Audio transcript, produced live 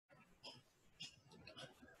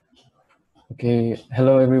Okay,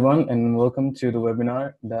 hello everyone, and welcome to the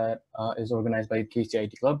webinar that is organized by KEC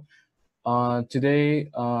I.T Club. Today,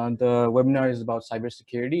 the webinar is about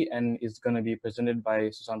cybersecurity and is going to be presented by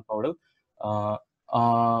Susan Paudel.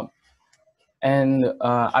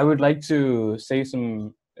 I would like to say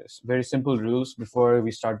some very simple rules before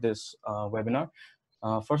we start this webinar.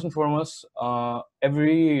 First and foremost,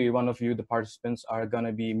 every one of you, the participants, are going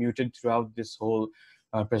to be muted throughout this whole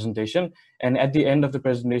presentation. And at the end of the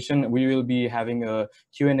presentation, we will be having a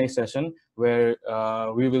Q&A session where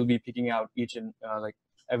we will be picking out each and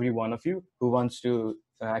every one of you who wants to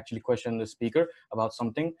actually question the speaker about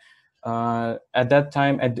something. At that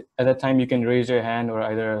time, you can raise your hand or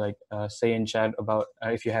either say in chat about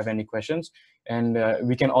if you have any questions, and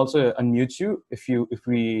we can also unmute you if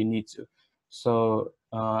we need to. So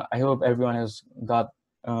I hope everyone has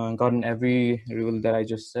gotten every rule that I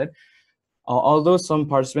just said. Although some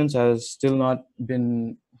participants has still not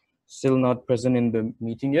present in the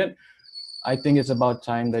meeting yet, I think it's about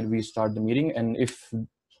time that we start the meeting. And if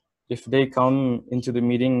they come into the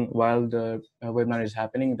meeting while the webinar is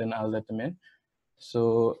happening, then I'll let them in.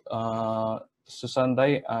 So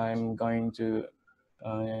Susandai, I'm going to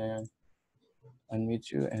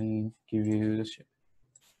unmute you and give you the share.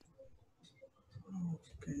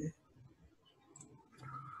 Okay.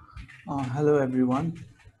 Hello everyone.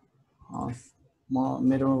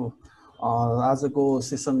 मेरो आजको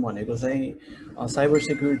session भनेको चाहिँ cyber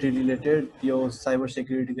security related यो cyber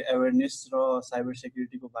सेक्युरिटीको awareness र cyber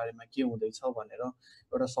सेक्युरिटीको बारेमा के हुँदैछ भनेर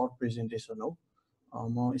एउटा सर्ट प्रेजेन्टेसन हो।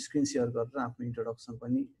 म स्क्रिन सेयर गरेर आफ्नो इन्ट्रोडक्सन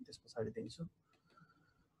पनि त्यस पछाडि दिन्छु।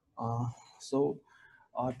 So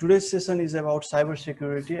today's session is about cyber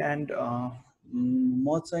security and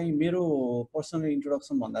म चाहिँ मेरो पर्सनल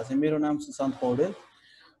इन्ट्रोडक्सन भन्दा चाहिँ मेरो नाम सुशान्त पौडेल।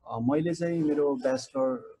 मैले चाहिँ मेरो ब्याचलर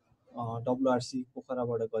WRC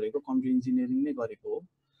पोखराबाट गरेको कम्प्युटर इन्जिनियरिङ नै गरेको हो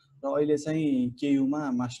र अहिले चाहिँ केयुमा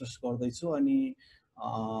मास्टर्स गर्दैछु अनि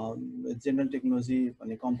जेनरल टेक्नोलोजी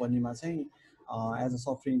भन्ने कम्पनीमा चाहिँ एज अ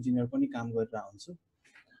सफ्टवेयर इन्जिनियर पनि काम गरेर हुन्छु।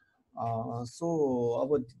 सो अब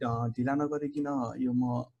ढिला नगरिकन यो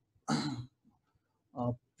म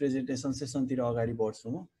प्रेजेन्टेसन सेसनतिर अगाडि बढ्छु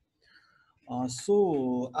म। सो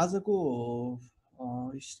आजको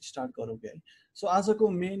स्टार्ट गरौँ के है। सो आजको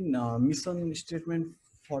main mission statement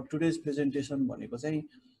for today's presentation भनेको चाहिँ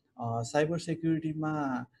साइबर सेक्युरिटीमा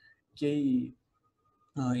केही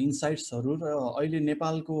इन्साइट्सहरू र अहिले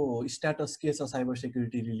नेपालको स्ट्याटस के छ साइबर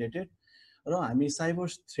सेक्युरिटी रिलेटेड र हामी साइबर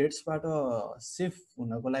थ्रेट्सबाट सेफ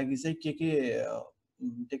हुनको लागि चाहिँ के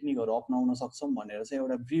टेक्निकहरू अपनाउन सक्छौँ भनेर चाहिँ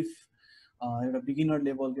एउटा ब्रिफ एउटा बिगिनर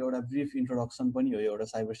लेभलको एउटा ब्रिफ इन्ट्रोडक्सन पनि हो एउटा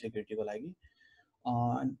साइबर सेक्युरिटीको लागि।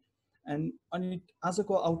 अनि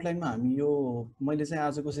आजको आउटलाइनमा हामी यो मैले चाहिँ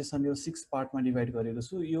आजको सेसन यो 6 पार्टमा डिभाइड गरेको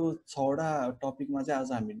छु। यो 6वटा टपिकमा चाहिँ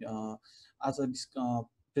आज हामी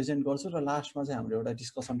प्रेजेन्ट गर्छु र लास्टमा चाहिँ हाम्रो एउटा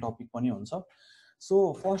डिस्कसन टपिक पनि हुन्छ। सो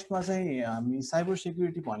फर्स्टमा चाहिँ हामी साइबर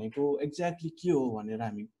सेक्युरिटी भनेको एक्ज्याक्टली के हो भनेर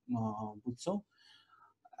हामी बुझ्छौँ।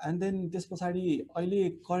 एन्ड देन त्यस पछाडि अहिले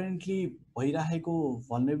करेन्टली भइरहेको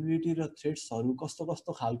भल्नरेबिलिटी र थ्रेट्सहरू कस्तो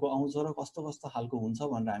कस्तो खालको आउँछ र कस्तो कस्तो खालको हुन्छ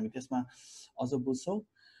भनेर हामी त्यसमा अझ बुझ्छौँ।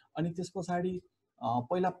 अनि त्यस पछाडि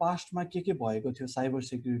पहिला पास्टमा के भएको थियो साइबर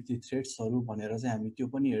सेक्युरिटी थ्रेट्सहरू भनेर चाहिँ हामी त्यो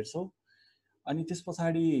पनि हेर्छौँ। अनि त्यस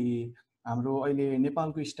पछाडि हाम्रो अहिले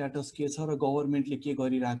नेपालको स्ट्याटस के छ र गभर्नमेन्टले के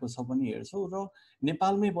गरिरहेको छ पनि हेर्छौँ र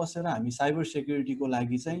नेपालमै बसेर हामी साइबर सेक्युरिटीको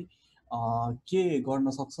लागि चाहिँ के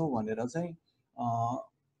गर्न सक्छौँ भनेर चाहिँ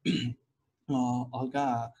हल्का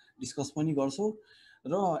डिस्कस पनि गर्छौँ।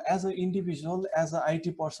 र as a individual as a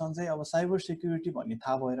IT person चाहिँ अब साइबर सेक्युरिटी भन्ने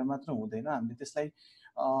थाहा भएर मात्र हुँदैन, हामीले त्यसलाई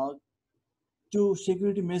त्यो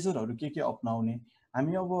सेक्युरिटी मेजरहरू के अपनाउने।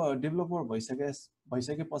 हामी अब डेभलपर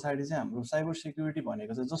भइसके पछाडि चाहिँ हाम्रो साइबर सेक्युरिटी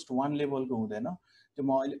भनेको चाहिँ जस्ट वान लेभलको हुँदैन, त्यो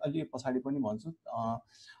म अलि पछाडि पनि भन्छु।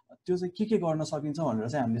 त्यो चाहिँ के गर्न सकिन्छ भनेर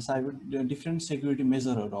चाहिँ हामीले cyber different security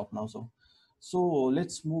मेजरहरू अपनाउँछौँ। So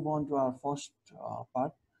let's move on to our first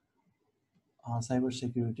part, cyber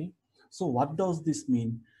security. So what does this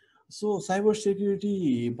mean? So cyber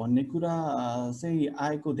security भन्ने कुरा चाहिँ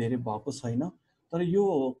आएको धेरै भएको छैन, तर यो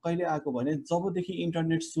कहिले आएको भने जबदेखि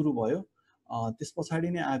इन्टरनेट सुरु भयो त्यस पछाडि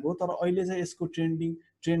नै आएको। तर अहिले चाहिँ यसको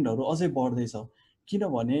ट्रेन्डहरू अझै बढ्दैछ,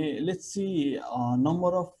 किनभने let's C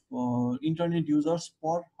number of internet users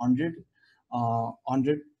पर 100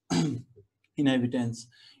 इन्हेबिटेन्ट्स।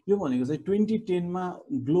 यो भनेको चाहिँ 2010मा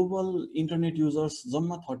ग्लोबल इन्टरनेट युजर्स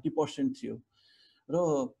जम्मा 30% थियो र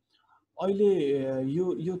अहिले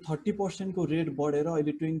यो 30%को रेट बढेर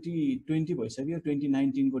अहिले 2020 भइसक्यो।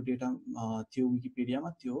 2019को डेटा थियो विकिपिडियामा,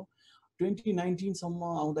 त्यो 2019 सम्म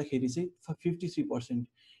आउँदाखेरि चाहिँ 53%।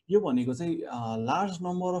 यो भनेको चाहिँ large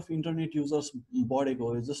number of internet users बढेको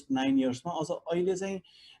हो जस्ट 9 इयर्समा। अझ अहिले चाहिँ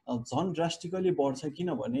झन् ड्रास्टिकली बढ्छ,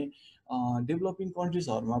 किनभने डेभलपिङ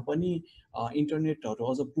कन्ट्रिजहरूमा पनि इन्टरनेटहरू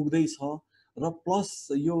अझ पुग्दैछ र प्लस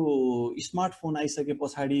यो स्मार्टफोन आइसके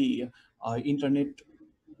पछाडि इन्टरनेट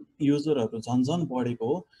युजरहरू झन् झन् बढेको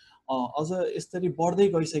हो। अझ यसरी बढ्दै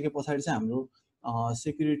गइसके पछाडि चाहिँ हाम्रो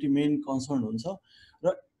सेक्युरिटी मेन कन्सर्न हुन्छ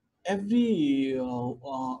र एभ्री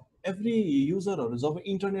एभ्री युजरहरू जब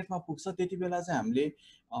इन्टरनेटमा पुग्छ त्यति बेला चाहिँ हामीले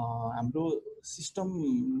हाम्रो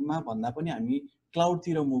सिस्टममा भन्दा पनि हामी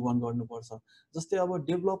क्लाउडतिर मुभ अन गर्नुपर्छ। जस्तै अब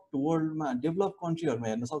डेभलप्ड वर्ल्डमा, डेभलप कन्ट्रीहरूमा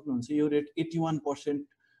हेर्न सक्नुहुन्छ यो रेट 81%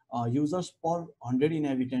 युजर्स पर 100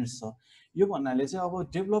 इन्हेबिटेन्ट्स छ। यो भन्नाले चाहिँ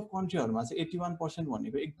अब डेभलप कन्ट्रीहरूमा चाहिँ 81%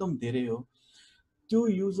 भनेको एकदम धेरै हो। त्यो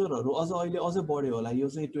युजरहरू अझ अहिले अझै बढ्यो होला, यो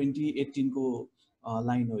चाहिँ 2018को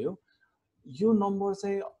लाइन हो। यो नम्बर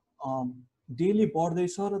चाहिँ डेली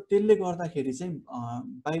बढ्दैछ र त्यसले गर्दाखेरि चाहिँ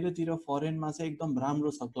बाहिरतिर फरेनमा चाहिँ एकदम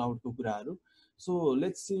राम्रो छ क्लाउडको कुराहरू। So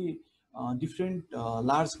let's see different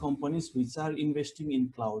large companies which are investing in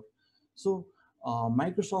cloud. So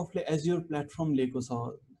माइक्रोसफ्टले azure platform लिएको छ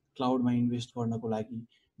क्लाउडमा इन्भेस्ट गर्नको लागि।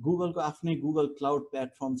 गुगलको आफ्नै गुगल क्लाउड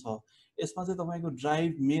प्लेटफर्म छ। यसमा चाहिँ तपाईँको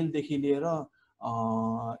ड्राइभ, मेलदेखि लिएर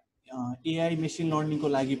एआई मेसिन लर्निङको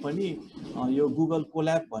लागि पनि यो गुगल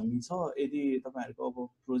कोल्याब भन्ने छ। यदि तपाईँहरूको अब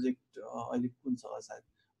प्रोजेक्ट अहिले कुन छ सायद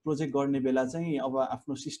प्रोजेक्ट गर्ने बेला चाहिँ अब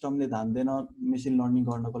आफ्नो सिस्टमले धान्दैन मेसिन लर्निङ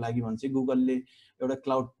गर्नको लागि भने चाहिँ गुगलले एउटा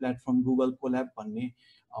क्लाउड प्लेटफर्म गुगल कोल्याब भन्ने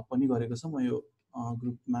पनि गरेको छ। म यो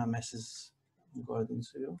ग्रुपमा मेसेज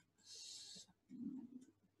गरिदिन्छु यो।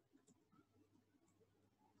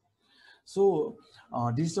 सो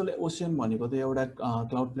डिजिटल ओसियन भनेको त एउटा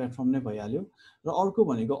क्लाउड प्लेटफर्म नै भइहाल्यो। र अर्को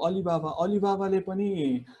भनेको अलिबाबा। अलिबाबाले पनि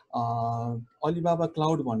अलिबाबा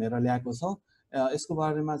क्लाउड भनेर ल्याएको छ। यसको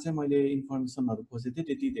बारेमा चाहिँ मैले इन्फर्मेसनहरू खोजेको थिएँ,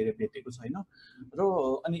 त्यति धेरै भेटेको छैन। र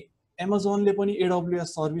अनि एमाजोनले पनि एडब्ल्युएस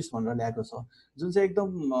सर्भिस भनेर ल्याएको छ, जुन चाहिँ एकदम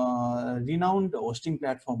रिनाउन्ड होस्टिङ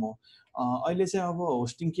प्लेटफर्म हो। अहिले चाहिँ अब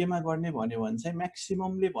होस्टिङ केमा गर्ने भन्यो भने चाहिँ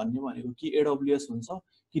म्याक्सिममले भन्ने भनेको कि एडब्ल्युएस हुन्छ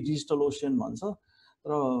कि डिजिटल ओसियन भन्छ।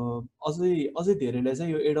 र अझै धेरैले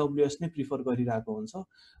चाहिँ यो एडब्ल्युएस नै प्रिफर गरिरहेको हुन्छ।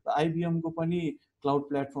 र आइबिएमको पनि क्लाउड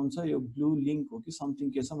प्लेटफर्म छ, यो ब्लू लिङ्क हो कि समथिङ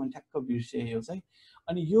के छ, मैले ठ्याक्क बिर्सेँ यो चाहिँ।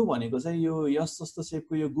 अनि यो भनेको चाहिँ यो यस जस्तो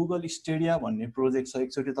सेपको यो गुगल स्टेडिया भन्ने प्रोजेक्ट छ।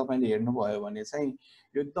 एकचोटि तपाईँले हेर्नुभयो भने चाहिँ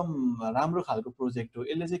यो एकदम राम्रो खालको प्रोजेक्ट हो।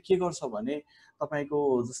 यसले चाहिँ के गर्छ भने तपाईँको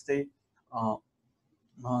जस्तै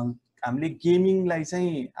हामीले गेमिङलाई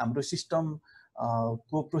चाहिँ हाम्रो सिस्टम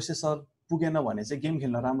को प्रोसेसर पुगेन भने चाहिँ गेम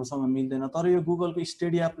खेल्न राम्रोसँग मिल्दैन। तर यो गुगलको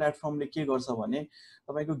स्टेडिया प्लेटफर्मले के गर्छ भने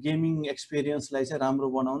तपाईँको गेमिङ एक्सपिरियन्सलाई चाहिँ राम्रो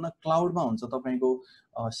बनाउन क्लाउडमा हुन्छ तपाईँको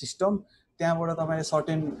सिस्टम। त्यहाँबाट तपाईँले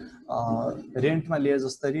सर्टेन रेन्टमा लिए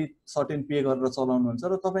जस्तरी सर्टेन पे गरेर चलाउनुहुन्छ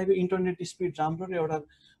र तपाईँको इन्टरनेट स्पिड राम्रो र एउटा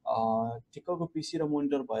ठिक्कको पिसी र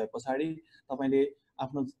मोनिटर भए पछाडि तपाईँले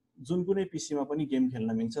आफ्नो जुन कुनै पिसीमा पनि गेम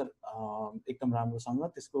खेल्न मिल्छ एकदम राम्रोसँग।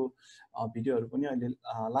 त्यसको भिडियोहरू पनि अहिले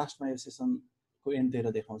लास्टमा यो सेसनको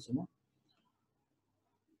एन्डतिर देखाउँछु म।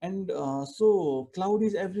 And so cloud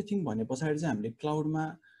is everything भने पछाडि चाहिँ हामीले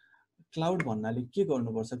क्लाउड भन्नाले के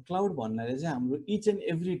गर्नुपर्छ? क्लाउड भन्नाले चाहिँ हाम्रो इच एन्ड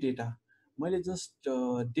एभ्री डेटा, मैले जस्ट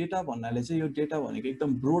डेटा भन्नाले चाहिँ यो डेटा भनेको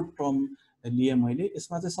एकदम ब्रोड टर्म लिएँ मैले,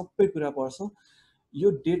 यसमा चाहिँ सबै कुरा पर्छ। यो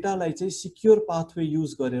डेटालाई चाहिँ सिक्योर पाथवे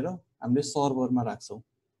युज गरेर हामीले सर्भरमा राख्छौँ।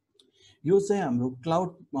 यो चाहिँ हाम्रो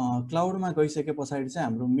क्लाउडमा गइसके पछाडि चाहिँ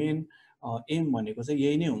हाम्रो मेन एम भनेको चाहिँ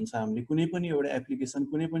यही नै हुन्छ। हामीले कुनै पनि एउटा एप्लिकेसन,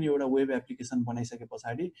 कुनै पनि एउटा वेब एप्लिकेसन बनाइसके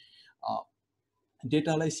पछाडि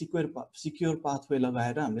डेटालाई सिक्योर पाथवे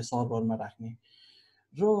लगाएर हामीले सर्भरमा राख्ने।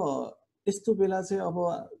 र यस्तो बेला चाहिँ अब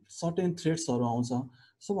सर्टेन थ्रेड्सहरू आउँछ।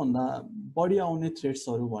 सबभन्दा बढी आउने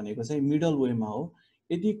थ्रेड्सहरू भनेको चाहिँ मिडल वेमा हो।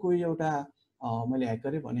 यदि कोही एउटा मैले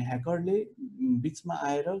ह्याकरै भने ह्याकरले बिचमा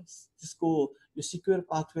आएर त्यसको यो सिक्योर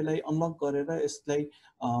पाथवेलाई अनलक गरेर यसलाई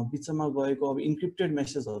बिचमा गएको अब इन्क्रिप्टेड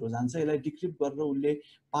मेसेजहरू जान्छ, यसलाई डिक्रिप्ट गरेर उसले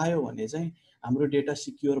पायो भने चाहिँ हाम्रो डेटा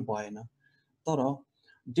सिक्योर भएन। तर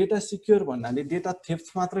डेटा सिक्योर भन्नाले डेटा थेफ्ट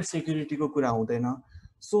मात्रै सेक्युरिटीको कुरा हुँदैन।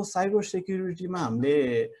 सो साइबर सेक्युरिटीमा हामीले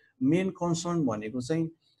मेन कन्सर्न भनेको चाहिँ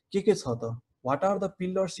के छ त? What are the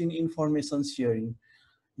pillars in information sharing?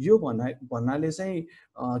 यो भन्नाले चाहिँ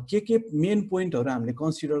के मेन पोइन्टहरू हामीले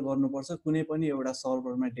कन्सिडर गर्नुपर्छ कुनै पनि एउटा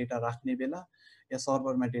सर्भरमा डेटा राख्ने बेला या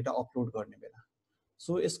सर्भरमा डेटा अपलोड गर्ने बेला।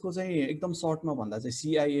 सो यसको चाहिँ एकदम सर्टमा भन्दा चाहिँ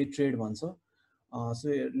CIA ट्रेड भन्छ। So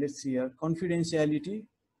let's see here, confidentiality,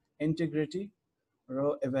 integrity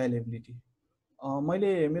र एभाइलेबिलिटी।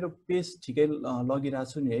 मैले मेरो पेज ठिकै लगिरहेको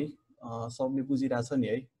छु नि है? सबले बुझिरहेछ नि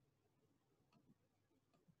है?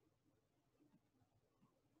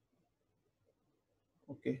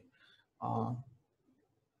 ओके।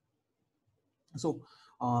 सो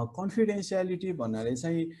कन्फिडेन्सियालिटी भन्नाले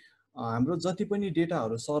चाहिँ हाम्रो जति पनि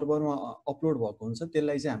डेटाहरू सर्भरमा अपलोड भएको हुन्छ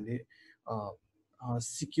त्यसलाई चाहिँ हामीले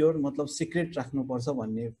सिक्योर मतलब सिक्रेट राख्नुपर्छ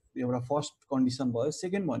भन्ने एउटा फर्स्ट कन्डिसन भयो।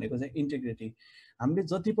 सेकेन्ड भनेको चाहिँ इन्टिग्रिटी। हामीले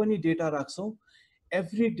जति पनि डेटा राख्छौँ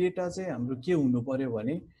एभ्री डेटा चाहिँ हाम्रो के हुनु पर्यो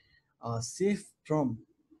भने सेफ फ्रम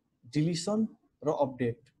डिलिसन र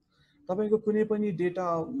अपडेट। तपाईँको कुनै पनि डेटा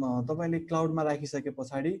तपाईँले क्लाउडमा राखिसके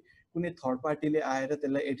पछाडि कुनै थर्ड पार्टीले आएर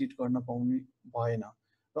त्यसलाई एडिट गर्न पाउने भएन।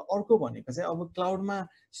 र अर्को भनेको चाहिँ अब क्लाउडमा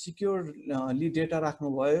सिक्योरली डेटा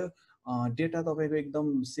राख्नुभयो, डेटा तपाईँको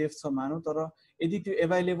एकदम सेफ छ मानौँ, तर यदि त्यो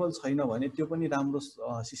एभाइलेबल छैन भने त्यो पनि राम्रो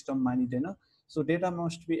सिस्टम मानिँदैन। So data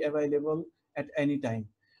must be available at any time.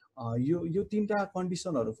 यो तिनवटा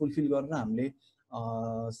कन्डिसनहरू फुलफिल गरेर हामीले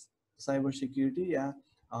साइबर सिक्युरिटी या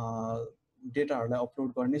डेटाहरूलाई अपलोड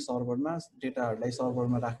गर्ने सर्भरमा, डेटाहरूलाई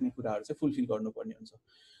सर्भरमा राख्ने कुराहरू चाहिँ फुलफिल गर्नुपर्ने हुन्छ।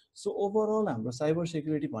 सो ओभरअल हाम्रो साइबर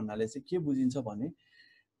सिक्युरिटी भन्नाले चाहिँ के बुझिन्छ भने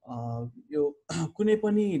यो कुनै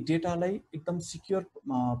पनि डेटालाई एकदम सिक्योर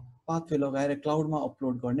पाथवे लगाएर क्लाउडमा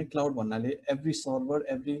अपलोड गर्ने। क्लाउड भन्नाले एभ्री सर्भर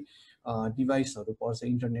एभ्री डिभाइसहरू पर्छ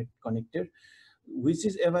internet connected, which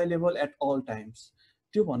is available at all times.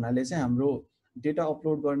 त्यो भन्नाले चाहिँ हाम्रो डेटा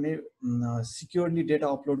अपलोड गर्ने, सिक्योरली डेटा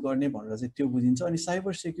अपलोड गर्ने भनेर चाहिँ त्यो बुझिन्छ। अनि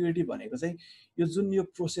साइबर सिक्युरिटी भनेको चाहिँ यो जुन यो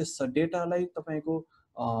प्रोसेस छ डेटालाई तपाईँको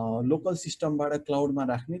लोकल सिस्टमबाट क्लाउडमा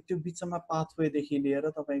राख्ने, त्यो बिचमा पाथवेदेखि लिएर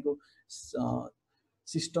तपाईँको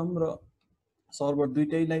सिस्टम र सर्भर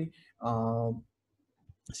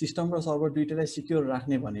दुइटैलाई सिक्योर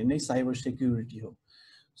राख्ने भन्ने नै साइबर सिक्युरिटी हो।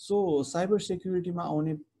 सो साइबर सिक्युरिटीमा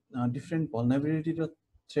आउने डिफ्रेन्ट भल्नरेबिलिटी र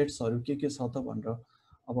थ्रेट्सहरू के छ त भनेर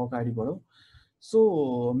अब अगाडि बढौँ। So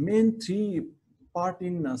main 3 part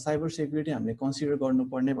in cyber security हामीले कन्सिडर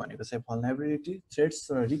गर्नुपर्ने भनेको चाहिँ भल्नरेबिलिटी,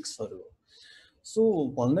 थ्रेट्स र रिस्कहरू हो। सो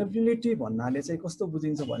भल्नरेबिलिटी भन्नाले चाहिँ कस्तो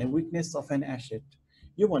बुझिन्छ भने विकनेस अफ एन एसेट।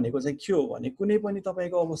 यो भनेको चाहिँ के हो भने कुनै पनि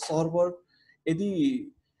तपाईँको अब सर्भर यदि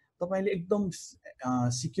तपाईँले एकदम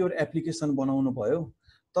सिक्योर एप्लिकेसन बनाउनु भयो,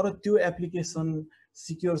 तर त्यो एप्लिकेसन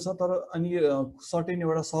सिक्योर छ तर अनि सर्टेन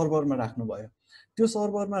एउटा सर्भरमा राख्नुभयो, त्यो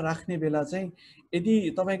सर्भरमा राख्ने बेला चाहिँ यदि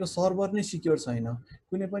तपाईँको सर्भर नै सिक्योर छैन,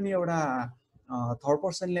 कुनै पनि एउटा थर्ड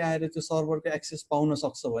पर्सनले आएर त्यो सर्भरको एक्सेस पाउन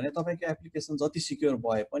सक्छ भने तपाईँको एप्लिकेसन जति सिक्योर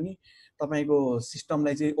भए पनि तपाईँको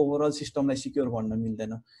सिस्टमलाई चाहिँ ओभरअल सिस्टमलाई सिक्योर भन्न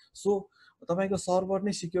मिल्दैन। सो तपाईँको सर्भर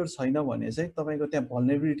नै सिक्योर छैन भने चाहिँ तपाईँको त्यहाँ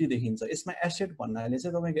भल्नरेबिलिटी देखिन्छ। यसमा एसेट भन्नाले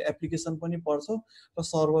चाहिँ तपाईँको एप्लिकेसन पनि पर्छ र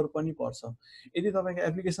सर्भर पनि पर्छ। यदि तपाईँको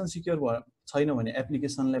एप्लिकेसन सिक्योर छैन भने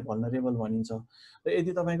एप्लिकेसनलाई भल्नरेबल भनिन्छ, र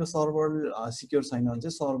यदि तपाईँको सर्भर सिक्योर छैन भने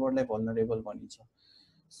चाहिँ सर्भरलाई भल्नरेबल भनिन्छ।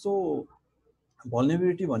 सो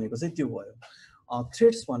भल्नरेबिलिटी भनेको चाहिँ त्यो भयो।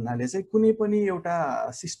 थ्रेट्स भन्नाले चाहिँ कुनै पनि एउटा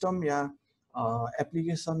सिस्टम या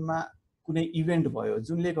एप्लिकेसनमा कुनै इभेन्ट भयो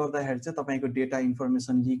जुनले गर्दाखेरि चाहिँ तपाईँको डेटा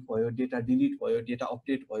इन्फर्मेसन लिक भयो, डेटा डिलिट भयो, डेटा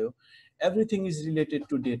अपडेट भयो, everything is related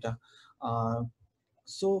to data.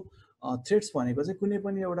 So threats भनेको चाहिँ कुनै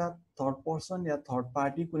पनि एउटा थर्ड पर्सन या थर्ड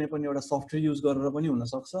पार्टी कुनै पनि एउटा सफ्टवेयर युज गरेर पनि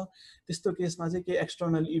हुनसक्छ। त्यस्तो केसमा चाहिँ के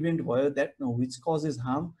एक्सटर्नल इभेन्ट भयो द्याट विच कजेज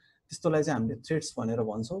हार्म, त्यस्तोलाई चाहिँ हामीले थ्रेट्स भनेर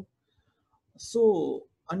भन्छौँ। सो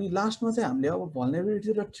अनि लास्टमा चाहिँ हामीले अब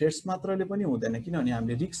भल्नरेबिलिटी र थ्रेट्स मात्रले पनि हुँदैन, किनभने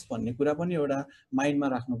हामीले रिस्क भन्ने कुरा पनि एउटा माइन्डमा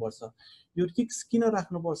राख्नुपर्छ। यो रिस्क किन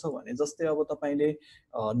राख्नुपर्छ भने जस्तै अब तपाईँले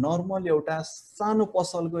नर्मल एउटा सानो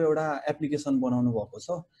पसलको एउटा एप्लिकेसन बनाउनु भएको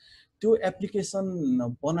छ, त्यो एप्लिकेसन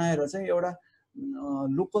बनाएर चाहिँ एउटा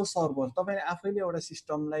लोकल सर्भर तपाईँले आफैले एउटा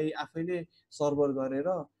सिस्टमलाई आफैले सर्भर गरेर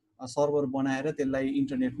सर्भर बनाएर त्यसलाई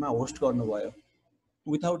इन्टरनेटमा होस्ट गर्नुभयो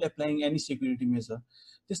without applying any security major.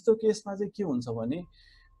 त्यस्तो केसमा चाहिँ के हुन्छ भने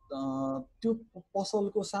त्यो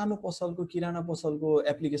पसलको सानो पसलको किराना पसलको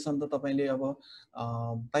एप्लिकेसन त तपाईँले अब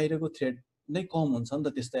बाहिरको थ्रेड नै कम हुन्छ नि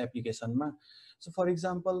त त्यस्तो एप्लिकेसनमा। सो फर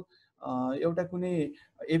इक्जाम्पल एउटा कुनै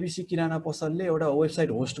एबिसी किराना पसलले एउटा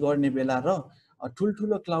वेबसाइट होस्ट गर्ने बेला र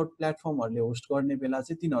ठुल्ठुलो क्लाउड प्लेटफर्महरूले होस्ट गर्ने बेला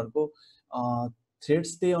चाहिँ तिनीहरूको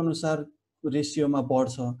थ्रेड्स त्यही अनुसार रेसियोमा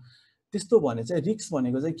बढ्छ। त्यस्तो भने चाहिँ रिस्क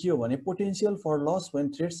भनेको चाहिँ के हो भने potential for loss when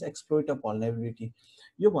threads exploit a vulnerability.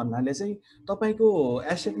 यो भन्नाले चाहिँ तपाईँको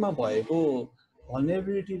एसेटमा भएको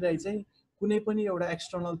भल्नरेबिलिटीलाई चाहिँ कुनै पनि एउटा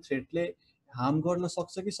एक्सटर्नल थ्रेडले हार्म गर्न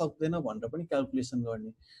सक्छ कि सक्दैन भनेर पनि क्यालकुलेसन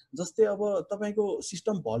गर्ने। जस्तै अब तपाईँको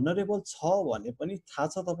सिस्टम भल्नरेबल छ भने पनि थाहा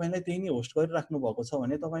छ तपाईँलाई, त्यही नै होस्ट गरिराख्नु भएको छ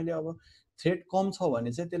भने तपाईँले अब थ्रेड कम छ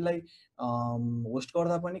भने चाहिँ त्यसलाई होस्ट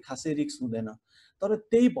गर्दा पनि खासै रिस्क हुँदैन। तर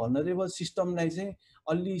त्यही भल्नरेबल सिस्टमलाई चाहिँ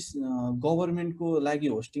अलि गभर्मेन्टको लागि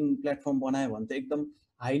होस्टिङ प्लेटफर्म बनायो भने त एकदम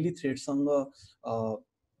हाइली थ्रेडसँग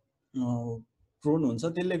प्रोन हुन्छ,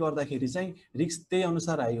 त्यसले गर्दाखेरि चाहिँ रिस्क त्यही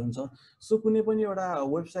अनुसार हाई हुन्छ। सो कुनै पनि एउटा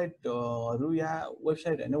वेबसाइटहरू या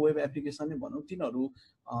वेबसाइट होइन, वेब एप्लिकेसनै भनौँ, तिनीहरू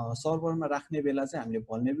सर्भरमा राख्ने बेला चाहिँ हामीले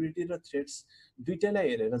भल्नेबिलिटी र थ्रेट्स दुइटैलाई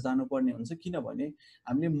हेरेर जानुपर्ने हुन्छ। किनभने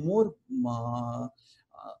हामीले मोर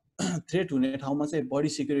थ्रेट हुने ठाउँमा चाहिँ बढी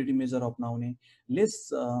सिक्युरिटी मेजर अप्नाउने, लेस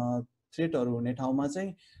थ्रेटहरू हुने ठाउँमा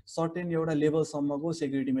चाहिँ सर्टेन एउटा लेभलसम्मको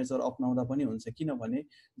सेक्युरिटी मेजर अप्नाउँदा पनि हुन्छ। किनभने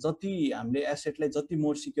जति हामीले एसेटलाई जति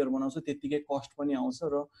मोर सिक्योर बनाउँछौँ त्यत्तिकै कस्ट पनि आउँछ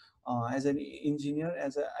र as an engineer,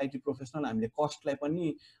 as a IT professional हामीले कस्टलाई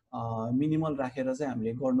पनि मिनिमल राखेर चाहिँ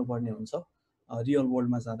हामीले गर्नुपर्ने हुन्छ रियल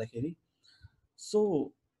वर्ल्डमा जाँदाखेरि। So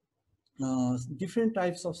different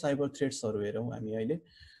types of cyber थ्रेट्सहरू हेरौँ हामी अहिले।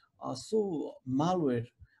 सो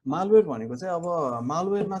मालवेयर भनेको चाहिँ अब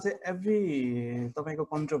मालवेयरमा चाहिँ एभ्री तपाईँको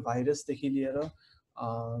कन्ट्रोल भाइरसदेखि लिएर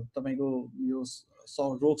तपाईँको यो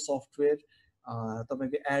रोग सफ्टवेयर,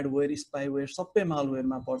 तपाईँको एडवेयर, स्पाइवेयर सबै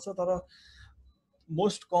मालवेयरमा पर्छ। तर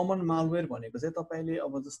मोस्ट कमन मालवेयर भनेको चाहिँ तपाईँले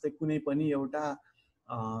अब जस्तै कुनै पनि एउटा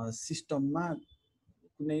सिस्टममा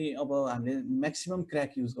कुनै अब हामीले म्याक्सिमम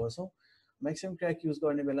क्र्याक युज गर्छौँ। म्याक्सिमम क्र्याक युज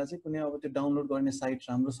गर्ने बेला चाहिँ कुनै अब त्यो डाउनलोड गर्ने साइट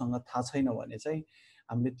राम्रोसँग थाहा छैन भने चाहिँ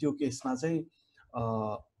हामीले त्यो केसमा चाहिँ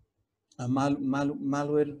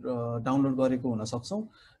मालवेयर डाउनलोड गरेको हुन सक्छौँ।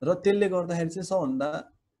 र त्यसले गर्दाखेरि चाहिँ सबभन्दा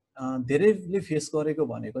धेरैले फेस गरेको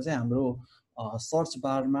भनेको चाहिँ हाम्रो सर्च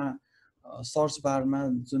बारमा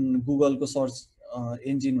जुन गुगलको सर्च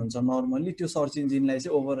इन्जिन हुन्छ नर्मल्ली, त्यो सर्च इन्जिनलाई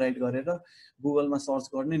चाहिँ ओभरराइड गरेर गुगलमा सर्च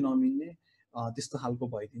गर्नै नमिल्ने त्यस्तो खालको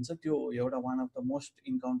भइदिन्छ। त्यो एउटा one of the most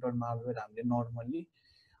इन्काउन्टर्ड malware हामीले नर्मल्ली।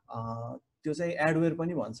 त्यो चाहिँ एडवेयर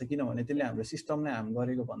पनि भन्छ, किनभने त्यसले हाम्रो सिस्टमलाई हार्म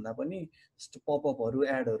गरेको भन्दा पनि पपअपहरू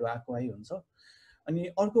एडहरू आएको आइ हुन्छ। अनि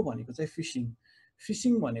अर्को भनेको चाहिँ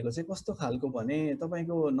फिसिङ भनेको चाहिँ कस्तो खालको भने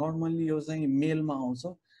तपाईँको नर्मल्ली यो चाहिँ मेलमा आउँछ।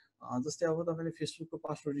 जस्तै अब तपाईँले फेसबुकको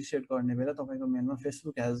पासवर्ड रिसेट गर्ने बेला तपाईँको मेलमा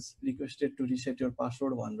Facebook has requested to reset your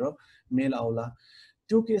password भनेर मेल आउला।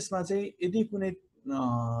 त्यो केसमा चाहिँ यदि कुनै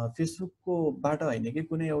फेसबुककोबाट होइन कि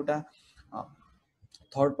कुनै एउटा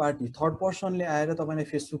थर्ड पर्सनले आएर तपाईँले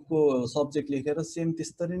फेसबुकको सब्जेक्ट लेखेर सेम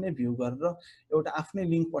त्यस्तरी नै भ्यू गरेर एउटा आफ्नै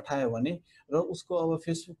लिङ्क पठायो भने र उसको अब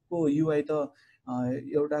फेसबुकको युआई त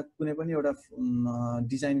एउटा कुनै पनि एउटा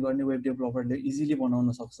डिजाइन गर्ने वेब डेभलपरले इजिली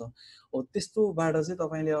बनाउन सक्छ। हो त्यस्तोबाट चाहिँ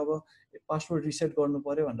तपाईँले अब पासवर्ड रिसेट गर्नु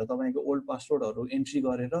पऱ्यो भनेर तपाईँको ओल्ड पासवर्डहरू एन्ट्री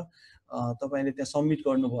गरेर तपाईँले त्यहाँ सब्मिट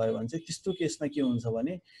गर्नुभयो भने चाहिँ त्यस्तो केसमा के हुन्छ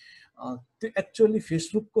भने त्यो एक्चुअली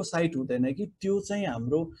फेसबुकको साइट हुँदैन कि त्यो चाहिँ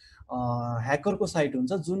हाम्रो ह्याकरको साइट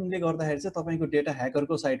हुन्छ, जुनले गर्दाखेरि चाहिँ तपाईँको डेटा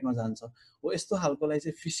ह्याकरको साइटमा जान्छ। हो यस्तो खालकोलाई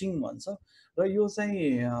चाहिँ फिसिङ भन्छ। र यो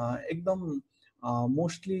चाहिँ एकदम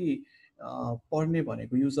मोस्टली पढ्ने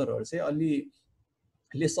भनेको युजरहरू चाहिँ अलि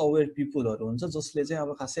लेस अवेर पिपुलहरू हुन्छ, जसले चाहिँ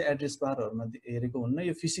अब खासै एड्रेस बारहरूमा हेरेको हुन्न।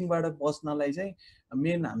 यो फिसिङबाट बच्नलाई चाहिँ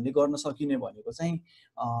मेन हामीले गर्न सकिने भनेको चाहिँ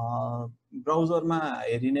ब्राउजरमा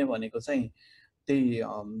हेरिने भनेको चाहिँ त्यही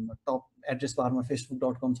टप एड्रेस बारमा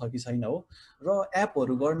facebook.com छ कि छैन हो। र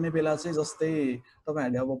एपहरू गर्ने बेला चाहिँ जस्तै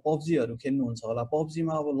तपाईँहरूले अब पब्जीहरू खेल्नुहुन्छ होला,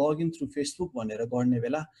 पब्जीमा अब लगइन थ्रु फेसबुक भनेर गर्ने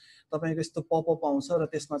बेला तपाईँको यस्तो पपअप आउँछ र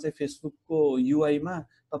त्यसमा चाहिँ फेसबुकको युआईमा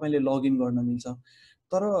तपाईँले लगइन गर्न मिल्छ।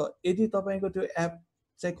 तर यदि तपाईँको त्यो एप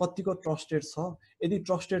चाहिँ कतिको ट्रस्टेड छ, यदि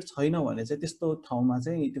ट्रस्टेड छैन भने चाहिँ त्यस्तो ठाउँमा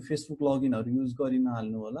चाहिँ त्यो फेसबुक लगइनहरू युज गरि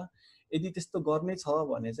नहाल्नु होला। यदि त्यस्तो गर्नै छ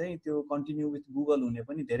भने चाहिँ त्यो कन्टिन्यू विथ गुगल हुने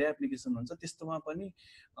पनि धेरै एप्लिकेसन हुन्छ, त्यस्तोमा पनि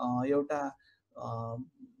एउटा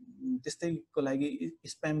त्यस्तैको लागि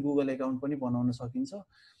स्प्याम गुगल एकाउन्ट पनि बनाउन सकिन्छ।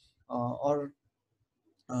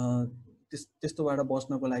 त्यस्तोबाट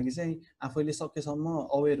बच्नको लागि चाहिँ आफैले सकेसम्म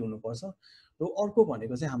अवेर हुनुपर्छ। र अर्को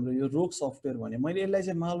भनेको चाहिँ हाम्रो यो रोग सफ्टवेयर भने मैले यसलाई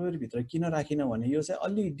चाहिँ मालवेयरभित्र किन राखिनँ भने यो चाहिँ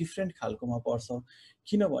अलि डिफ्रेन्ट खालकोमा पर्छ।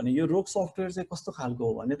 किनभने यो रोग सफ्टवेयर चाहिँ कस्तो खालको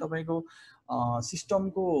हो भने तपाईँको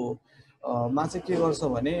सिस्टमको मा चाहिँ के गर्छ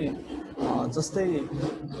भने जस्तै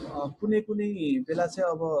कुनै बेला चाहिँ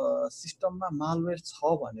अब सिस्टममा मालवेयर छ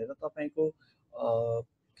भनेर तपाईँको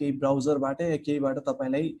केही ब्राउजरबाट या केहीबाट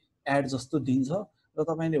तपाईँलाई एड जस्तो दिन्छ र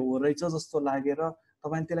तपाईँले हो रहेछ जस्तो लागेर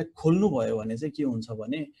तपाईँले त्यसलाई खोल्नुभयो भने चाहिँ के हुन्छ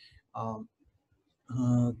भने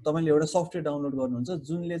तपाईँले एउटा सफ्टवेयर डाउनलोड गर्नुहुन्छ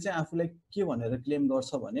जुनले चाहिँ आफूलाई के भनेर क्लेम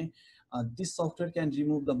गर्छ भने this software can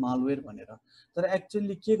remove the malware भनेर। तर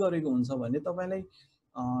एक्चुअली के गरेको हुन्छ भने तपाईँलाई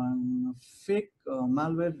फेक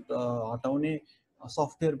मालवेयर हटाउने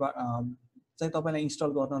सफ्टवेयर चाहिँ तपाईँलाई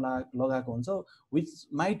इन्स्टल गर्न लगाएको हुन्छ, which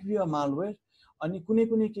might be a malware. अनि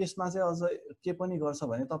कुनै केसमा चाहिँ अझ के पनि गर्छ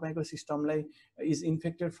भने तपाईँको सिस्टमलाई is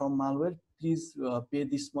infected from malware, please pay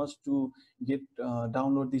this much to get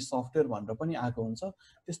download this software भनेर पनि आएको हुन्छ।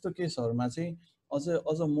 त्यस्तो केसहरूमा चाहिँ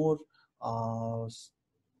अझ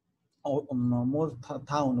मोर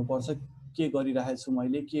थाहा हुनुपर्छ के गरिरहेको छु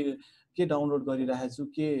मैले, के डाउनलोड गरिरहेको छु,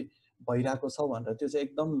 के भइरहेको छ भनेर। त्यो चाहिँ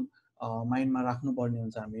एकदम माइन्डमा राख्नुपर्ने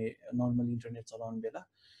हुन्छ हामी नर्मल इन्टरनेट चलाउने बेला।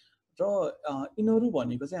 र यिनीहरू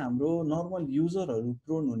भनेको चाहिँ हाम्रो नर्मल युजरहरू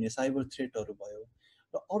प्रोन हुने साइबर थ्रेटहरू भयो।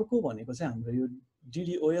 र अर्को भनेको चाहिँ हाम्रो यो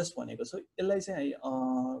डिडिओएस भनेको छ, यसलाई चाहिँ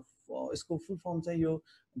यसको फुल फर्म चाहिँ यो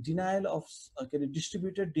डिनायल अफ के अरे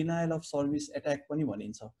distributed denial of service attack पनि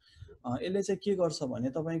भनिन्छ। यसले चाहिँ के गर्छ भने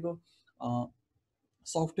तपाईँको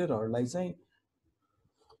सफ्टवेयरहरूलाई चाहिँ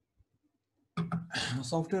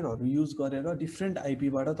सफ्टवेयरहरू युज गरेर डिफ्रेन्ट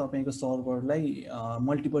आइपीबाट तपाईँको सर्भरलाई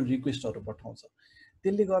मल्टिपल रिक्वेस्टहरू पठाउँछ।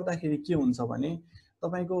 त्यसले गर्दाखेरि के हुन्छ भने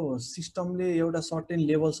तपाईँको सिस्टमले एउटा सर्टेन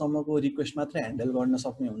लेभलसम्मको रिक्वेस्ट मात्रै ह्यान्डल गर्न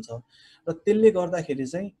सक्ने हुन्छ र त्यसले गर्दाखेरि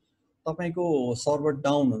चाहिँ तपाईँको सर्भर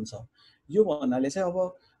डाउन हुन्छ। यो भन्नाले चाहिँ अब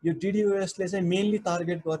यो डिडिओएसले चाहिँ मेनली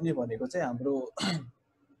टार्गेट गर्ने भनेको चाहिँ हाम्रो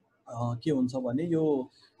के हुन्छ भने यो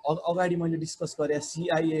अगाडि मैले डिस्कस गरेँ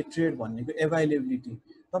सिआइए ट्रेड भनेको एभाइलेबिलिटी।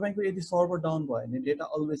 तपाईँको यदि सर्भर डाउन भयो भने डेटा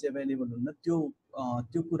अलवेज एभाइलेबल हुन्न,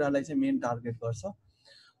 त्यो कुरालाई चाहिँ मेन टार्गेट गर्छ।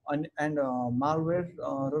 अनि एन्ड मालवेयर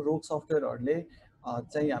र रोग सफ्टवेयरहरूले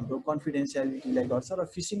चाहिँ हाम्रो कन्फिडेन्सियालिटीलाई गर्छ र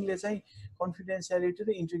फिसिङले चाहिँ कन्फिडेन्सियालिटी र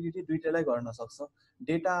इन्टिग्रिटी दुइटैलाई गर्न सक्छ।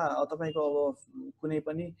 डेटा तपाईँको अब कुनै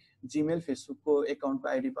पनि जिमेल फेसबुकको एकाउन्टको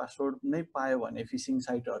आइडी पासवर्ड नै पायो भने फिसिङ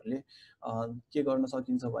साइटहरूले के गर्न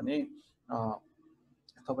सकिन्छ भने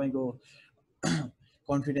तपाईँको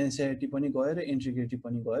कन्फिडेन्सियालिटी पनि गयो र इन्टिग्रिटी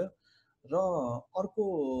पनि गयो। र अर्को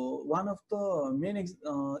वान अफ द मेन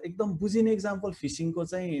एकदम बुझिने इक्जाम्पल फिसिङको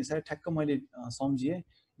चाहिँ सायद ठ्याक्क मैले सम्झिएँ।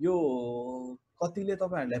 यो कतिले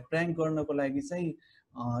तपाईँहरूलाई प्र्याङ्क गर्नको लागि चाहिँ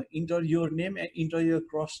enter your name enter your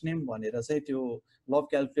cross name भनेर चाहिँ त्यो लभ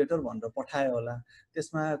क्यालकुलेटर भनेर पठायो होला।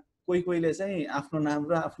 त्यसमा कोहीले चाहिँ आफ्नो नाम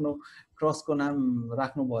र आफ्नो क्रसको नाम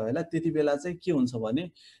राख्नुभयो होला। त्यति बेला चाहिँ के हुन्छ भने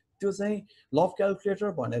त्यो चाहिँ लभ क्यालकुलेटर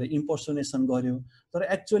भनेर इम्पर्सोनेसन गर्यो, तर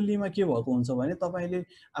एक्चुअलीमा के भएको हुन्छ भने तपाईँले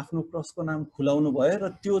आफ्नो क्रसको नाम खुलाउनु भयो र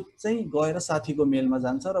त्यो चाहिँ गएर साथीको मेलमा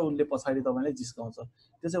जान्छ र उसले पछाडि तपाईँलाई जिस्काउँछ।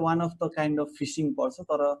 त्यो चाहिँ one of the kind of fishing पर्छ,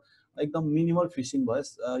 तर एकदम मिनिमल फिसिङ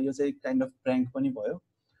भयो। यो चाहिँ काइन्ड अफ प्र्याङ्क पनि भयो।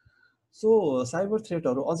 सो साइबर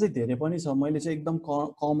थ्रेटहरू अझै धेरै पनि छ, मैले चाहिँ एकदम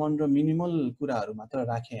कमन र मिनिमल कुराहरू मात्र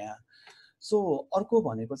राखेँ यहाँ। सो अर्को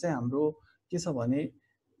भनेको चाहिँ हाम्रो के छ भने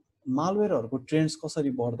मालवेयरहरूको ट्रेन्ड्स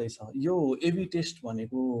कसरी बढ्दैछ। यो एबी टेस्ट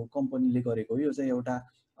भनेको कम्पनीले गरेको, यो चाहिँ एउटा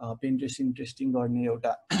पेन टेस्टिङ गर्ने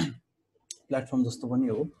एउटा प्लेटफर्म जस्तो पनि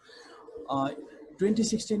हो।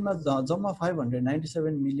 2016मा जम्मा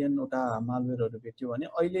 597 मिलियनवटा मालवेयरहरू भेट्यो भने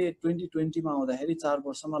अहिले 2020मा आउँदाखेरि 4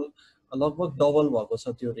 वर्षमा लगभग डबल भएको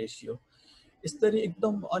छ त्यो रेसियो। यसरी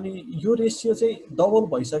एकदम, अनि यो रेसियो चाहिँ डबल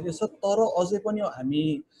भइसकेछ, तर अझै पनि हामी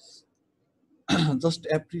जस्ट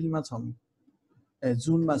अप्रिलमा छौँ,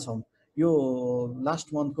 जुनमा छौँ। यो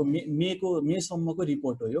लास्ट मन्थको मेसम्मको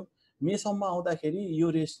रिपोर्ट हो। यो मेसम्म आउँदाखेरि यो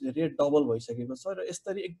रेट डबल भइसकेको छ र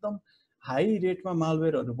यसरी एकदम हाई रेटमा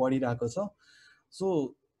मालवेयरहरू बढिरहेको छ। सो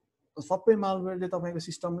सबै मालवेयरले तपाईँको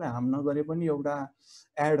सिस्टमलाई हार्म नगरे पनि एउटा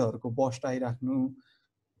एडहरूको बस्ट आइराख्नु,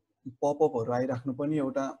 पपअपहरू आइराख्नु पनि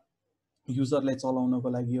एउटा युजरलाई चलाउनको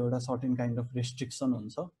लागि एउटा सर्टेन काइन्ड अफ रेस्ट्रिक्सन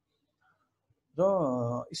हुन्छ। र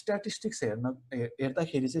स्ट्याटिस्टिक्स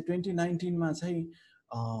हेर्दाखेरि चाहिँ 2019मा चाहिँ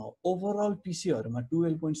ओभरअल पिसीहरूमा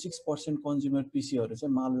 12.6% कन्ज्युमर पिसीहरू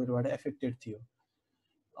चाहिँ मालवेयरबाट एफेक्टेड थियो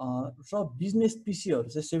र बिजनेस पिसीहरू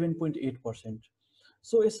चाहिँ 7.8%।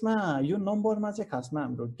 सो यसमा यो नम्बरमा चाहिँ खासमा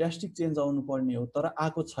हाम्रो ड्रास्टिक चेन्ज आउनुपर्ने हो, तर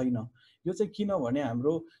आएको छैन। यो चाहिँ किनभने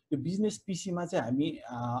हाम्रो यो बिजनेस पिसीमा चाहिँ हामी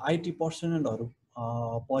आइटी पर्सनलहरू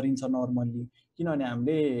परिन्छ नर्मल्ली, किनभने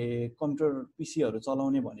हामीले कम्प्युटर पिसीहरू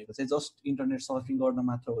चलाउने भनेको चाहिँ जस्ट इन्टरनेट सर्फिङ गर्न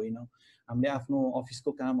मात्र होइन, हामीले आफ्नो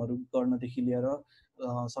अफिसको कामहरू गर्नदेखि लिएर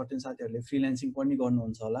सर्टेन साथीहरूले फ्रिल्यान्सिङ पनि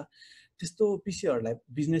गर्नुहुन्छ होला, त्यस्तो पिसीहरूलाई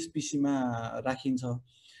बिजनेस पिसीमा राखिन्छ।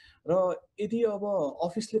 र यदि अब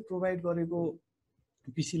अफिसले प्रोभाइड गरेको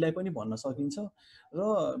पिसीलाई पनि भन्न सकिन्छ। र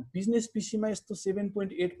बिजनेस पिसीमा यस्तो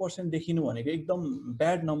 7.8% देखिनु भनेको एकदम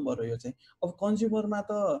ब्याड नम्बर हो। यो चाहिँ अब कन्ज्युमरमा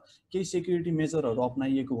त केही सेक्युरिटी मेजरहरू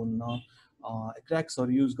अप्नाइएको हुन्न,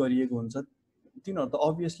 क्र्याक्सहरू युज गरिएको हुन्छ, तिनीहरू त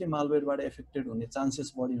अभियसली मालवेयरबाट एफेक्टेड हुने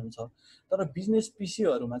चान्सेस बढी हुन्छ। तर बिजनेस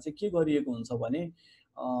पिसीहरूमा चाहिँ के गरिएको हुन्छ भने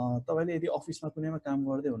तपाईँले यदि अफिसमा कुनैमा काम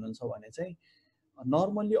गर्दै हुनुहुन्छ भने चाहिँ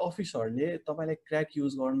नर्मल्ली अफिसहरूले तपाईँलाई क्र्याक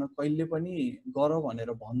युज गर्न कहिले पनि गर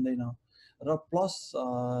भनेर भन्दैन। र प्लस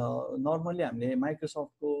नर्मल्ली हामीले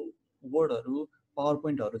माइक्रोसफ्टको वर्डहरू पावर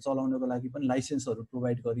पोइन्टहरू चलाउनको लागि पनि लाइसेन्सहरू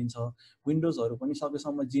प्रोभाइड गरिन्छ, विन्डोजहरू पनि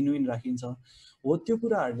सकेसम्म जिन्युइन राखिन्छ। हो त्यो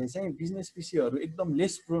कुराहरूले चाहिँ बिजनेस पिसीहरू एकदम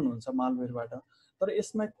लेस प्रोन हुन्छ मालवेयरबाट। तर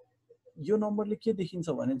यसमा यो नम्बरले के देखिन्छ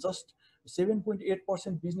भने जस्ट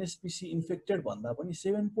 7.8% बिजनेस पिसी इन्फेक्टेड भन्दा पनि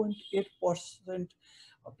 7.8%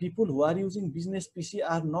 people who are using business PC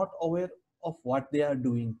are not aware of what they are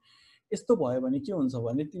doing। यस्तो भयो भने के हुन्छ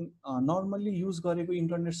भने नर्मल्ली युज गरेको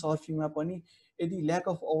इन्टरनेट सर्फिङमा पनि यदि ल्याक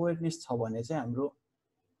अफ अवेरनेस छ भने चाहिँ हाम्रो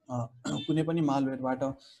कुनै पनि मालवेयरबाट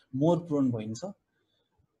मोर प्रोन भइन्छ।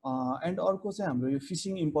 एन्ड अर्को चाहिँ हाम्रो यो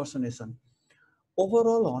फिसिङ इम्पर्सनेसन।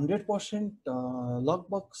 ओभरअल 100%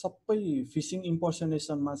 लगभग सबै फिसिङ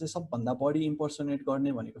इम्पर्सनेसनमा चाहिँ सबभन्दा बढी इम्पर्सनेट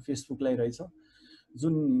गर्ने भनेको फेसबुकलाई रहेछ,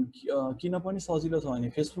 जुन किन पनि सजिलो छ भने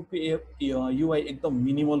फेसबुकको युआई एकदम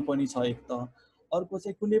मिनिमल पनि छ एक त। अर्को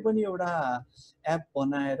चाहिँ कुनै पनि एउटा एप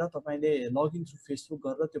बनाएर तपाईँले लगइन थ्रु फेसबुक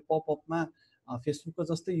गरेर त्यो पपअपमा फेसबुकको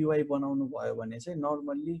जस्तै युआई बनाउनु भयो भने चाहिँ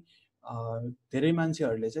नर्मल्ली धेरै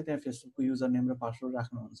मान्छेहरूले चाहिँ त्यहाँ फेसबुकको युजर नेम र पासवर्ड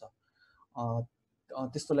राख्नुहुन्छ।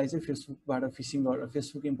 त्यस्तोलाई चाहिँ फेसबुकबाट फिसिङ गरेर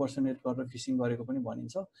फेसबुक इम्पर्सनेट गरेर फिसिङ गरेको पनि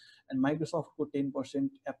भनिन्छ। एन्ड माइक्रोसफ्टको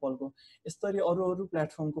 10%, एप्पलको, यसरी अरू अरू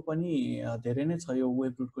प्लेटफर्मको पनि धेरै नै छ यो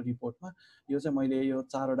वेबरुटको रिपोर्टमा। यो चाहिँ मैले यो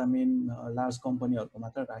 4वटा मेन लार्ज कम्पनीहरूको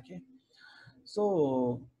मात्र राखेँ। सो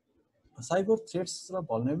साइबर थ्रेट्स र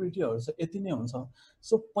भल्नरेबिलिटीहरू चाहिँ यति नै हुन्छ।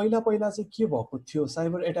 सो पहिला चाहिँ के भएको थियो,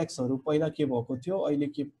 साइबर एट्याक्सहरू पहिला के भएको थियो, अहिले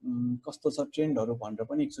के कस्तो छ ट्रेन्डहरू भनेर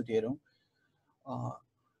पनि एकचोटि हेरौँ।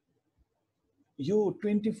 यो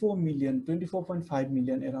 24 मिलियन 24.5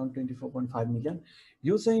 मिलियन एराउन्ड 24.5 मिलियन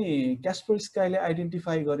यो चाहिँ क्यास्परस्काईले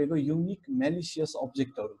आइडेन्टिफाई गरेको युनिक मेलिसियस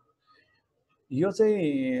अब्जेक्टहरू। यो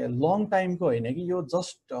चाहिँ लङ टाइमको होइन कि, यो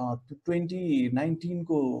जस्ट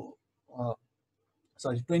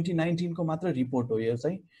 2019 को मात्र रिपोर्ट हो। यो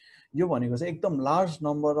चाहिँ यो भनेको चाहिँ एकदम large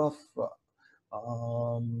number of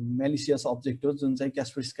malicious object हो जुन चाहिँ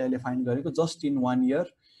क्यास्परस्काईले फाइन्ड गरेको जस्ट इन 1 इयर।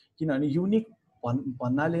 किनभने युनिक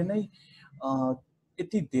भन्नाले नै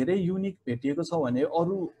यति धेरै युनिक भेटिएको छ भने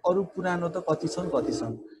अरू पुरानो त कति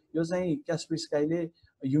छन्। यो चाहिँ क्यास्परस्काईले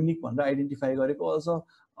युनिक भनेर आइडेन्टिफाई गरेको। अझ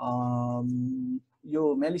यो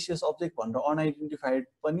मेलिसियस अब्जेक्ट भनेर अनआइडेन्टिफाइड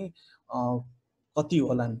पनि कति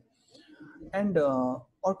होलान्। एन्ड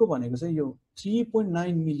अर्को भनेको चाहिँ यो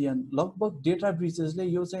 3.9 मिलियन लगभग डेटा ब्रिचेसले,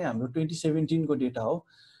 यो चाहिँ हाम्रो 2017 को डेटा हो,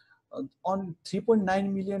 अन 3.9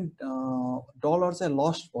 मिलियन डलर चाहिँ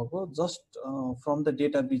लस्ट भएको just from the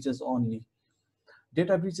data breaches only.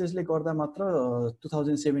 Data ब्रिचेसले गर्दा मात्र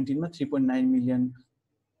 2017 मा 3.9 मिलियन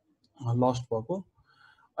लस्ट भएको।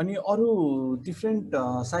 अनि अरू डिफ्रेन्ट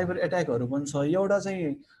साइबर एट्याकहरू पनि छ। एउटा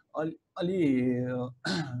चाहिँ अलि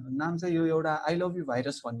नाम चाहिँ यो एउटा आई लभ यु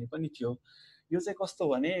भाइरस भन्ने पनि थियो। यो चाहिँ कस्तो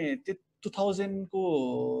भने त्यो 2000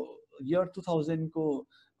 को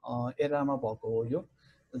एरामा भएको हो। यो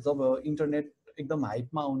जब इन्टरनेट एकदम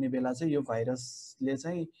हाइपमा आउने बेला चाहिँ यो भाइरसले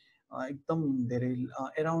चाहिँ एकदम धेरै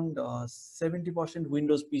एराउन्ड 70%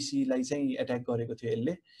 विन्डोज पीसीलाई चाहिँ एट्याक गरेको थियो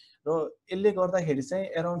यसले, र यसले गर्दाखेरि चाहिँ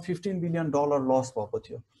एराउन्ड $15 बिलियन लस भएको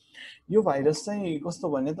थियो। यो भाइरस चाहिँ कस्तो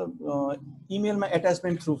भने त इमेलमा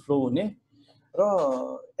एट्याचमेन्ट थ्रु फ्लो हुने, र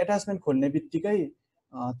एट्याचमेन्ट खोल्ने बित्तिकै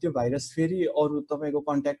त्यो भाइरस फेरि अरू तपाईँको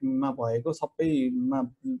कन्ट्याक्टमा भएको सबैमा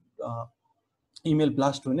इमेल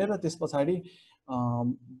ब्लास्ट हुने, र त्यस पछाडि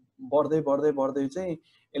बढ्दै चाहिँ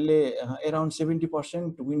यसले एराउन्ड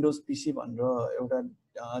 70% विन्डोज पीसी भनेर एउटा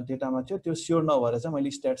डेटामा थियो। त्यो स्योर नभएर चाहिँ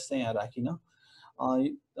मैले स्ट्याट्स चाहिँ यहाँ राखिनँ।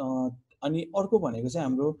 अनि अर्को भनेको चाहिँ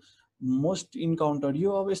हाम्रो मोस्ट इन्काउन्टर,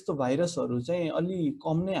 यो अब यस्तो भाइरसहरू चाहिँ अलि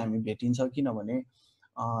कम नै हामी भेटिन्छ, किनभने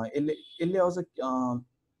यसले अझ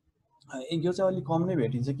यो चाहिँ अलिक कम नै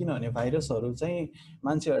भेटिन्छ, किनभने भाइरसहरू चाहिँ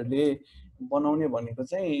मान्छेहरूले बनाउने भनेको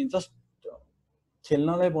चाहिँ जस्ट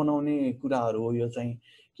खेल्नलाई बनाउने कुराहरू हो यो चाहिँ।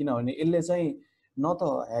 किनभने यसले चाहिँ न त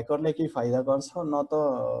ह्याकरलाई केही फाइदा गर्छ न त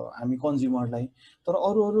हामी कन्ज्युमरलाई। तर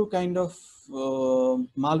अरू काइन्ड अफ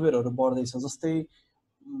मालवेयरहरू बढ्दैछ, जस्तै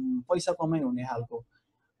पैसा कमाइ हुने खालको,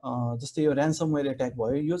 जस्तै यो ऱ्यान्समवेयर एट्याक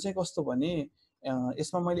भयो। यो चाहिँ कस्तो भने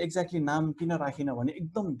यसमा मैले एक्ज्याक्टली नाम किन राखिनँ भने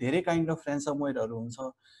एकदम धेरै काइन्ड अफ ऱ्यान्समवेयरहरू हुन्छ।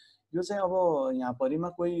 यो चाहिँ अब यहाँ भरिमा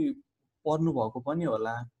कोही पर्नु भएको पनि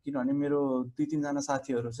होला, किनभने मेरो 2-3 जना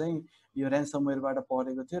साथीहरू चाहिँ यो ऱ्यान्समवेयरबाट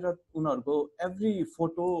परेको थियो, र उनीहरूको एभ्री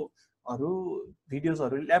फोटोहरू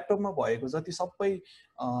भिडियोजहरू ल्यापटपमा भएको जति सबै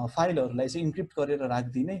फाइलहरूलाई चाहिँ इन्क्रिप्ट गरेर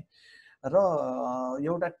राखिदिने, र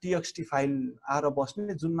एउटा TXT फाइल आएर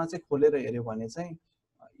बस्ने, जुनमा चाहिँ खोलेर हेऱ्यो भने चाहिँ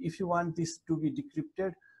if you want this to be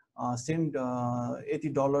decrypted send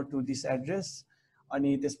 $80 to this address,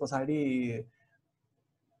 अनि त्यस पछाडि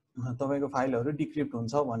तपाईँको फाइलहरू डिक्रिप्ट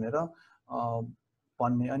हुन्छ भनेर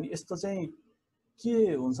भन्ने। अनि यस्तो चाहिँ के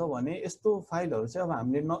हुन्छ भने यस्तो फाइलहरू चाहिँ अब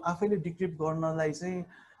हामीले आफैले डिक्रिप्ट गर्नलाई चाहिँ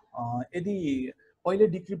यदि पहिले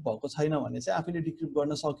डिक्रिप्ट भएको छैन भने चाहिँ आफैले डिक्रिप्ट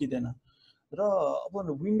गर्न सकिँदैन। र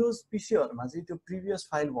अब विन्डोज पीसीहरूमा चाहिँ त्यो प्रिभियस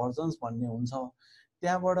फाइल भर्जन्स भन्ने हुन्छ,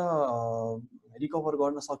 त्यहाँबाट रिकभर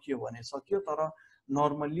गर्न सकियो भने सकियो, तर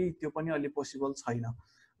नर्मल्ली त्यो पनि अलि पोसिबल छैन।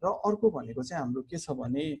 र अर्को भनेको चाहिँ हाम्रो के छ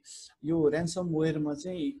भने यो ऱ्यान्समवेयरमा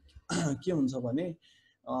चाहिँ के हुन्छ भने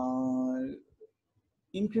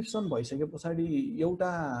इन्क्रिप्सन भइसके पछाडि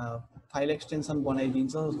एउटा फाइल एक्सटेन्सन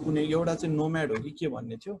बनाइदिन्छ, कुनै एउटा चाहिँ नोम्याड हो कि के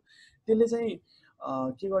भन्ने थियो, त्यसले चाहिँ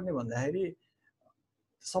के गर्ने भन्दाखेरि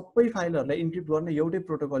सबै फाइलहरूलाई इन्क्रिप्ट गर्ने एउटै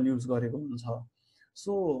प्रोटोकल युज गरेको हुन्छ।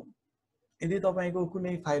 सो यदि तपाईँको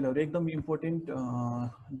कुनै फाइलहरू एकदम इम्पोर्टेन्ट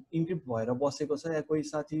इन्क्रिप्ट भएर बसेको छ या कोही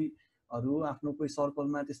साथीहरू आफ्नो कोही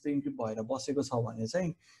सर्कलमा त्यस्तो इन्क्रिप्ट भएर बसेको छ भने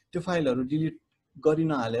चाहिँ त्यो फाइलहरू डिलिट गरि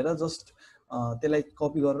नहालेर जस्ट त्यसलाई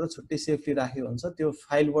कपी गरेर छुट्टै सेफली राखेको हुन्छ। त्यो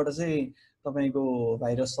फाइलबाट चाहिँ तपाईँको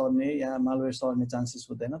भाइरस सर्ने या मालवेयर सर्ने चान्सेस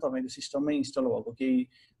हुँदैन, तपाईँको सिस्टममै इन्स्टल भएको केही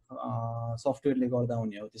सफ्टवेयरले गर्दा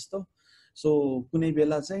हुने हो त्यस्तो। सो कुनै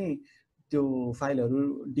बेला चाहिँ त्यो फाइलहरू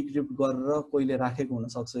डिक्रिप्ट गरेर कोहीले राखेको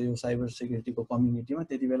हुनसक्छ यो साइबर सेक्युरिटीको कम्युनिटीमा,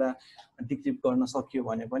 त्यति बेला डिक्रिप्ट गर्न सकियो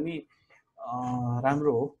भने पनि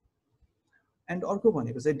राम्रो हो। एन्ड अर्को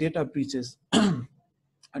भनेको चाहिँ डेटा ब्रिचेस।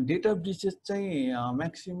 डेटा ब्रिचेस चाहिँ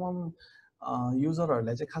म्याक्सिमम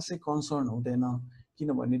युजरहरूलाई चाहिँ खासै कन्सर्न हुँदैन,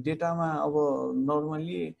 किनभने डेटामा अब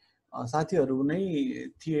नर्मली साथीहरू नै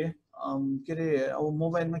थिए के अरे अब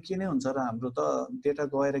मोबाइलमा के नै हुन्छ र हाम्रो त डेटा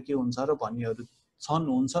गएर के हुन्छ र भन्नेहरू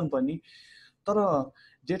हुन्छन् पनि। तर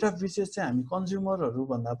डेटा ब्रिचेस चाहिँ हामी कन्ज्युमरहरू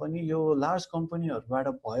भन्दा पनि यो लार्ज कम्पनीहरूबाट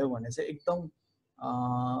भयो भने चाहिँ एकदम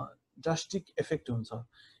ड्रास्टिक इफेक्ट हुन्छ।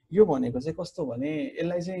 यो भनेको चाहिँ कस्तो भने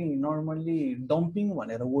यसलाई चाहिँ नर्मल्ली डम्पिङ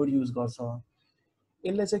भनेर वर्ड युज गर्छ।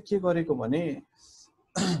 यसले चाहिँ के गरेको भने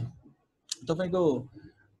तपाईँको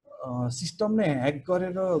सिस्टम नै ह्याक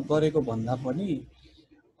गरेर गरेको भन्दा पनि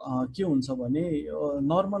के हुन्छ भने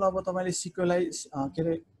नर्मल अब तपाईँले सिक्वेलाइज के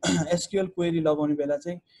अरे एसक्युएल क्वेरी लगाउने बेला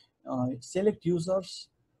चाहिँ select users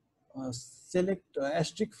select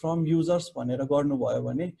asterisk from users भनेर गर्नुभयो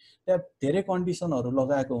भने त्यहाँ धेरै कन्डिसनहरू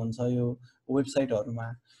लगाएको हुन्छ यो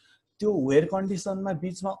वेबसाइटहरूमा। त्यो वेयर कन्डिसनमा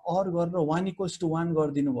बिचमा अर गरेर 1=1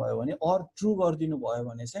 गरिदिनु भयो भने, अर ट्रु गरिदिनु भयो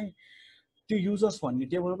भने चाहिँ त्यो युजर्स भन्ने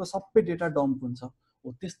टेबलको सबै डेटा डम्प हुन्छ।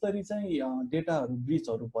 हो त्यसरी चाहिँ डेटाहरू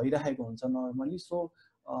ब्रिचहरू भइरहेको हुन्छ नर्मली। सो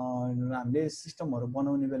हामीले सिस्टमहरू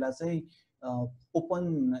बनाउने बेला चाहिँ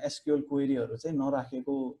ओपन एसक्युएल क्वेरीहरू चाहिँ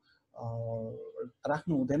नराखेको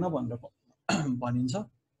राख्नु हुँदैन भनेर भनिन्छ।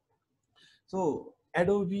 सो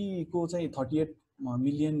एडोबीको चाहिँ 38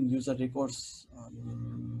 मिलियन युजर रेकर्ड्स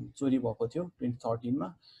चोरी भएको थियो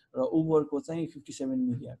 2013 र उबरको चाहिँ 57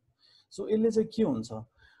 मिलियन। सो यसले चाहिँ के हुन्छ,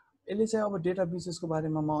 यसले चाहिँ अब डेटा ब्रिचेसको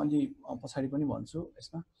बारेमा म अलि पछाडि पनि भन्छु।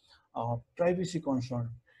 यसमा प्राइभेसी कन्सर्न,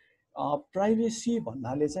 प्राइभेसी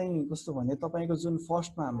भन्नाले चाहिँ कस्तो भने तपाईँको जुन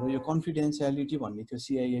फर्स्टमा हाम्रो यो कन्फिडेन्सियालिटी भन्ने थियो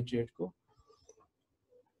CIA ट्रेडको,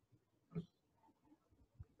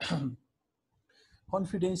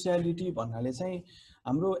 कन्फिडेन्सियालिटी भन्नाले चाहिँ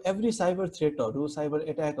हाम्रो एभ्री साइबर थ्रेटहरू साइबर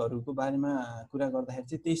एट्याकहरूको बारेमा कुरा गर्दाखेरि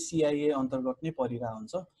चाहिँ त्यही CIA अन्तर्गत नै परिरहेको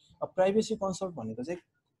हुन्छ। अब प्राइभेसी कन्सर्न भनेको चाहिँ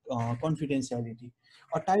confidentiality,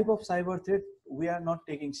 a type of cyber threat we are not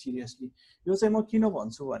taking seriously. यो चाहिँ म किन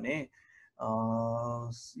भन्छु भने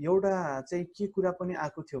एउटा चाहिँ के कुरा पनि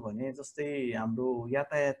आएको थियो भने जस्तै हाम्रो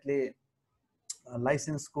यातायातले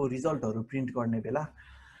लाइसेन्सको रिजल्टहरू प्रिन्ट गर्ने बेला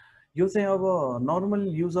यो चाहिँ अब नर्मल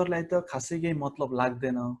युजरलाई त खासै केही मतलब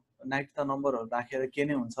लाग्दैन, नाइट त नम्बरहरू राखेर के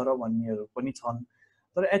नै हुन्छ र भन्नेहरू पनि छन्।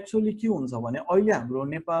 तर एक्चुअली के हुन्छ भने अहिले हाम्रो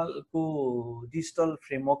नेपालको डिजिटल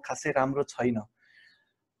फ्रेमवर्क खासै राम्रो छैन।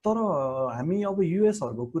 तर हामी अब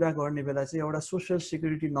युएसहरूको कुरा गर्ने बेला चाहिँ एउटा सोसियल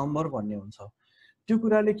सिक्युरिटी नम्बर भन्ने हुन्छ। त्यो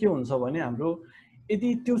कुराले के हुन्छ भने हाम्रो यदि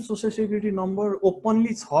त्यो सोसियल सिक्युरिटी नम्बर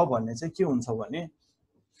ओपनली छ भने चाहिँ के हुन्छ भने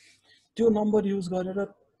त्यो नम्बर युज गरेर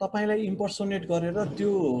तपाईलाई इम्पर्सोनेट गरेर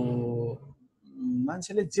त्यो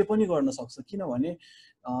मान्छेले जे पनि गर्न सक्छ। किनभने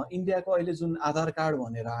इन्डियाको अहिले जुन आधार कार्ड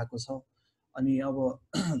भनेर आएको छ, अनि अब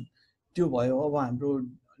त्यो भयो। अब हाम्रो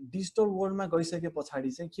डिजिटल वर्ल्डमा गइसके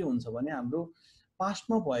पछाडि चाहिँ के हुन्छ भने हाम्रो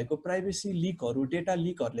पास्टमा भएको प्राइभेसी लिकहरू डेटा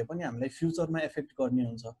लिकहरूले पनि हामीलाई फ्युचरमा एफेक्ट गर्ने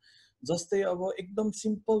हुन्छ। जस्तै अब एकदम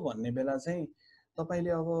सिम्पल भन्ने बेला चाहिँ तपाईले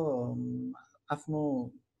अब आफ्नो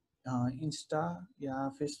इन्स्टा या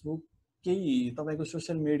फेसबुक केही तपाईको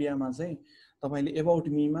सोसियल मिडियामा चाहिँ तपाईले एबाउट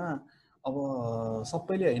मीमा अब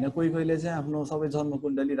सबैले हैन कोही कोहीले चाहिँ आफ्नो सबै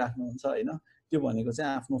जन्मकुण्डली राख्नुहुन्छ हैन, त्यो भनेको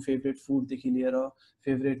चाहिँ आफ्नो फेभरेट फुडदेखि लिएर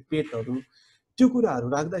फेभरेट पेटहरू त्यो कुराहरू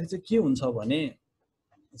राख्दाखेरि चाहिँ के हुन्छ भने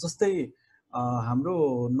जस्तै हाम्रो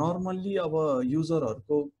नर्मल्ली अब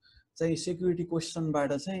युजरहरूको चाहिँ सेक्युरिटी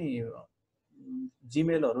क्वेसनबाट चाहिँ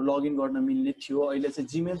जिमेलहरू लगइन गर्न मिल्ने थियो। अहिले चाहिँ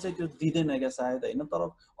जिमेल चाहिँ त्यो दिँदैन क्या सायद हैन, तर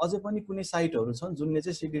अझै पनि कुनै साइटहरू छन् जुनले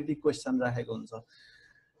चाहिँ सेक्युरिटी क्वेसन राखेको हुन्छ।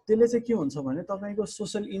 त्यसले चाहिँ के हुन्छ भने तपाईको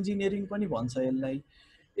सोशल इन्जिनियरिङ पनि भन्छ यसलाई।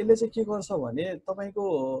 यसले चाहिँ के गर्छ भने तपाईको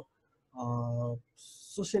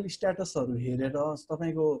सोशल स्ट्याटसहरू हेरेर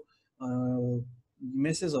तपाईको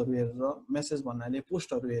मेसेजहरू हेरेर, मेसेज भन्नाले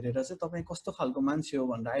पोस्टहरू हेरेर चाहिँ तपाई कस्तो खालको मान्छे हो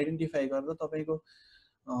भनेर आइडेन्टिफाई गरेर तपाईको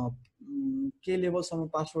के लेभलसम्म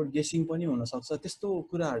पासवर्ड गेसिङ पनि हुनसक्छ। त्यस्तो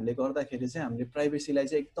कुराहरूले गर्दाखेरि चाहिँ हामीले प्राइभेसीलाई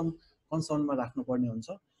चाहिँ एकदम कन्सर्नमा राख्नुपर्ने हुन्छ।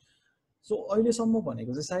 सो अहिलेसम्म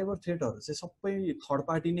भनेको चाहिँ साइबर थ्रेटहरू चाहिँ सबै थर्ड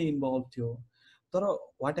पार्टी नै इन्भल्भ थियो। तर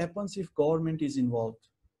what happens if government is involve?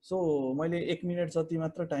 So मैले 1 मिनट जति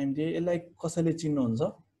मात्र टाइम दिएँ। यसलाई कसैले चिन्नुहुन्छ?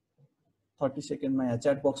 30 सेकेन्डमा यहाँ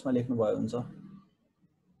च्याट बक्समा लेख्नुभयो हुन्छ।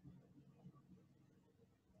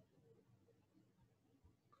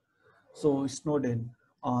 सो स्नोडेन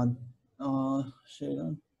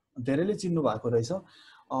धेरैले चिन्नु भएको रहेछ।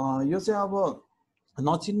 यो चाहिँ अब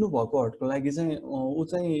नचिन्नु भएकोहरूको लागि चाहिँ ऊ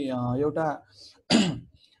चाहिँ एउटा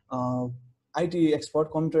आइटी एक्सपर्ट,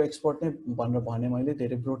 कम्प्युटर एक्सपर्ट नै भनेर भने मैले,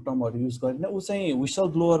 धेरै ब्रोड टर्महरू युज गरिनँ। ऊ चाहिँ विसल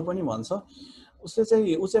ब्लोवर पनि भन्छ। ऊ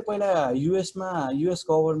चाहिँ पहिला युएस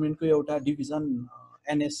गभर्मेन्टको एउटा डिभिजन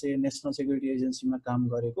एनएसए, नेसनल सेक्युरिटी एजेन्सीमा काम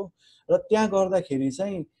गरेको, र त्यहाँ गर्दाखेरि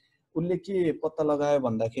चाहिँ उसले के पत्ता लगायो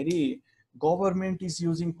भन्दाखेरि government is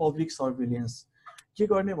using public surveillance. के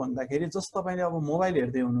गर्ने भन्दाखेरि जस्ट तपाईँले अब मोबाइल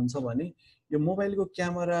हेर्दै हुनुहुन्छ भने यो मोबाइलको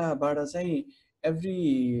क्यामेराबाट चाहिँ एभ्री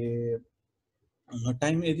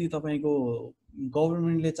टाइम यदि तपाईँको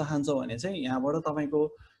गभर्मेन्टले चाहन्छ भने चाहिँ यहाँबाट तपाईँको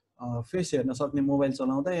फेस हेर्न सक्ने मोबाइल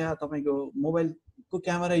चलाउँदा, या तपाईँको मोबाइलको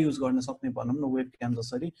क्यामेरा युज गर्न सक्ने भनौँ न, वेब क्याम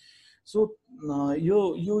जसरी। सो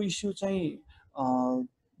यो इस्यु चाहिँ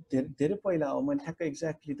धेरै पहिला हो, मैले ठ्याक्कै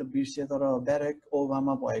एक्ज्याक्टली त बिर्सेँ, तर ब्यारेक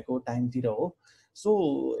ओबामा भएको टाइमतिर हो। सो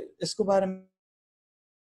यसको बारेमा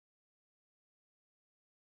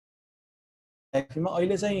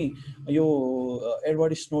अहिले चाहिँ यो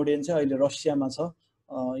एडवर्ड स्नोडेन चाहिँ अहिले रसियामा छ।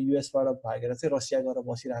 युएसबाट भागेर चाहिँ रसिया गएर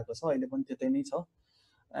बसिरहेको छ, अहिले पनि त्यतै नै छ।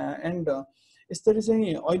 एन्ड यसरी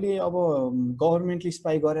चाहिँ अहिले अब गभर्मेन्टले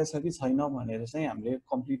स्पाई गरेछ कि छैन भनेर चाहिँ हामीले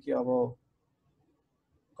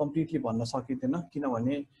कम्प्लिटली भन्न सकिँदैन,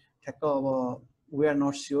 किनभने ठ्याक्क अब वी आर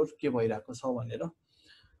नट स्योर के भइरहेको छ भनेर।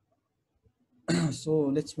 So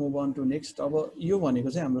let's move on to next. अब यो भनेको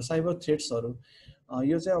चाहिँ हाम्रो साइबर थ्रेट्सहरू,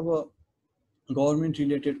 यो चाहिँ अब गभर्मेन्ट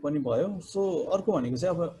रिलेटेड पनि भयो। सो अर्को भनेको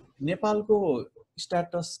चाहिँ अब नेपालको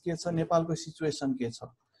स्ट्याटस के छ, नेपालको सिचुएसन के छ।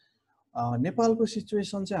 नेपालको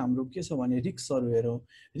सिचुएसन चाहिँ हाम्रो के छ भने रिस्कहरू हेरौँ।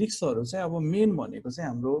 रिस्कहरू चाहिँ अब मेन भनेको चाहिँ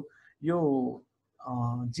हाम्रो यो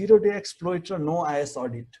 0 डे एक्सप्लोइट र नो आइएस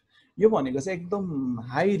अडिट, यो भनेको चाहिँ एकदम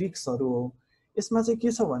हाई रिस्कहरू हो। यसमा चाहिँ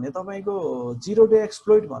के छ भने तपाईँको 0 डे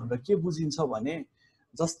एक्सप्लोइट भनेर के बुझिन्छ भने,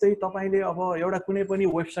 जस्तै तपाईँले अब एउटा कुनै पनि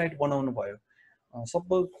वेबसाइट बनाउनु भयो,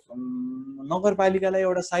 सपोज नगरपालिकालाई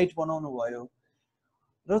एउटा साइट बनाउनु भयो,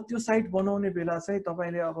 र त्यो साइट बनाउने बेला चाहिँ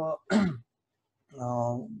तपाईँले अब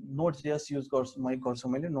नोट.जेएस युज गर्छु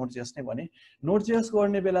मैले नोट.जेएस नै भने। नोट.जेएस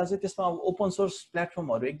गर्ने बेला चाहिँ त्यसमा अब ओपन सोर्स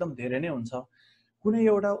प्लेटफर्महरू एकदम धेरै नै हुन्छ। कुनै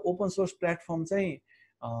एउटा ओपन सोर्स प्लेटफर्म चाहिँ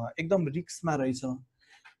एकदम रिस्कमा रहेछ,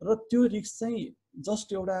 र त्यो रिस्क चाहिँ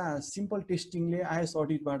जस्ट एउटा सिम्पल टेस्टिङले आइएस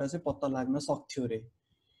अडिटबाट चाहिँ पत्ता लाग्न सक्थ्यो अरे।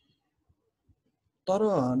 तर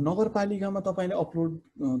नगरपालिकामा तपाईँले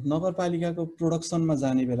नगरपालिकाको प्रोडक्सनमा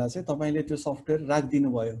जाने बेला चाहिँ तपाईँले त्यो सफ्टवेयर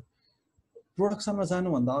राखिदिनु भयो। प्रोडक्सनमा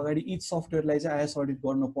जानुभन्दा अगाडि इच सफ्टवेयरलाई चाहिँ आइएस अडिट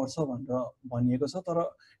गर्नुपर्छ भनेर भनिएको छ। तर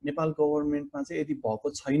नेपाल गभर्मेन्टमा चाहिँ यदि भएको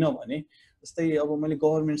छैन भने, जस्तै अब मैले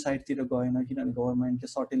गभर्मेन्ट साइटतिर गएन, किनभने गभर्मेन्टले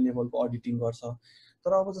सर्टेन लेभलको अडिटिङ गर्छ।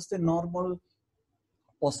 तर अब जस्तै नर्मल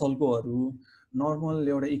पसलकोहरू, नर्मल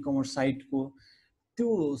एउटा इकमर्स साइटको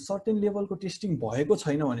त्यो सर्टेन लेभलको टेस्टिङ भएको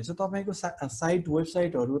छैन भने चाहिँ तपाईँको साइट,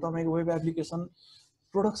 वेबसाइटहरू, तपाईँको वेब एप्लिकेसन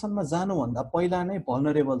प्रोडक्सनमा जानुभन्दा पहिला नै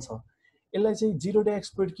भल्नरेबल छ। यसलाई चाहिँ 0 डे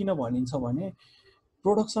एक्सप्लोइट किन भनिन्छ भने,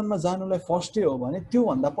 प्रोडक्सनमा जानुलाई फर्स्टै हो भने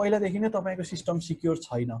त्योभन्दा पहिलादेखि नै तपाईँको सिस्टम सिक्योर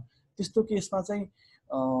छैन। त्यस्तो केसमा चाहिँ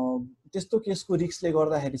त्यस्तो केसको रिस्कले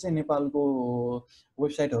गर्दाखेरि चाहिँ नेपालको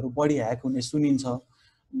वेबसाइटहरू बढी ह्याक हुने सुनिन्छ।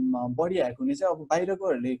 बढी ह्याक हुने चाहिँ अब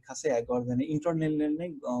बाहिरकोहरूले खासै ह्याक गर्दैन, इन्टरनेटले नै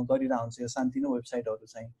गरिरहेको हुन्छ यो सानोतिनो वेबसाइटहरू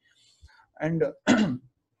चाहिँ। एन्ड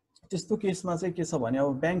त्यस्तो केसमा चाहिँ के छ भने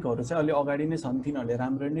अब ब्याङ्कहरू चाहिँ अलि अगाडि नै छन्, तिनीहरूले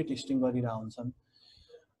राम्रो नै टेस्टिङ गरिरहेको हुन्छन्।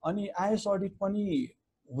 अनि आइएस अडिट पनि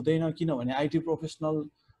हुँदैन, किनभने आइटी प्रोफेसनल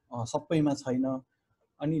सबैमा छैन।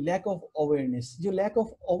 अनि ल्याक अफ अवेरनेस, यो ल्याक अफ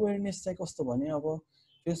अवेरनेस चाहिँ कस्तो भने, अब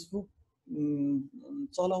फेसबुक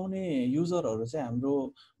चलाउने युजरहरू चाहिँ हाम्रो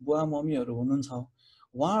बुवा मम्मीहरू हुनुहुन्छ,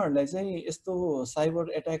 उहाँहरूलाई चाहिँ यस्तो साइबर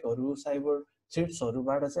एट्याकहरू, साइबर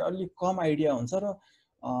थ्रेट्सहरूबाट चाहिँ अलिक कम आइडिया हुन्छ, र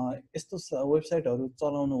यस्तो वेबसाइटहरू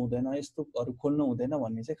चलाउनु हुँदैन, यस्तोहरू खोल्नु हुँदैन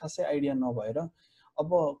भन्ने चाहिँ खासै आइडिया नभएर, अब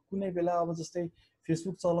कुनै बेला अब जस्तै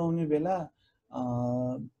फेसबुक चलाउने बेला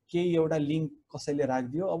केही एउटा लिङ्क कसैले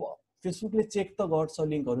राखिदियो, अब फेसबुकले चेक त गर्छ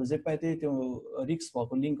लिङ्कहरू, जे पाए त्यही त्यो रिस्क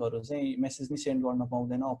भएको लिङ्कहरू चाहिँ मेसेज नि सेन्ड गर्न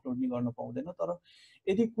पाउँदैन, अपलोड नि गर्न पाउँदैन। तर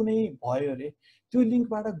यदि कुनै भयो अरे, त्यो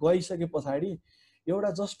लिङ्कबाट गइसके पछाडि एउटा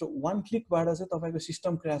जस्ट 1 क्लिकबाट चाहिँ तपाईँको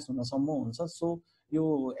सिस्टम क्र्यास हुनसम्म हुन्छ। सो यो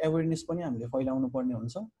एवेरनेस पनि हामीले फैलाउनु पर्ने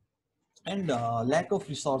हुन्छ। And lack of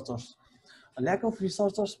researchers. Lack of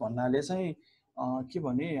researchers भन्नाले चाहिँ के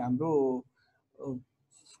भने हाम्रो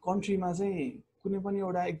कन्ट्रीमा चाहिँ कुनै पनि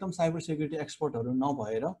एउटा एकदम साइबर सेक्युरिटी एक्सपर्टहरू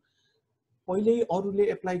नभएर पहिल्यै अरूले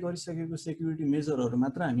एप्लाई गरिसकेको सेक्युरिटी मेजरहरू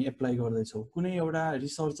मात्र हामी एप्लाई गर्दैछौँ। कुनै एउटा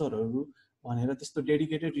रिसर्चरहरू भनेर त्यस्तो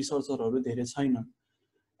डेडिकेटेड रिसर्चरहरू धेरै छैनन्।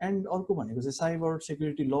 एन्ड अर्को भनेको चाहिँ साइबर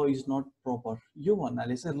सेक्युरिटी ल इज नट प्रपर। यो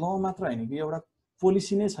भन्नाले चाहिँ ल मात्र होइन कि एउटा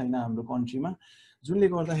पोलिसी नै छैन हाम्रो कन्ट्रीमा, जुनले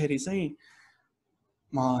गर्दाखेरि चाहिँ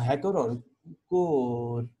ह्याकरहरूको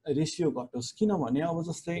रेसियो घटोस्। किनभने अब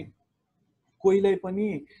जस्तै कोहीलाई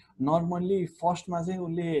पनि नर्मल्ली फर्स्टमा चाहिँ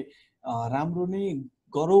उसले राम्रो नै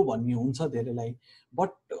गरौँ भन्ने हुन्छ धेरैलाई, बट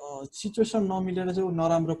सिचुएसन नमिलेर चाहिँ ऊ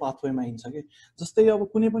नराम्रो पाथवेमा हिँड्छ कि। जस्तै अब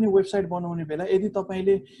कुनै पनि वेबसाइट बनाउने बेला यदि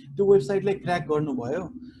तपाईँले त्यो वेबसाइटलाई क्र्याक गर्नुभयो,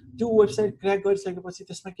 त्यो वेबसाइट क्र्याक गरिसकेपछि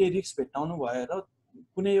त्यसमा केही रिस्क भेट्टाउनु भयो र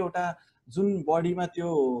कुनै एउटा जुन बडीमा त्यो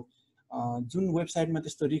जुन वेबसाइटमा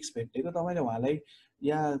त्यस्तो रिस्क भेटेको तपाईँले उहाँलाई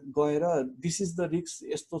या गएर दिस इज द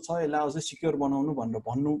रिस्क, यस्तो छ, यसलाई अझै सिक्योर बनाउनु भनेर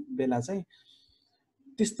भन्नु बेला चाहिँ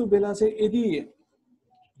त्यस्तो बेला चाहिँ यदि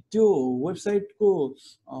त्यो वेबसाइटको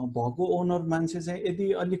भएको ओनर मान्छे चाहिँ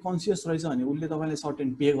यदि अलि कन्सियस रहेछ भने उसले तपाईँलाई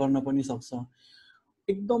सर्टेन पे गर्न पनि सक्छ।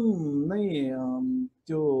 एकदम नै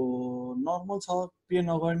त्यो नर्मल छ पे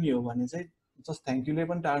नगर्ने हो भने चाहिँ जस्ट थ्याङ्क यूले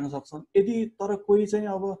पनि टार्न सक्छन्। यदि तर कोही चाहिँ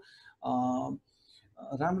अब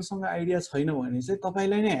राम्रोसँग आइडिया छैन भने चाहिँ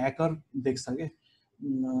तपाईँलाई नै ह्याकर देख्छ कि,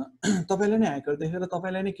 तपाईँलाई नै ह्याकर देखेर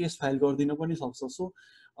तपाईँलाई नै केस फाइल गरिदिन पनि सक्छ। सो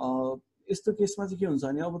यस्तो केसमा चाहिँ के हुन्छ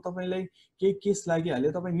भने अब तपाईँलाई केही केस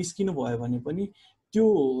लागिहाल्यो, तपाईँ निस्किनु भयो भने पनि त्यो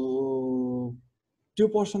त्यो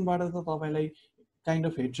पर्सनबाट त तपाईँलाई काइन्ड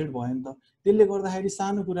अफ हेट्रेड भयो नि त। त्यसले गर्दाखेरि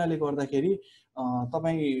सानो कुराले गर्दाखेरि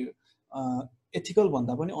तपाईँ एथिकल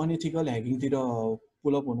भन्दा पनि अनएथिकल ह्याकिङतिर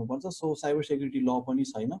पुलअप हुनुपर्छ। सो साइबर सेक्युरिटी ल पनि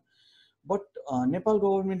छैन। बट नेपाल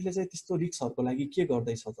गभर्मेन्टले चाहिँ त्यस्तो रिस्कहरूको लागि के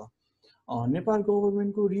गर्दैछ त? नेपाल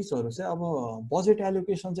गभर्मेन्टको रिचहरू चाहिँ अब बजेट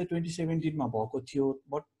एलोकेसन चाहिँ 2017मा भएको थियो,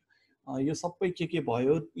 बट यो सबै के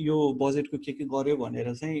भयो, यो बजेटको के गर्यो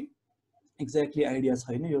भनेर चाहिँ एक्ज्याक्टली आइडिया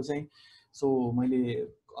छैन यो चाहिँ। सो मैले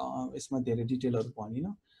यसमा धेरै डिटेलहरू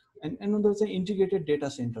भनिनँ। एन्ड एनदर चाहिँ इन्टिग्रेटेड डेटा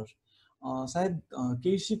सेन्टर, सायद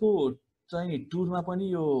केइसीको चाहिँ टुरमा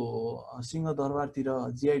पनि यो सिंहदरबारतिर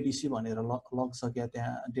जिआइडिसी भनेर लग्छ क्या,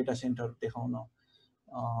 त्यहाँ डेटा सेन्टर देखाउन।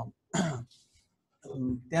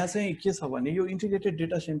 त्यहाँ चाहिँ के छ भने यो इन्टिग्रेटेड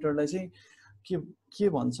डेटा सेन्टरलाई चाहिँ के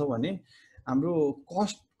भन्छ भने हाम्रो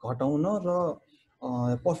कस्ट घटाउन र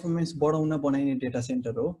पर्फर्मेन्स बढाउन बनाइने डेटा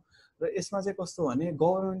सेन्टर हो। र यसमा चाहिँ कस्तो भने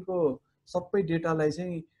गभर्मेन्टको सबै डेटालाई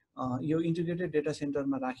चाहिँ यो इन्टिग्रेटेड डेटा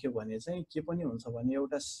सेन्टरमा राख्यो भने चाहिँ के पनि हुन्छ भने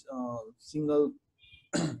एउटा सिङ्गल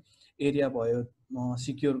एरिया भयो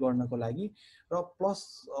सिक्योर गर्नको लागि। र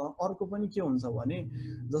प्लस अर्को पनि के हुन्छ भने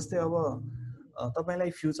जस्तै अब तपाईँलाई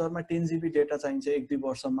फ्युचरमा 10 GB डेटा चाहिन्छ 1-2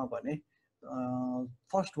 वर्षमा भने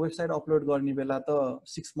फर्स्ट वेबसाइट अपलोड गर्ने बेला त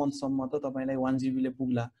 6 मन्थसम्म त तपाईँलाई 1 GB ले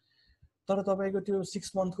पुग्ला। तर तपाईँको त्यो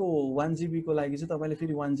 6 मन्थको 1 GB को लागि चाहिँ तपाईँले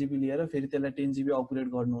फेरि 1 GB लिएर फेरि त्यसलाई 10 GB अपग्रेड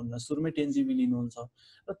गर्नुहुन्न, सुरुमै 10 GB लिनुहुन्छ।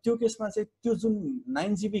 र त्यो केसमा चाहिँ त्यो जुन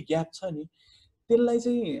 9 GB ग्याप छ नि त्यसलाई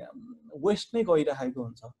चाहिँ वेस्ट नै गइरहेको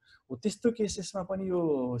हुन्छ। हो त्यस्तो केसेसमा पनि यो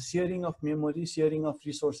sharing of memory, sharing of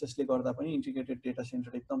रिसोर्सेसले गर्दा पनि इन्टिग्रेटेड डेटा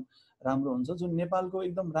सेन्टर एकदम राम्रो हुन्छ। जुन नेपालको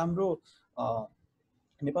एकदम राम्रो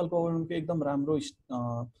नेपाल गभर्मेन्टको एकदम राम्रो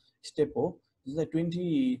स्टेप हो, जसलाई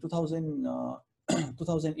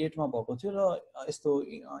 2008मा भएको थियो। र यस्तो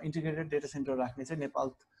इन्टिग्रेटेड डेटा सेन्टर राख्ने चाहिँ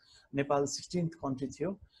नेपाल 16th कन्ट्री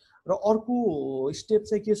थियो। र अर्को स्टेप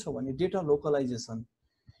चाहिँ के छ भने डेटा लोकलाइजेसन।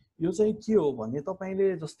 यो चाहिँ के हो भने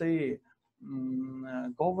तपाईँले जस्तै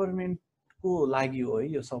गभर्मेन्टको लागि हो है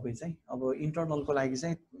यो सबै चाहिँ, अब इन्टरनलको लागि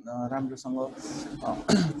चाहिँ राम्रोसँग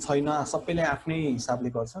छैन, सबैले आफ्नै हिसाबले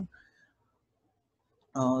गर्छन्।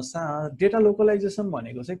 डेटा लोकलाइजेसन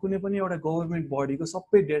भनेको चाहिँ कुनै पनि एउटा गभर्मेन्ट बडीको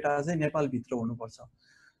सबै डेटा चाहिँ नेपालभित्र हुनुपर्छ।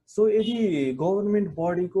 सो यदि गभर्मेन्ट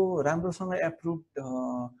बडीको राम्रोसँग एप्रुभ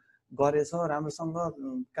गरेछ, राम्रोसँग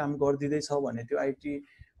काम गरिदिँदैछ भने त्यो आइटी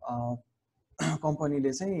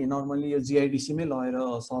कम्पनीले चाहिँ नर्मली यो जिआइडिसीमै लगेर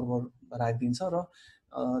सर्भर राखिदिन्छ। र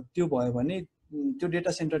त्यो भयो भने त्यो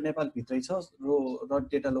डेटा सेन्टर नेपालभित्रै छ र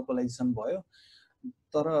डेटा लोकलाइजेसन भयो।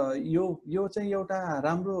 तर यो चाहिँ एउटा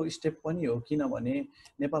राम्रो स्टेप पनि हो, किनभने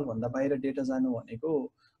नेपालभन्दा बाहिर डेटा जानु भनेको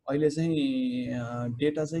अहिले चाहिँ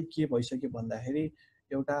डेटा चाहिँ के भइसक्यो भन्दाखेरि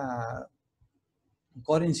एउटा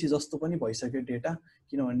करेन्सी जस्तो पनि भइसक्यो डेटा।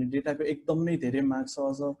 किनभने डेटाको एकदम नै धेरै माग छ।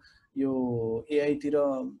 अझ यो एआईतिर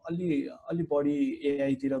अलि बढी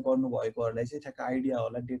एआईतिर गर्नुभएकोहरूलाई चाहिँ ठ्याक्क आइडिया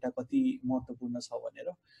होला डेटा कति महत्त्वपूर्ण छ भनेर।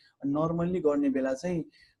 नर्मल्ली गर्ने बेला चाहिँ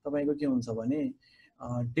तपाईँको के हुन्छ भने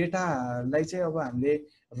डेटालाई चाहिँ अब हामीले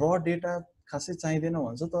र डेटा खासै चाहिँदैन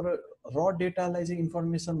भन्छ, तर र डेटालाई चाहिँ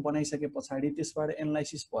इन्फर्मेसन बनाइसके पछाडि त्यसबाट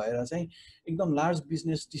एनालाइसिस भएर चाहिँ एकदम लार्ज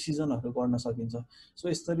बिजनेस डिसिजनहरू गर्न सकिन्छ। सो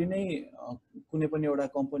यसरी नै कुनै पनि एउटा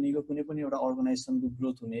कम्पनीको कुनै पनि एउटा अर्गनाइजेसनको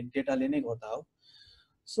ग्रोथ हुने डेटाले नै गर्दा हो।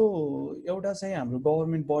 सो एउटा चाहिँ हाम्रो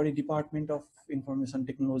government body department of information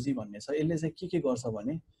technology भन्ने छ, यसले चाहिँ के गर्छ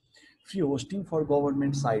भने free hosting for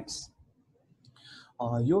government sites.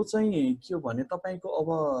 यो चाहिँ के हो भने तपाईँको अब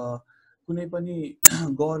कुनै पनि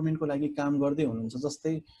गभर्मेन्टको लागि काम गर्दै हुनुहुन्छ,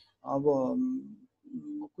 जस्तै अब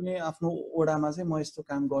कुनै आफ्नो ओडामा चाहिँ म यस्तो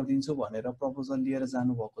काम गरिदिन्छु भनेर प्रपोजल लिएर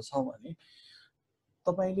जानुभएको छ भने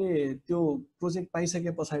तपाईँले त्यो प्रोजेक्ट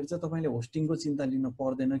पाइसके पछाडि चाहिँ तपाईँले होस्टिङको चिन्ता लिन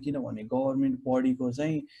पर्दैन, किनभने गभर्मेन्ट बडीको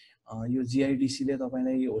चाहिँ यो जिआइडिसीले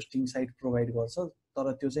तपाईँलाई होस्टिङ साइट प्रोभाइड गर्छ,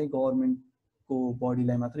 तर त्यो चाहिँ गभर्मेन्टको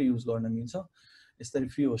बडीलाई मात्रै युज गर्न मिल्छ। यसरी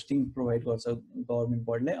फ्री होस्टिङ प्रोभाइड गर्छ गभर्मेन्ट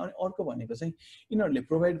बडीलाई। अनि अर्को भनेको चाहिँ यिनीहरूले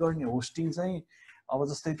प्रोभाइड गर्ने होस्टिङ चाहिँ अब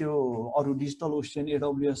जस्तै त्यो अरू डिजिटल ओसियन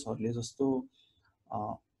एडब्ल्युएसहरूले जस्तो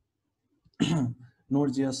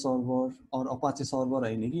नोड.जेएस सर्भर अर अपाचे सर्भर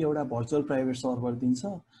होइन कि एउटा भर्चुअल प्राइभेट सर्भर दिन्छ।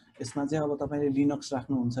 यसमा चाहिँ अब तपाईँले लिनक्स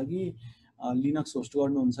राख्नुहुन्छ कि लिनक्स होस्ट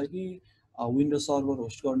गर्नुहुन्छ कि विन्डोज सर्भर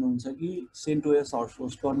होस्ट गर्नुहुन्छ कि सेन्टोएस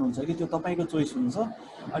होस्ट गर्नुहुन्छ कि त्यो तपाईँको चोइस हुन्छ।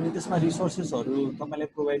 अनि त्यसमा रिसोर्सेसहरू तपाईँलाई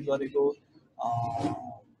प्रोभाइड गरेको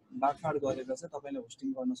बाँडफाँड गरेर चाहिँ तपाईँले होस्टिङ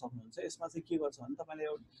गर्न सक्नुहुन्छ। यसमा चाहिँ के गर्छ भने तपाईँले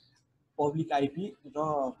पब्लिक आइपी र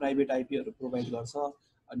प्राइभेट आइपीहरू प्रोभाइड गर्छ,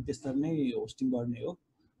 अनि त्यसरी नै होस्टिङ गर्ने हो।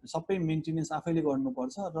 सबै मेन्टेनेन्स आफैले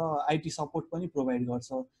गर्नुपर्छ र आइटी सपोर्ट पनि प्रोभाइड गर्छ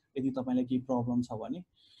यदि तपाईँलाई केही प्रब्लम छ भने।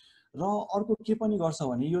 र अर्को के पनि गर्छ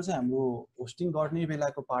भने यो चाहिँ हाम्रो होस्टिङ गर्ने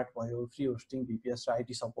बेलाको पार्ट भयो, फ्री होस्टिङ, भिपिएस र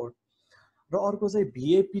आइटी सपोर्ट। र अर्को चाहिँ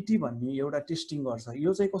भिएपिटी भन्ने एउटा टेस्टिङ गर्छ।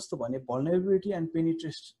 यो चाहिँ कस्तो भने भल्नरेबिलिटी एन्ड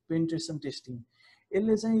पेनिट्रेसन टेस्टिङ।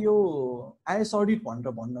 यसले चाहिँ यो आइएस अडिट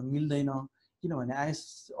भनेर भन्न मिल्दैन, किनभने आइएस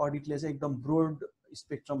अडिटले चाहिँ एकदम ब्रोड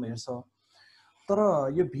स्पेक्ट्रम हेर्छ। तर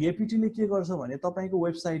यो भिएपिटीले के गर्छ भने तपाईँको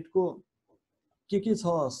वेबसाइटको के छ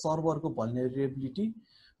सर्भरको भल्नरेबिलिटी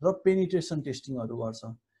र पेनिट्रेसन टेस्टिङहरू गर्छ।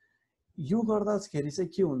 यो गर्दाखेरि चाहिँ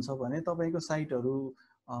के हुन्छ भने तपाईँको साइटहरू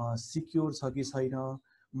सिक्योर छ कि छैन,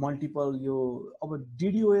 मल्टिपल यो अब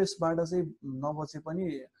डिडिओएसबाट चाहिँ नबचे पनि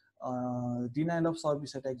डिनाइल अफ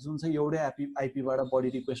सर्भिस एट्याक जुन चाहिँ एउटै आइपीबाट बढी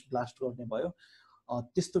रिक्वेस्ट ब्लास्ट गर्ने भयो,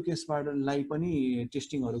 त्यस्तो केसबाटलाई पनि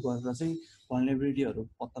टेस्टिङहरू गरेर चाहिँ भल्नरेबिलिटीहरू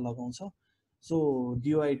पत्ता लगाउँछ। सो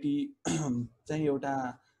डिओआइटी चाहिँ एउटा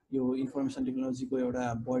यो इन्फर्मेसन टेक्नोलोजीको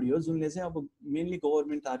एउटा बडी हो जुनले चाहिँ अब मेनली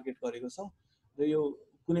गभर्मेन्ट टार्गेट गरेको छ। र यो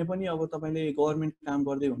कुनै पनि अब तपाईँले गभर्मेन्ट काम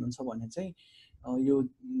गर्दै हुनुहुन्छ भने चाहिँ यो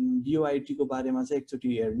डिओआइटीको बारेमा चाहिँ एकचोटि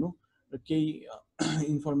हेर्नु, र केही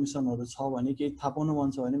इन्फर्मेसनहरू छ भने केही थाहा पाउनु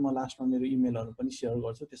मन छ भने म लास्टमा मेरो इमेलहरू पनि सेयर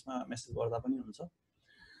गर्छु, त्यसमा मेसेज गर्दा पनि हुन्छ।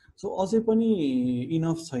 सो अझै पनि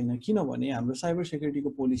इनफ छैन, किनभने हाम्रो साइबर सेक्युरिटीको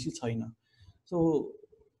पोलिसी छैन। सो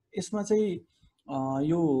यसमा चाहिँ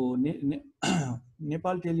यो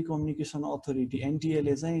नेपाल टेलिकम्युनिकेसन अथोरिटी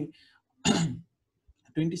एनटिएले चाहिँ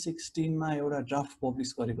 2016 एउटा ड्राफ्ट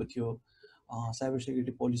पब्लिस गरेको थियो साइबर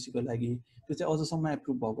सेक्युरिटी पोलिसीको लागि। त्यो चाहिँ अझसम्म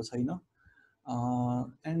एप्रुभ भएको छैन।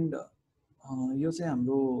 एन्ड यो चाहिँ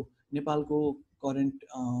हाम्रो नेपालको करेन्ट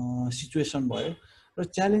सिचुएसन भयो। र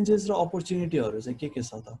च्यालेन्जेस र अपर्च्युनिटीहरू चाहिँ के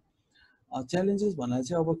छ त? च्यालेन्जेस भन्दा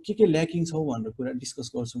चाहिँ अब के ल्याकिङ छ भनेर कुरा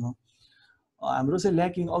डिस्कस गर्छु म। हाम्रो चाहिँ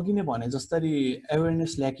ल्याकिङ अघि नै भने जस्तै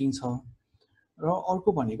एवेरनेस ल्याकिङ छ, र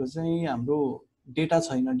अर्को भनेको चाहिँ हाम्रो डेटा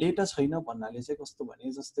छैन। डेटा छैन भन्नाले चाहिँ कस्तो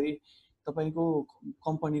भने जस्तै तपाईँको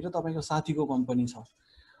कम्पनी र तपाईँको साथीको कम्पनी छ।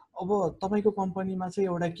 अब तपाईँको कम्पनीमा चाहिँ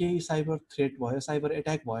एउटा केही साइबर थ्रेट भयो, साइबर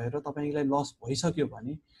एट्याक भएर तपाईँलाई लस भइसक्यो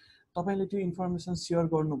भने तपाईँले त्यो इन्फर्मेसन सेयर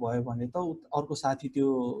गर्नुभयो भने त अर्को साथी त्यो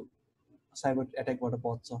साइबर एट्याकबाट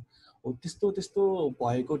बच्छ। हो त्यस्तो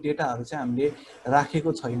भएको डेटाहरू चाहिँ हामीले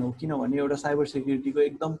राखेको छैनौँ, किनभने एउटा साइबर सेक्युरिटीको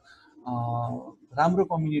एकदम राम्रो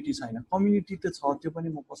कम्युनिटी छैन। कम्युनिटी त छ, त्यो पनि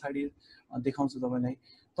म पछाडि देखाउँछु तपाईँलाई,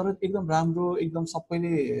 तर एकदम राम्रो एकदम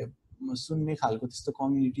सबैले सुन्ने खालको त्यस्तो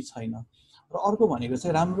कम्युनिटी छैन। र अर्को भनेको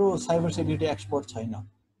चाहिँ राम्रो साइबर सेक्युरिटी एक्सपर्ट छैन।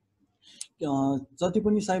 जति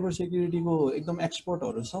पनि साइबर सेक्युरिटीको एकदम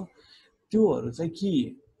एक्सपर्टहरू छ त्योहरू चाहिँ कि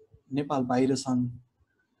नेपाल बाहिर छन्,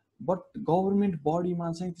 बट गभर्मेन्ट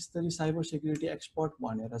बडीमा चाहिँ त्यसरी साइबर सेक्युरिटी एक्सपर्ट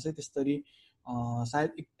भनेर चाहिँ त्यसरी सायद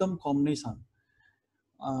एकदम कम नै छन्।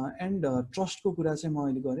 एन्ड ट्रस्टको कुरा चाहिँ म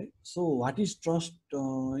अहिले गरेँ। So what is trust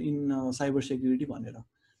in cyber security भनेर,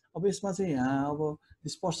 अब यसमा चाहिँ यहाँ अब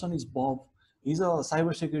दिस पर्सन इज बब, हिज अ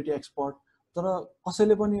साइबर सेक्युरिटी एक्सपर्ट, तर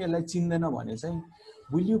कसैले पनि यसलाई चिन्दैन भने चाहिँ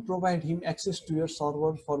will you provide him access to your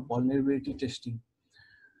server for vulnerability testing?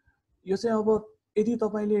 यो चाहिँ अब यदि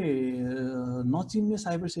तपाईँले नचिन्ने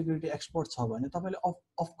साइबर सेक्युरिटी एक्सपर्ट छ भने तपाईँले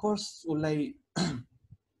अफकोर्स उसलाई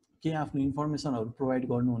केही आफ्नो इन्फर्मेसनहरू प्रोभाइड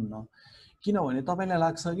गर्नुहुन्न, किनभने तपाईँलाई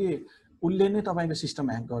लाग्छ कि उसले नै तपाईँको सिस्टम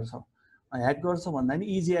ह्याक गर्छ भन्दा नि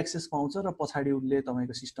इजी एक्सेस पाउँछ र पछाडि उसले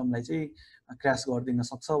तपाईँको सिस्टमलाई चाहिँ क्र्यास गरिदिन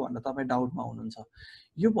सक्छ भनेर तपाईँ डाउटमा हुनुहुन्छ।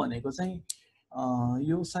 यो भनेको चाहिँ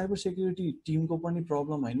यो साइबर सेक्युरिटी टिमको पनि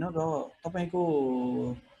प्रब्लम होइन र तपाईँको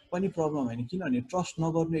पनि प्रब्लम होइन, किनभने ट्रस्ट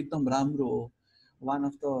नगर्नु एकदम राम्रो हो। One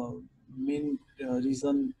of the main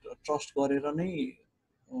reason trust गरेर नै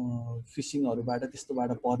फिसिङहरूबाट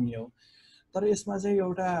त्यस्तोबाट पर्ने हो। तर यसमा चाहिँ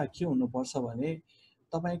एउटा के हुनुपर्छ भने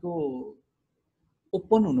तपाईँको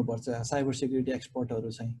ओपन हुनुपर्छ। साइबर सेक्युरिटी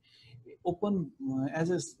एक्सपर्टहरू चाहिँ ओपन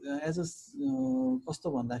एज अ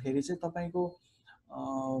कस्तो भन्दाखेरि चाहिँ तपाईँको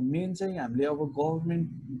मेन चाहिँ हामीले अब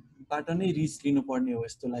गभर्मेन्टबाट नै रिच लिनुपर्ने हो।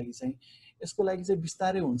 यस्तो लागि चाहिँ यसको लागि चाहिँ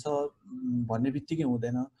बिस्तारै हुन्छ भन्ने बित्तिकै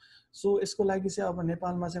हुँदैन। सो यसको लागि चाहिँ अब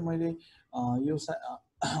नेपालमा चाहिँ मैले यो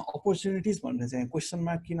अपर्च्युनिटिज भनेर चाहिँ क्वेसन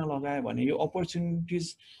मार्क किन लगाएँ भने यो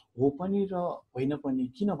अपर्च्युनिटिज हो पनि र होइन पनि।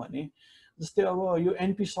 किनभने जस्तै अब यो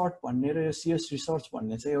एनपी सर्ट भन्ने र यो सिएस रिसर्च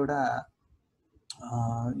भन्ने चाहिँ एउटा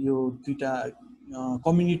यो दुईवटा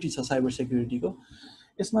कम्युनिटी छ साइबर सेक्युरिटीको।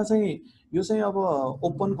 यसमा चाहिँ यो चाहिँ अब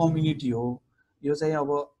ओपन कम्युनिटी हो। यो चाहिँ अब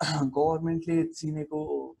गभर्मेन्टले चिनेको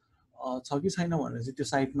छ कि छैन भनेर चाहिँ त्यो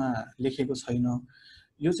साइटमा लेखेको छैन।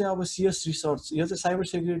 यो चाहिँ अब सिएस रिसर्च, यो चाहिँ cyber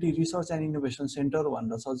security research and innovation centre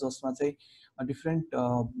भनेर छ, जसमा चाहिँ डिफ्रेन्ट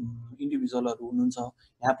इन्डिभिजुअलहरू हुनुहुन्छ,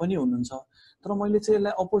 यहाँ पनि हुनुहुन्छ। तर मैले चाहिँ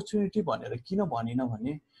यसलाई अपर्च्युनिटी भनेर किन भनिनँ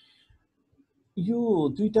भने यो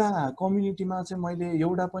दुईवटा कम्युनिटीमा चाहिँ मैले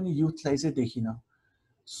एउटा पनि युथलाई चाहिँ देखिनँ।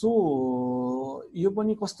 सो यो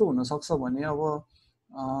पनि कस्तो हुनसक्छ भने अब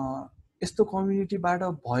यस्तो कम्युनिटीबाट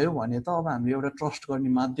भयो भने त अब हामीले एउटा ट्रस्ट गर्ने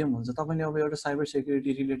माध्यम हुन्छ। तपाईँले अब एउटा साइबर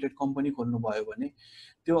सेक्युरिटी रिलेटेड कम्पनी खोल्नुभयो भने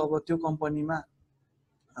त्यो कम्पनीमा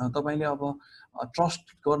तपाईँले अब ट्रस्ट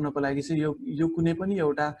गर्नको लागि चाहिँ यो कुनै पनि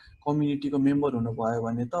एउटा कम्युनिटीको मेम्बर हुनुभयो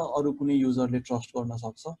भने त अरू कुनै युजरले ट्रस्ट गर्न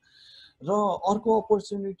सक्छ। र अर्को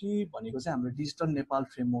अपर्च्युनिटी भनेको चाहिँ हाम्रो डिजिटल नेपाल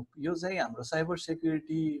फ्रेमवर्क। यो चाहिँ हाम्रो साइबर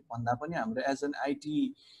सेक्युरिटी भन्दा पनि हाम्रो एज एन आइटी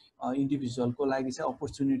इन्डिभिजुअलको लागि चाहिँ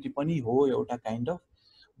अपर्च्युनिटी पनि हो एउटा काइन्ड अफ।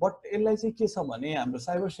 बट यसलाई चाहिँ के छ भने हाम्रो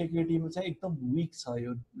साइबर सेक्युरिटीमा चाहिँ एकदम विक छ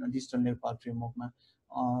यो डिजिटल नेपाल फ्रेमवर्कमा।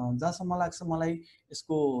 जहाँसम्म लाग्छ मलाई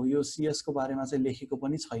यसको यो सिएसको बारेमा चाहिँ लेखेको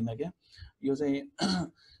पनि छैन क्या यो चाहिँ।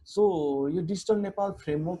 सो यो डिजिटल नेपाल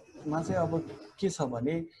फ्रेमवर्कमा चाहिँ अब के छ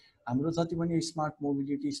भने हाम्रो जति पनि स्मार्ट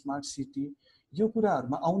मोबिलिटी, स्मार्ट सिटी, यो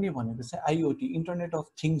कुराहरूमा आउने भनेको चाहिँ आइओटी, इन्टरनेट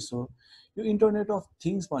अफ थिङ्स हो। यो इन्टरनेट अफ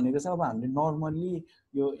थिङ्स भनेको चाहिँ अब हामीले नर्मल्ली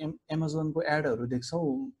यो एमाजोनको एडहरू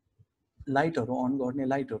देख्छौँ, लाइटहरू अन गर्ने,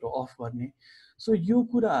 लाइटहरू अफ गर्ने। सो यो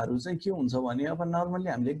कुराहरू चाहिँ के हुन्छ भने अब नर्मल्ली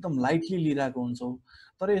हामीले एकदम लाइटली लिइरहेको हुन्छौँ।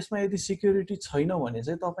 तर यसमा यदि सिक्युरिटी छैन भने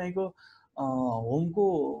चाहिँ तपाईँको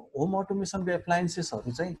होम अटोमेसनको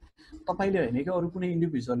एप्लायन्सेसहरू चाहिँ तपाईँले होइन कि अरू कुनै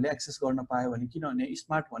इन्डिभिजुअलले एक्सेस गर्न पायो भने, किनभने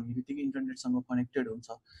स्मार्ट भन्ने बित्तिकै इन्टरनेटसँग कनेक्टेड हुन्छ,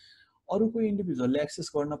 अरूको इन्डिभिजुअलले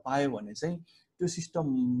एक्सेस गर्न पायो भने चाहिँ त्यो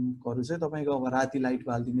सिस्टमहरू चाहिँ तपाईँको अब राति लाइट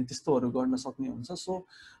बालिदिने त्यस्तोहरू गर्न सक्ने हुन्छ। सो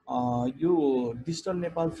यो डिजिटल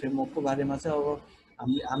नेपाल फ्रेमवर्कको बारेमा चाहिँ अब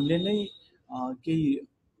हामीले नै केही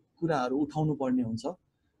कुराहरू उठाउनु पर्ने हुन्छ।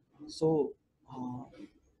 So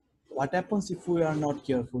what happens if we are not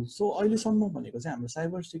careful. So अहिलेसम्म भनेको चाहिँ हाम्रो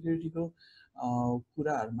साइबर सेक्युरिटीको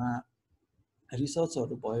कुराहरूमा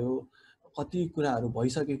रिसर्चहरू भयो, कति कुराहरू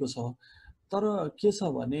भइसकेको छ। तर के छ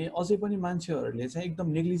भने अझै पनि मान्छेहरूले चाहिँ एकदम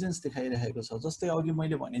नेग्लिजेन्स देखाइरहेको छ। जस्तै अघि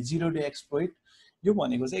मैले भने 0 डे एक्सप्लोइट, यो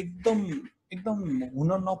भनेको चाहिँ एकदम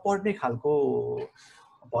हुन नपर्ने खालको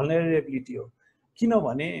भल्नरेबिलिटी हो।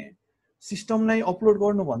 किनभने सिस्टमलाई अपलोड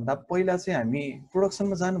गर्नुभन्दा पहिला चाहिँ हामी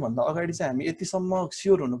प्रोडक्सनमा जानुभन्दा अगाडि चाहिँ हामी यतिसम्म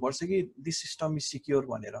स्योर हुनुपर्छ कि दिस सिस्टम इज सिक्योर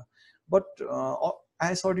भनेर। बट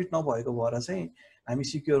आइएस अडिट नभएको भएर चाहिँ हामी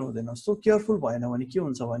सिक्योर हुँदैनौँ। सो केयरफुल भएन भने के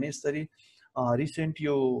हुन्छ भने यसरी रिसेन्ट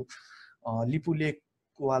यो लिपु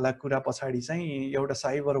लेकवाला कुरा पछाडि चाहिँ एउटा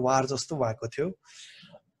साइबर वार जस्तो भएको थियो।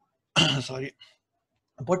 सरी,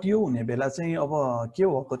 बट यो हुने बेला चाहिँ अब के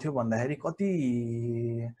भएको थियो भन्दाखेरि कति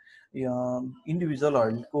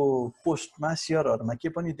इन्डिभिजुअलहरूको पोस्टमा, सेयरहरूमा के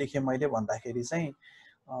पनि देखेँ मैले भन्दाखेरि चाहिँ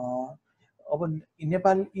अब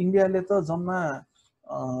इन्डियाले त जम्मा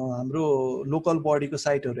हाम्रो लोकल बडीको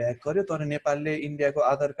साइटहरू ह्याक गर्यो, तर नेपालले इन्डियाको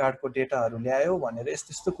आधार कार्डको डेटाहरू ल्यायो भनेर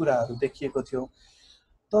यस्तो कुराहरू देखिएको थियो।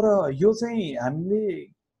 तर यो चाहिँ हामीले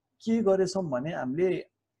के गरेछौँ भने हामीले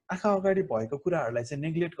आँखा अगाडि भएको कुराहरूलाई चाहिँ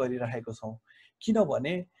नेग्लेक्ट गरिरहेको छौँ।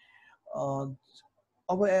 किनभने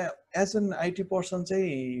अब एज एन आइटी पर्सन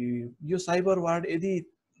चाहिँ यो साइबर वार यदि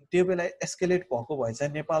त्यो बेला एस्केलेट भएको भए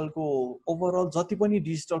चाहिँ नेपालको ओभरअल जति पनि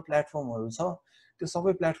डिजिटल प्लेटफर्महरू छ त्यो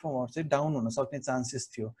सबै प्लेटफर्महरू चाहिँ डाउन हुन सक्ने चान्सेस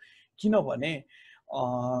थियो। किनभने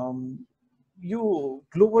यो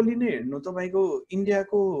ग्लोबली नै हेर्नु, तपाईँको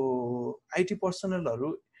इन्डियाको आइटी पर्सनलहरू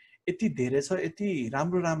यति धेरै छ, यति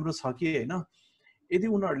राम्रो छ कि होइन, यदि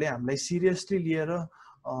उनीहरूले हामीलाई सिरियसली लिएर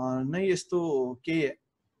नै यस्तो के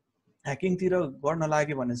ह्याकिङतिर गर्न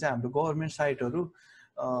लाग्यो भने चाहिँ हाम्रो गभर्मेन्ट साइटहरू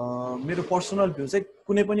मेरो पर्सनल भ्यू चाहिँ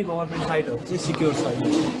कुनै पनि गभर्मेन्ट साइटहरू चाहिँ सिक्योर छैन।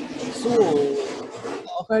 सो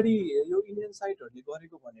अगाडि यो इन्डियन साइटहरूले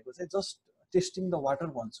गरेको भनेको चाहिँ जस्ट टेस्टिङ द वाटर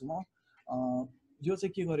भन्छु म। यो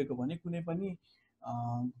चाहिँ के गरेको भने कुनै पनि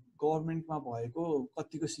गभर्मेन्टमा भएको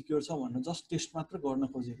कतिको सिक्योर छ भनेर जस्ट टेस्ट मात्र गर्न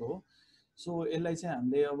खोजेको हो। सो यसलाई चाहिँ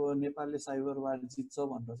हामीले अब नेपालले साइबर वार जित्छ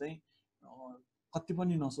भनेर चाहिँ कति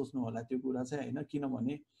पनि नसोच्नु होला त्यो कुरा चाहिँ होइन,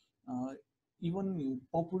 किनभने इभन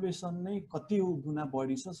पपुलेसन नै कति गुणा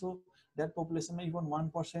बढी छ। So that पपुलेसनमा even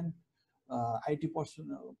 1%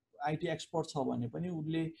 IT expert छ भने पनि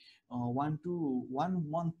उसले 1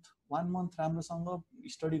 मन्थ राम्रोसँग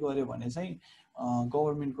स्टडी गर्यो भने चाहिँ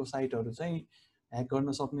गभर्मेन्टको साइटहरू चाहिँ ह्याक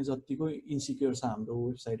गर्न सक्ने जतिको इन्सिक्योर छ हाम्रो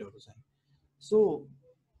वेबसाइटहरू चाहिँ। सो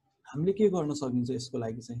हामीले के गर्न सकिन्छ यसको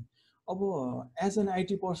लागि चाहिँ, अब एज एन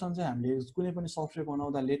आइटी पर्सन चाहिँ हामीले कुनै पनि सफ्टवेयर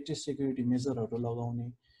बनाउँदा लेटेस्ट सेक्युरिटी मेजरहरू लगाउने,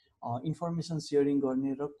 इन्फर्मेसन सेयरिङ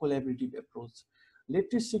गर्ने र कोलाबोरेटिभ एप्रोच।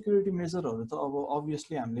 लेटेस्ट सेक्युरिटी मेजरहरू त अब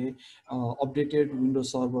अभियसली हामीले अपडेटेड विन्डोज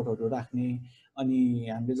सर्भरहरू राख्ने, अनि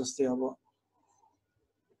हामीले जस्तै अब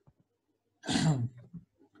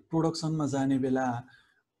प्रोडक्सनमा जाने बेला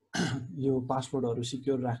यो पासवर्डहरू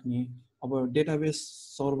सिक्योर राख्ने, अब डेटाबेस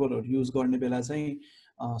सर्भरहरू युज गर्ने बेला चाहिँ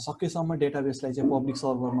सकेसम्म डेटाबेसलाई चाहिँ पब्लिक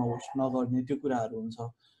सर्भरमा होस्ट नगर्ने, त्यो कुराहरू हुन्छ।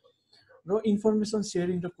 र इन्फर्मेसन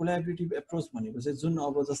सेयरिङ र कोलाबोरेटिभ एप्रोच भनेको चाहिँ जुन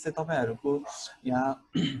अब जस्तै तपाईँहरूको यहाँ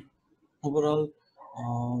ओभरअल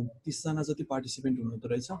 30 जना जति पार्टिसिपेन्ट हुनुहुँदो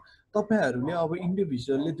रहेछ। तपाईँहरूले अब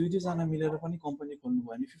इन्डिभिजुअलले 2-2 जना मिलेर पनि कम्पनी खोल्नु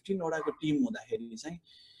भयो भने 15 वटाको टिम हुँदाखेरि चाहिँ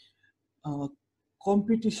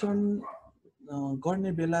कम्पिटिसन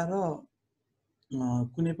गर्ने बेला र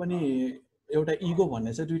कुनै पनि एउटा इगो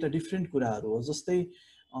भन्ने चाहिँ दुईवटा डिफ्रेन्ट कुराहरू हो। जस्तै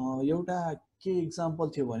एउटा के इक्जाम्पल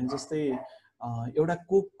थियो भने जस्तै एउटा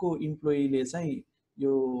कोकको इम्प्लोइले चाहिँ,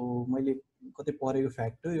 यो मैले कतै पढेको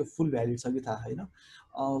फ्याक्ट हो, यो फुल भ्यालिड छ कि थाहा छैन,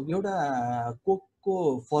 एउटा कोकको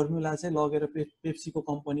फर्मुला चाहिँ लगेर पेप्सीको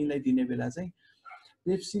कम्पनीलाई दिने बेला चाहिँ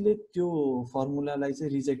पेप्सीले त्यो फर्मुलालाई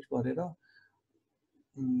चाहिँ रिजेक्ट गरेर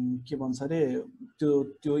के भन्छ अरे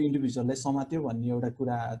त्यो इन्डिभिजुअललाई समात्यो भन्ने एउटा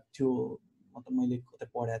कुरा थियो, मतलब मैले कतै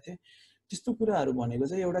पढेको थिएँ। त्यस्तो कुराहरू भनेको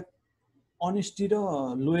चाहिँ एउटा अनेस्टी र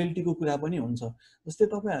लोयल्टीको कुरा पनि हुन्छ। जस्तै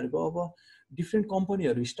तपाईँहरूको अब डिफ्रेन्ट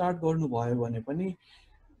कम्पनीहरू स्टार्ट गर्नुभयो भने पनि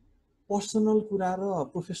पर्सनल कुरा र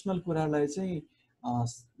प्रोफेसनल कुरालाई चाहिँ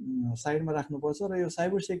साइडमा राख्नुपर्छ। र यो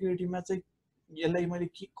साइबर सेक्युरिटीमा चाहिँ यसलाई मैले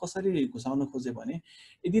कसरी घुसाउन खोजेँ भने,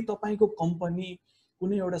 यदि तपाईँको कम्पनी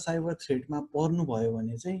कुनै एउटा साइबर थ्रेटमा पर्नुभयो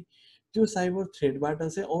भने चाहिँ त्यो साइबर थ्रेटबाट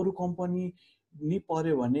चाहिँ अरू कम्पनी नि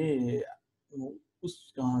पर्यो भने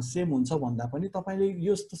सेम हुन्छ भन्दा पनि तपाईँले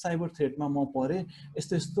यस्तो साइबर थ्रेटमा म परेँ,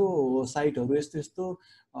 यस्तो यस्तो साइटहरू यस्तो यस्तो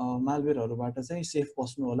मालवेयरहरूबाट चाहिँ सेफ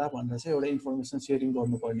बस्नु होला भनेर चाहिँ एउटा इन्फर्मेसन सेयरिङ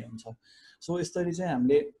गर्नुपर्ने हुन्छ। सो यसरी चाहिँ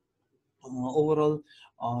हामीले ओभरअल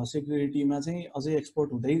सेक्युरिटीमा चाहिँ अझै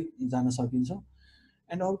एक्सपर्ट हुँदै जान सकिन्छ।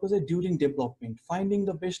 एन्ड अर्को चाहिँ during development finding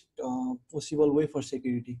the best possible way for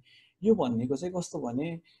security. यो भनेको चाहिँ कस्तो भने,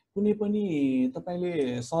 कुनै पनि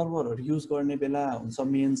तपाईँले सर्भरहरू युज गर्ने बेला हुन्छ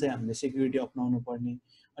मेन चाहिँ हामीले सेक्युरिटी अपनाउनु पर्ने।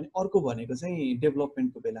 अनि अर्को भनेको चाहिँ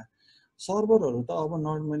डेभलपमेन्टको बेला सर्भरहरू त अब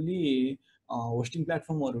नर्मल्ली होस्टिङ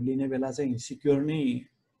प्लेटफर्महरू लिने बेला चाहिँ सिक्योर नै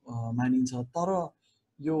मानिन्छ, तर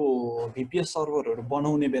यो भिपिएस सर्भरहरू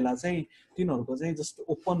बनाउने बेला चाहिँ तिनीहरूको चाहिँ जस्ट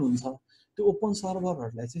ओपन हुन्छ। त्यो ओपन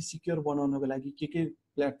सर्भरहरूलाई चाहिँ सिक्योर बनाउनको लागि के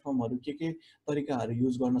प्लेटफर्महरू के तरिकाहरू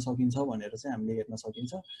युज गर्न सकिन्छ भनेर चाहिँ हामीले हेर्न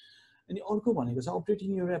सकिन्छ। अनि अर्को भनेको चाहिँ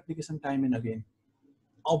updating your application time and again.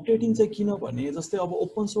 Updating चाहिँ किनभने जस्तै अब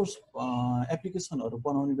ओपन सोर्स एप्लिकेसनहरू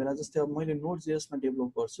बनाउने बेला जस्तै अब मैले नोड.जेएसमा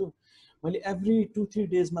डेभलप गर्छु, मैले एभ्री 2-3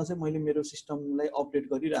 डेजमा चाहिँ मैले मेरो सिस्टमलाई अपडेट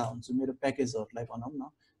गरिरहेको हुन्छु, मेरो प्याकेजहरूलाई भनौँ न,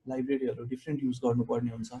 लाइब्रेरीहरू डिफ्रेन्ट युज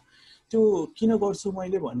गर्नुपर्ने हुन्छ। त्यो किन गर्छु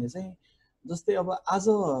मैले भने चाहिँ जस्तै अब आज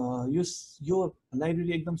यो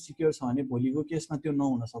लाइब्रेरी एकदम सिक्योर छ भने भोलिको केसमा त्यो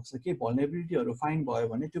नहुन सक्छ। के भल्नेबिलिटीहरू फाइन्ड भयो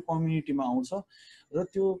भने त्यो कम्युनिटीमा आउँछ र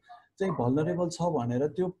त्यो चाहिँ भल्नरेबल छ भनेर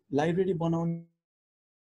त्यो लाइब्रेरी बनाउने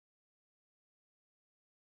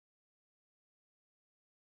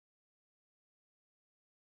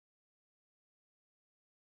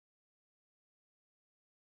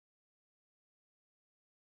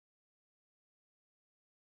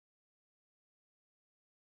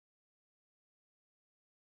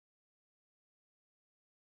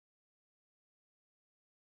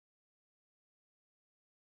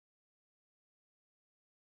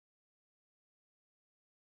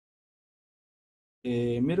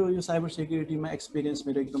मेरो यो साइबर सेक्युरिटीमा एक्सपिरियन्स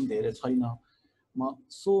मेरो एकदम धेरै छैन।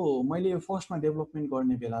 सो मैले यो फर्स्टमा डेभलपमेन्ट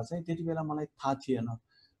गर्ने बेला चाहिँ त्यति बेला मलाई थाहा थिएन,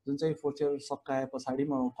 जुन चाहिँ 4th इयर सकाए पछाडि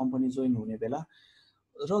म कम्पनी जोइन हुने बेला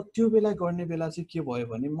र त्यो बेला गर्ने बेला चाहिँ के भयो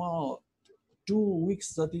भने म 2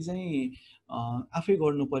 विक्स जति चाहिँ आफै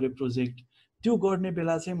गर्नु पर्यो प्रोजेक्ट। त्यो गर्ने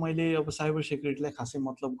बेला चाहिँ मैले अब साइबर सेक्युरिटीलाई खासै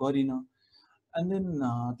मतलब गरिनँ। एन्ड देन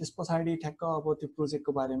त्यस पछाडि ठ्याक्क अब त्यो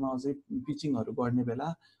प्रोजेक्टको बारेमा अझै पिचिङहरू गर्ने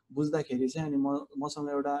बेला बुझ्दाखेरि चाहिँ अनि मसँग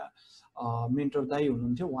एउटा मेन्टर दाइ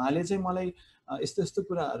हुनुहुन्थ्यो। उहाँले चाहिँ मलाई यस्तो यस्तो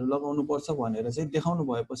कुराहरू लगाउनुपर्छ भनेर चाहिँ देखाउनु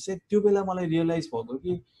भएपछि चाहिँ त्यो बेला मलाई रियलाइज भएको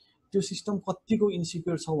कि त्यो सिस्टम कतिको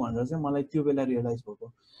इन्सिक्योर छ भनेर चाहिँ मलाई त्यो बेला रियलाइज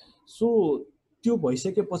भएको। सो त्यो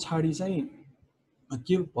भइसके पछाडि चाहिँ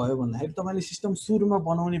के भयो भन्दाखेरि तपाईँले सिस्टम सुरुमा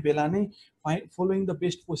बनाउने बेला नै following the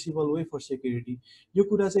best possible way for security यो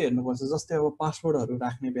कुरा चाहिँ हेर्नुपर्छ। जस्तै अब पासवर्डहरू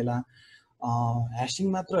राख्ने बेला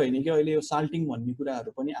ह्यासिङ मात्र होइन कि अहिले यो साल्टिङ भन्ने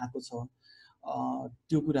कुराहरू पनि आएको छ।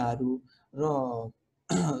 त्यो कुराहरू र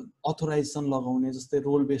अथोराइजेसन लगाउने जस्तै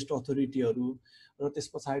रोल बेस्ड अथोरिटीहरू र त्यस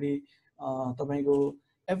पछाडि तपाईँको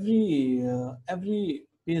एभ्री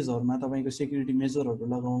पेजहरूमा तपाईँको सेक्युरिटी मेजरहरू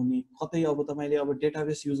लगाउने। कतै अब तपाईँले अब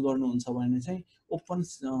डेटाबेस युज गर्नुहुन्छ भने चाहिँ ओपन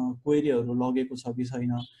क्वेरीहरू लगेको छ कि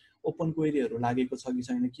छैन, ओपन क्वेरीहरू लागेको छ कि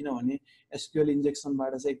छैन, किनभने एसक्युएल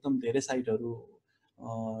इन्जेक्सनबाट चाहिँ एकदम धेरै साइटहरू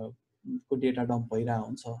को डेटा डम्प भइरहेको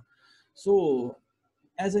हुन्छ। सो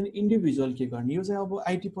एज एन इन्डिभिजुअल के गर्ने, यो चाहिँ अब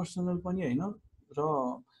आइटी पर्सनल पनि होइन र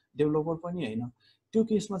डेभलपर पनि होइन। त्यो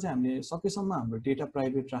केसमा चाहिँ हामीले सकेसम्म हाम्रो डेटा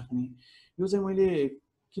प्राइभेट राख्ने। यो चाहिँ मैले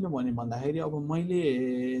किन भने भन्दाखेरि अब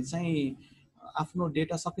मैले चाहिँ आफ्नो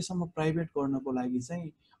डेटा सकेसम्म प्राइभेट गर्नको लागि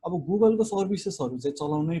चाहिँ अब गुगलको सर्भिसेसहरू चाहिँ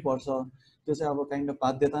चलाउनै पर्छ। त्यो चाहिँ अब काइन्ड अफ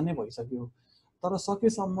बाध्यता नै भइसक्यो। तर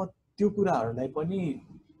सकेसम्म त्यो कुराहरूलाई पनि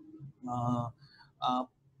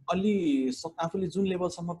अलि आफूले जुन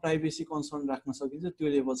लेभलसम्म प्राइभेसी कन्सर्न राख्न सकिन्छ त्यो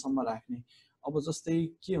लेभलसम्म राख्ने। अब जस्तै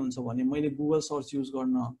के हुन्छ भने मैले गुगल सर्च युज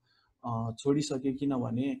गर्न छोडिसकेँ,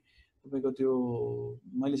 किनभने तपाईँको त्यो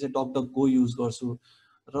मैले चाहिँ डक गो युज गर्छु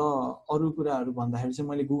र अरू कुराहरू भन्दाखेरि चाहिँ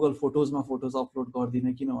मैले गुगल फोटोजमा फोटोज अपलोड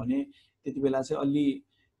गर्दिनँ, किनभने त्यति बेला चाहिँ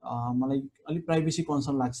मलाई अलिक प्राइभेसी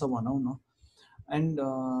कन्सर्न लाग्छ भनौँ न। एन्ड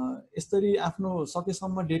यसरी आफ्नो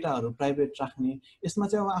सकेसम्म डेटाहरू प्राइभेट राख्ने। यसमा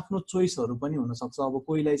चाहिँ अब आफ्नो चोइसहरू पनि हुनसक्छ। अब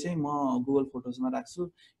कोहीलाई चाहिँ म गुगल फोटोजमा राख्छु,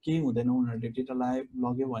 केही हुँदैन उनीहरूले डेटा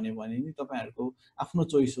लग्यो भने नि तपाईँहरूको आफ्नो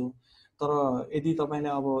चोइस हो। तर यदि तपाईँले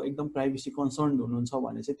अब एकदम प्राइभेसी कन्सर्न हुनुहुन्छ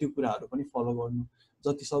भने चाहिँ त्यो कुराहरू पनि फलो गर्नु।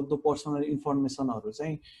 जति सक्दो पर्सनल इन्फर्मेसनहरू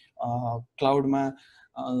चाहिँ क्लाउडमा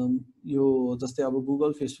यो जस्तै अब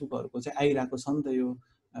गुगल फेसबुकहरूको चाहिँ आइरहेको छ नि त यो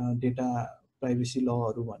डेटा प्राइभेसी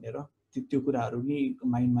लहरू भनेर, त्यो कुराहरू नि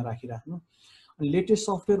माइन्डमा राखिराख्नु। लेटेस्ट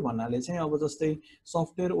सफ्टवेयर भन्नाले चाहिँ अब जस्तै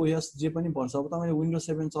सफ्टवेयर ओएस जे पनि पर्छ। अब तपाईँले विन्डोज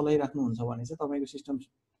 7 चलाइराख्नुहुन्छ भने चाहिँ तपाईँको सिस्टम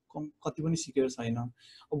कति पनि सिक्योर छैन।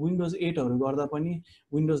 अब विन्डोज 8हरू गर्दा पनि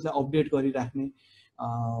विन्डोजलाई अपडेट गरिराख्ने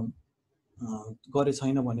गरे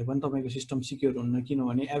छैन भने पनि तपाईँको सिस्टम सिक्योर हुन्न,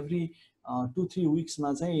 किनभने एभ्री 2-3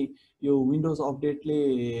 विक्समा चाहिँ यो विन्डोज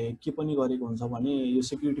अपडेटले के पनि गरेको हुन्छ भने यो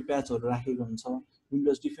सेक्युरिटी प्याचहरू राखेको हुन्छ।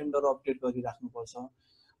 विन्डोज डिफेन्डर अपडेट गरिराख्नुपर्छ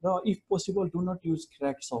र if possible do not use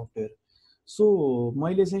crack software. So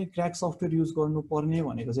मैले चाहिँ क्र्याक सफ्टवेयर युज गर्नुपर्ने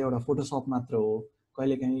भनेको चाहिँ एउटा फोटोसप मात्र हो,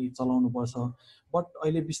 कहिलेकाहीँ चलाउनुपर्छ। बट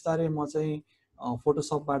अहिले बिस्तारै म चाहिँ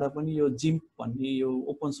फोटोसपबाट पनि यो जिम्प भन्ने यो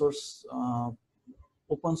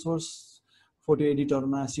ओपन सोर्स फोटो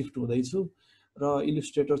एडिटरमा सिफ्ट हुँदैछु र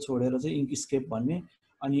इलिस्ट्रेटर छोडेर चाहिँ इङ्कस्केप भन्ने।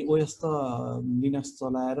 अनि ओएस त लिनक्स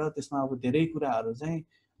चलाएर त्यसमा अब धेरै कुराहरू चाहिँ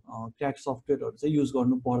क्र्याक सफ्टवेयरहरू चाहिँ युज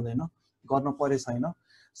गर्नु पर्दैन, गर्न परे छैन।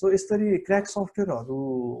 सो यसरी क्र्याक सफ्टवेयरहरू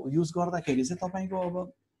युज गर्दाखेरि चाहिँ तपाईँको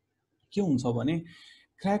अब के हुन्छ भने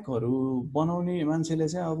क्र्याकहरू बनाउने मान्छेले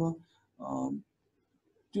चाहिँ अब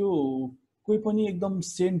त्यो कोही पनि एकदम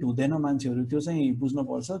सेन्ट हुँदैन मान्छेहरू, त्यो चाहिँ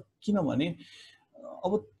बुझ्नुपर्छ। किनभने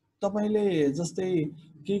अब तपाईँले जस्तै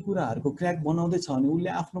केही कुराहरूको क्र्याक बनाउँदैछ भने उसले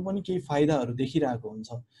आफ्नो पनि केही फाइदाहरू देखिरहेको हुन्छ।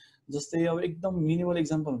 जस्तै अब एकदम मिनिमल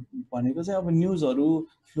इक्जाम्पल भनेको चाहिँ अब न्युजहरू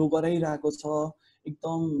फ्लो गराइरहेको छ,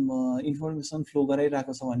 एकदम इन्फर्मेसन फ्लो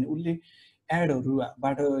गराइरहेको छ भने उसले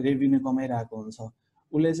एडहरूबाट रेभिन्यू कमाइरहेको हुन्छ।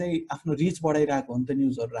 उसले चाहिँ आफ्नो रिच बढाइरहेको हो नि त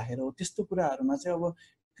न्युजहरू राखेर। हो त्यस्तो कुराहरूमा चाहिँ अब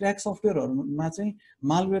क्र्याक सफ्टवेयरहरूमा चाहिँ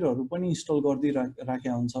मालवेयरहरू पनि इन्स्टल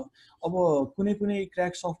गरिदिइराखेको हुन्छ। अब कुनै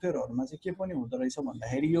क्र्याक सफ्टवेयरहरूमा चाहिँ के पनि हुँदो रहेछ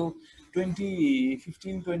भन्दाखेरि यो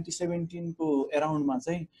 2015-2017 को एराउन्डमा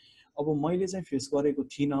चाहिँ अब मैले चाहिँ फेस गरेको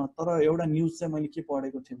थिइनँ, तर एउटा न्युज चाहिँ मैले के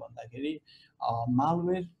पढेको थिएँ भन्दाखेरि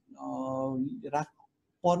मालवेयर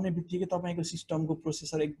पर्ने बित्तिकै तपाईँको सिस्टमको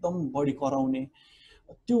प्रोसेसर एकदम बढी कराउने।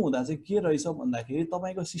 त्यो हुँदा चाहिँ के रहेछ भन्दाखेरि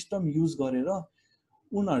तपाईँको सिस्टम युज गरेर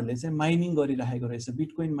उनीहरूले चाहिँ माइनिङ गरिराखेको रहेछ,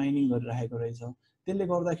 बिटकोइन माइनिङ गरिराखेको रहेछ। त्यसले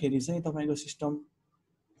गर्दाखेरि चाहिँ तपाईँको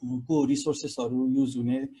सिस्टमको रिसोर्सेसहरू युज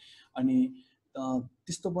हुने अनि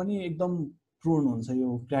त्यस्तो पनि एकदम प्रोन हुन्छ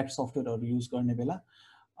यो क्र्याक सफ्टवेयरहरू युज गर्ने बेला।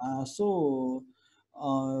 सो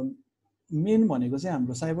मेन भनेको चाहिँ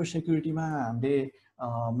हाम्रो साइबर सेक्युरिटीमा हामीले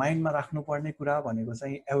माइन्डमा राख्नुपर्ने कुरा भनेको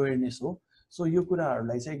चाहिँ एवेरनेस हो। सो यो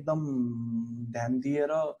कुराहरूलाई चाहिँ एकदम ध्यान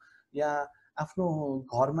दिएर या आफ्नो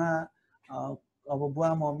घरमा अब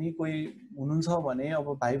बुवा मम्मी कोही हुनुहुन्छ भने अब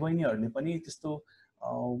भाइ बहिनीहरूले पनि त्यस्तो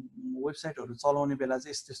वेबसाइटहरू चलाउने बेला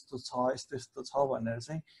चाहिँ यस्तो यस्तो छ यस्तो यस्तो छ भनेर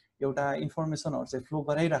चाहिँ एउटा इन्फर्मेसनहरू चाहिँ फ्लो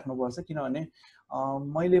गराइराख्नुपर्छ। किनभने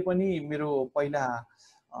मैले पनि मेरो पहिला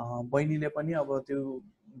बहिनीले पनि अब त्यो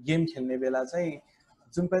गेम खेल्ने बेला चाहिँ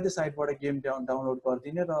जुन पाइदै साइटबाट गेम डाउनलोड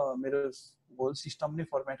गरिदिने र मेरो होल सिस्टम नै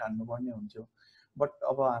फर्मेट हान्नुपर्ने हुन्थ्यो। बट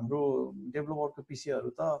अब हाम्रो डेभलपरको पिसीहरू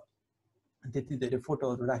त त्यति धेरै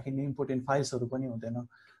फोटोहरू राखिने इम्पोर्टेन्ट फाइल्सहरू पनि हुँदैन,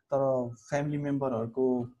 तर फ्यामिली मेम्बरहरूको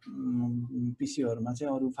पिसीहरूमा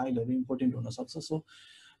चाहिँ अरू फाइलहरू इम्पोर्टेन्ट हुनसक्छ। सो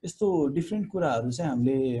यस्तो डिफ्रेन्ट कुराहरू चाहिँ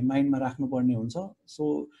हामीले माइन्डमा राख्नुपर्ने हुन्छ। सो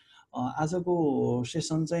आजको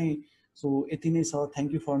सेसन चाहिँ सो यति नै छ।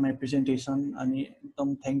 Thank you for my presentation. अनि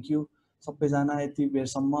एकदम थ्याङ्क यू सबैजना यति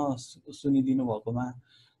बेरसम्म सुनिदिनु भएकोमा।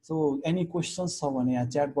 सो एनी क्वेसन्स छ भने यहाँ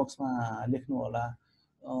च्याट बक्समा लेख्नु होला।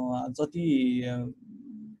 जति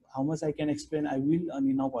how much I can explain I will.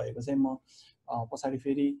 अनि नभएको चाहिँ म पछाडि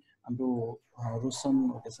फेरि हाम्रो रोशन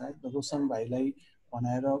सायद रोशन भाइलाई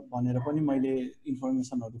भनेर पनि मैले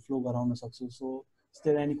इन्फर्मेसनहरू फ्लो गराउन सक्छु। So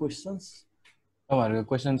still any questions? तपाईँहरूको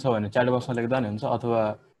क्वेसन छ भने च्याट बक्समा लेख्दा नि हुन्छ, अथवा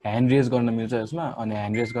ह्यान्ड रेज गर्न मिल्छ यसमा। अनि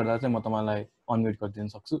ह्यान्ड रेज गर्दा चाहिँ म तपाईँलाई अनम्युट गरिदिन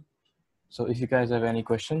सक्छु। So if you guys have any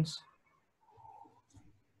questions.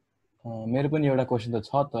 मेरो पनि एउटा क्वेसन त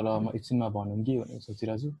छ, तर म एकछिनमा भनौँ कि भनेर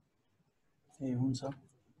सोचिरहेको छु। ए हुन्छ।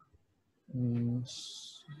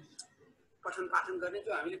 पठन गर्ने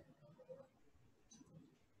जो हामीले।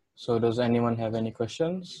 So does anyone have any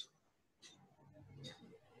questions?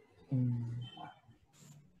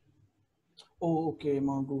 Okay,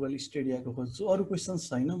 म गुगल स्टेडियाको खोज्छु। अरू क्वेसन्स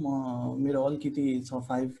छैन? मेरो अलिकति छ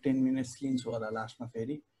 5-10 मिनट्स लिन्छु होला लास्टमा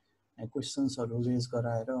फेरि क्वेसन्सहरू रेज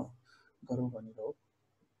गराएर गरौँ भनेर हो।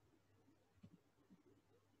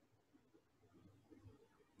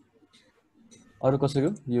 अरू कसैको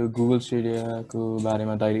यो गुगल स्टेडियाको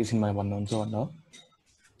बारेमा दाइले एकछिनमा भन्नुहुन्छ भन्दा हो।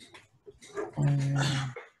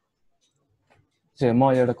 म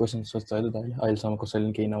एउटा क्वेसन सोध्छु है त दाइले, अहिलेसम्म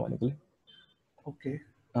कसैले केही नभनेकोले। ओके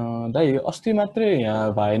दाइ, अस्ति मात्रै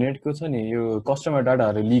यहाँ भाइनेटको छ नि यो कस्टमर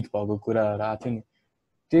डाटाहरू लिक भएको कुराहरू आएको थियो नि,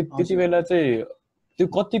 त्यति बेला चाहिँ त्यो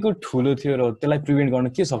कतिको ठुलो थियो र त्यसलाई प्रिभेन्ट गर्न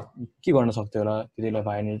के गर्न सक्थ्यो होला त्यति बेला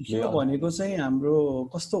भाइनेटले? यो भनेको चाहिँ हाम्रो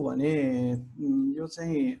कस्तो भने यो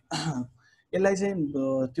चाहिँ यसलाई चाहिँ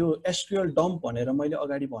त्यो एसक्युएल डम्प भनेर मैले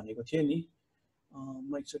अगाडि भनेको थिएँ नि।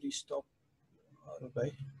 म एकचोटि स्टप भाइ,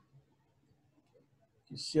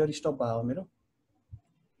 सेयर स्टप भयो मेरो?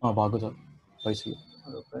 भएको छ, भइसक्यो।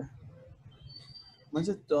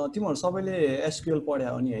 मान्छे तिमीहरू सबैले एसक्युएल पढ्या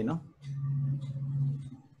हो नि होइन?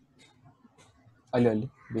 अलि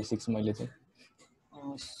बेसिक्स मैले चाहिँ।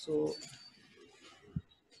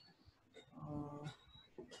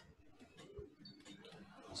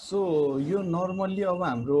 सो यो नर्मल्ली अब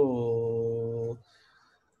हाम्रो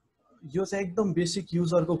यो चाहिँ एकदम बेसिक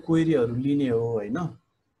युजरको क्वेरीहरू लिने हो होइन?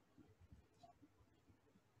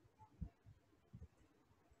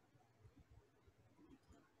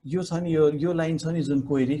 यो छ नि, यो लाइन छ नि जुन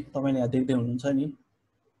क्वेरी तपाईँले यहाँ देख्दै हुनुहुन्छ नि।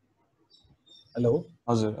 हेलो?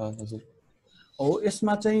 हजुर हजुर। हो,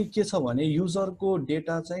 यसमा चाहिँ के छ भने युजरको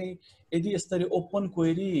डेटा चाहिँ यदि यसरी ओपन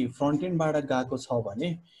क्वेरी फ्रन्ट एन्डबाट गएको छ भने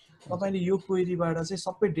तपाईँले यो क्वेरीबाट चाहिँ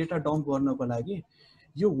सबै डेटा डम्प गर्नको लागि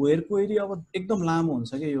यो वेयर क्वेरी अब एकदम लामो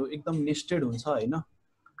हुन्छ कि यो एकदम नेस्टेड हुन्छ होइन?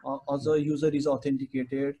 अझ user is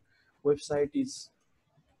authenticated, website is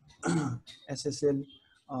SSL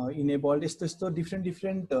enabled, यस्तो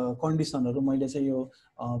डिफ्रेन्ट कन्डिसनहरू मैले चाहिँ यो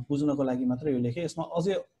बुझ्नको लागि मात्र यो लेखेँ। यसमा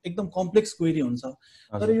अझै एकदम कम्प्लेक्स क्वेरी हुन्छ।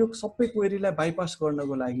 तर यो सबै क्वेरीलाई बाइपास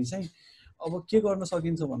गर्नको लागि चाहिँ अब के गर्न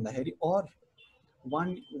सकिन्छ भन्दाखेरि अर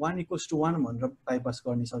 1=1 भनेर बाइपास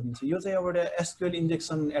गर्न सकिन्छ। यो चाहिँ अब एउटा एसक्युएल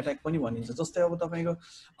इन्जेक्सन एट्याक पनि भनिन्छ। जस्तै अब तपाईँको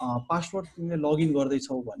पासवर्ड तिमीले लगइन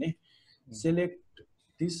गर्दैछौ भने select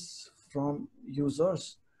this from users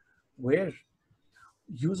where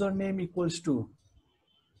user name equals to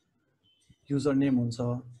user name हुन्छ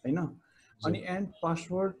होइन? अनि एन्ड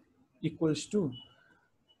पासवर्ड इक्वल्स टु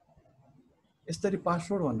यसरी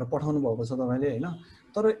पासवर्ड भनेर पठाउनु भएको छ तपाईँले होइन?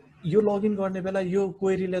 तर यो लगइन गर्ने बेला यो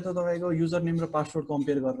क्वेरीले त तपाईँको युजर नेम र पासवर्ड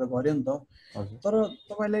कम्पेयर गरेर गर्यो नि त। तर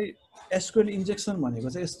तपाईँलाई एसक्युएल इन्जेक्सन भनेको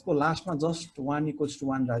चाहिँ यसको लास्टमा जस्ट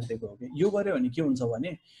 1=1 राखिदिएको हो कि। यो गर्यो भने के हुन्छ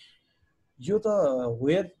भने यो त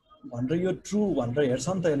वेयर भनेर यो ट्रु भनेर हेर्छ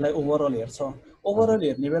नि त, यसलाई ओभरअल हेर्छ। ओभरअल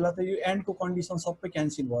हेर्ने बेला त यो एन्डको कन्डिसन सबै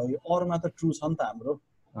क्यान्सल भयो, अरूमा त ट्रु छ नि त हाम्रो।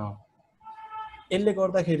 यसले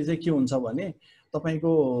गर्दाखेरि चाहिँ के हुन्छ भने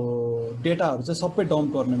तपाईँको डेटाहरू चाहिँ सबै डम्प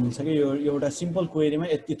गर्न मिल्छ कि यो एउटा सिम्पल क्वेरीमा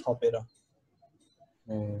यति थपेर।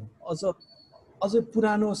 अझ अझै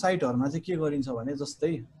पुरानो साइटहरुमा चाहिँ के गरिन्छ भने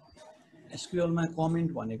जस्तै एसक्यूएल मा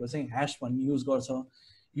कमेन्ट भनेको चाहिँ ह्याश भन्ने युज गर्छ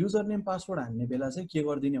युजर नेम पासवर्ड हान्ने बेला चाहिँ के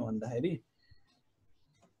गर्दिने भन्दाखेरि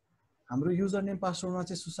हाम्रो युजर नेम पासवर्डमा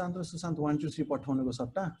चाहिँ सुशान्त र सुशान्त 1 2 3 पठाउनुको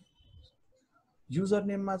सट्टा युजर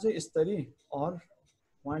नेममा चाहिँ यसरी अर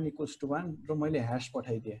 1 = 1 र मैले ह्याश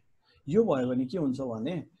पठाइदिए यो भयो भने के हुन्छ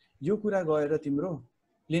भने यो कुरा गएर तिम्रो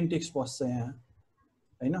प्लेन टेक्स्ट बस्छ यहाँ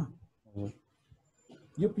हैन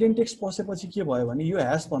यो प्लेन टेक्स्ट बसेपछि के भयो भने यो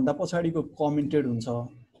ह्याश भन्दा पछाडीको कमेन्टेड हुन्छ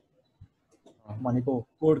भनेको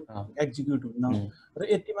कोड एक्जिक्युट हुन्न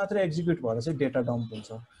र यति मात्र एक्जिक्युट भएर चाहिँ डेटा डम्प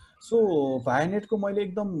हुन्छ सो भायनेटको मैले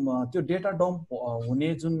एकदम त्यो डेटा डम्प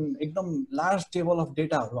हुने जुन एकदम लार्ज टेबल अफ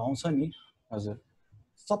डेटाहरु आउँछ नि हजुर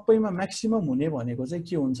सबैमा म्याक्सिमम हुने भनेको चाहिँ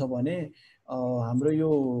के हुन्छ भने हाम्रो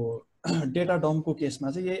यो डेटा डम्पको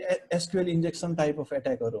केसमा चाहिँ यही एसक्यूएल इन्जेक्सन टाइप अफ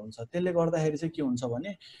एट्याकहरु हुन्छ त्यसले गर्दाखेरि चाहिँ के हुन्छ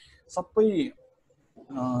भने सबै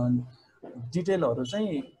डिटेलहरु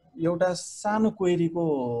चाहिँ एउटा सानो क्वेरीको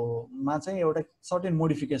मा चाहिँ एउटा सर्टेन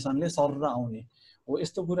मोडिफिकेसनले सरर आउने हो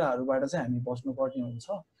यस्तो कुराहरुबाट चाहिँ हामी बस्नु पर्ने हुन्छ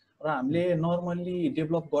र हामीले नर्मली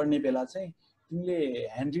डेभलप गर्ने बेला चाहिँ तिमीले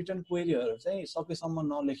ह्यान्ड रिटन क्वेरीहरु चाहिँ सकेसम्म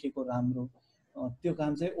नलेखेको राम्रो त्यो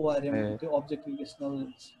काम चाहिँ ओआरएम त्यो अब्जेक्ट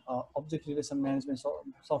रिलेसन म्यानेजमेन्ट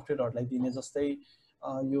सफ्टवेयरहरुलाई दिने जस्तै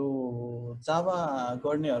यो जावा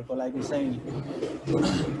गर्नेहरुको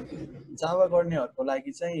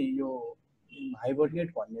लागि चाहिँ यो हाइबरनेट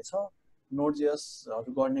भन्ने छ नोडजेएस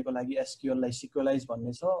हरु गर्नेको लागि एसक्यूएल लाई सिक्वेलाइज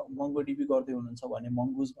भन्ने छ मंगोडीबी गर्दै हुनुहुन्छ भने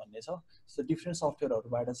मंगूज भन्ने छ सो डिफरेंट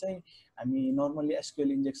सफ्टवेयरहरुबाट चाहिँ हामी नर्मली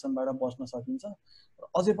एसक्यूएल इन्जेक्सनबाट बच्न सकिन्छ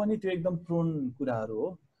अझै पनि त्यो एकदम प्रोन कुराहरु हो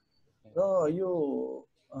र यो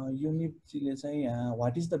युनिटले चाहिँ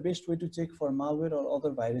what is the best way to check for malware or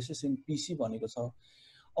other viruses in PC भनेको छ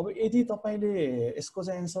अब यदि तपाईले यसको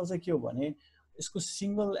चाहिँ एन्सर चाहिँ के हो भने यसको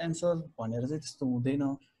सिंगल एन्सर भनेर चाहिँ त्यस्तो हुँदैन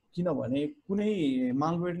किनभने कुनै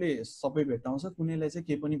मालवेयरले सबै भेट्टाउँछ कुनैलाई चाहिँ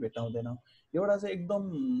के पनि भेट्टाउँदैन एउटा चाहिँ एकदम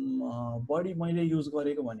बढी मैले युज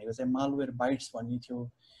गरेको भनेको चाहिँ मालवेयर बाइट्स भन्ने थियो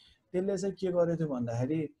त्यसले चाहिँ के गरेको थियो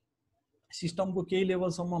भन्दाखेरि सिस्टमको केही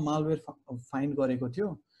लेभलसम्म मालवेयर फाइन्ड गरेको थियो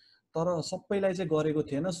तर सबैलाई चाहिँ गरेको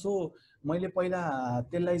थिएन सो मैले पहिला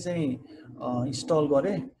त्यसलाई चाहिँ इन्स्टल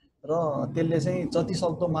गरे र त्यसले चाहिँ जति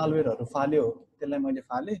सक्दो मालवेयरहरु फाल्यो त्यसलाई मैले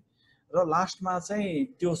फाले र लास्टमा चाहिँ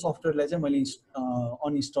त्यो सफ्टवेयरलाई चाहिँ मैले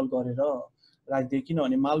अनइन्स्टल गरेर राखिदिए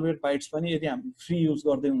किनभने मालवेयर बाइट्स पनि यदि हामी फ्री युज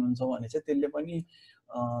गर्दै हुनुहुन्छ भने चाहिँ त्यसले पनि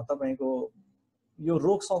तपाईको यो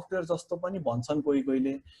रोग सफ्टवेयर जस्तो पनि भन्छन्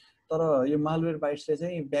कोहीले तर यो मालवेयर बाइट्सले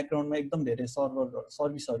चाहिँ ब्याकग्राउन्डमा एकदम धेरै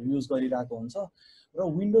सर्भिसहरु युज गरिरहेको हुन्छ र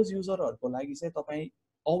विन्डोज युजरहरुको लागि चाहिँ तपाई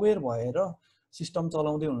अवेयर भएर सिस्टम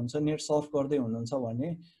चलाउँदै हुनुहुन्छ नेट सर्फ गर्दै हुनुहुन्छ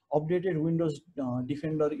भने अपडेटेड विन्डोज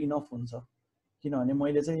डिफेन्डर इनफ हुन्छ किनभने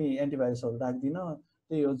मैले चाहिँ एन्टिभाइरसहरु राख्दिन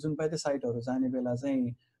त्यही हो जुन पाए त्यो साइटहरु जाने बेला चाहिँ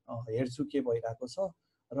हेर्छु के भइराको छ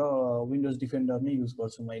र विन्डोज डिफेन्डर नै युज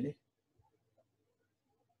गर्छु मैले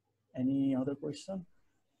any other question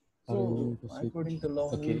so according to law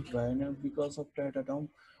because of data dump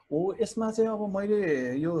हो यसमा चाहिँ अब मैले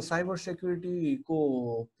यो साइबर सेक्युरिटी को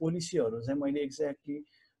पोलिसीहरु चाहिँ मैले एक्ज्याक्टली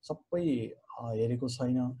सबै हेरेको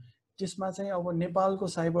छैन त्यसमा चाहिँ अब नेपालको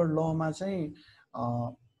साइबर लमा चाहिँ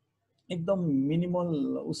एकदम मिनिमल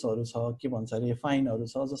उसहरु छ के भन्छ रे फाइनहरु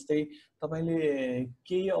छ जस्तै तपाईले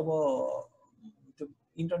केही अब त्यो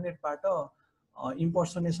इन्टरनेटबाट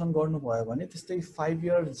इम्पर्सनेसन गर्नु भयो भने त्यस्तै 5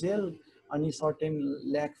 इयर जेल अनि सर्टेन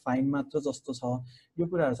ल्याक फाइन मात्र जस्तो छ यो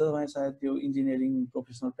कुराहरु चाहिँ तपाई सायद त्यो इन्जिनियरिङ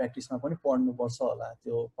प्रोफेसनल प्र्याक्टिसमा पनि पढ्नु पर्छ होला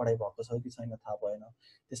त्यो पढाइ भएको छ कि छैन थाहा भएन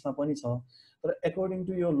त्यसमा पनि छ तर अकॉर्डिङ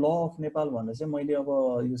टु यो ल अफ नेपाल भन्दा चाहिँ मैले अब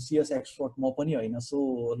यो सीएस एक्सपर्ट म पनि हैन सो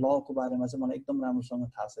लको बारेमा चाहिँ मलाई एकदम राम्रोसँग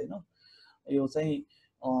थाहा छैन यो चाहिँ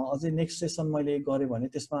अझै नेक्स्ट सेसन मैले गरे भने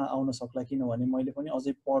त्यसमा आउन सक्ला किनभने मैले पनि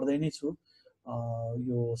अझै पढ्दै नै छु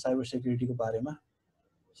यो साइबर सेक्युरिटीको बारेमा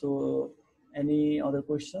सो एनी अदर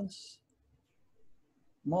क्वेशन्स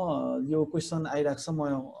म यो क्वेशन आइराख्छ म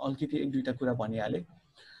अलिकति एक दुईटा कुरा भनिहाले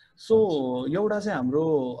सो एउटा चाहिँ हाम्रो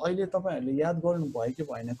अहिले तपाईहरुले याद गर्नु भयो कि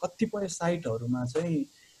भएन कतिपय साइटहरुमा चाहिँ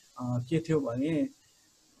के थियो भने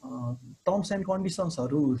टर्म्स एन्ड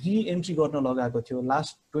कन्डिसन्सहरु रि एन्ट्री गर्न लगाएको थियो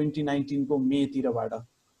लास्ट 2019 को मे तिरबाट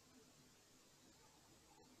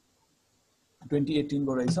 2018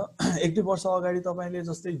 को रहेछ एक दुई वर्ष अगाडि तपाईले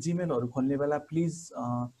जस्तै जीमेलहरु खोल्ने बेला प्लिज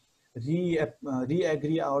रि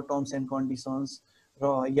agree our terms and conditions र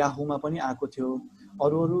याहूमा पनि आएको थियो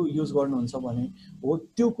अरु युज गर्नुहुन्छ भने हो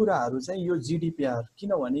त्यो कुराहरु चाहिँ यो जीडीपीआर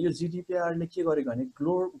किनभने यो जीडीपीआर ले के गरेको भने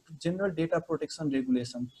जनरल डेटा प्रोटेक्सन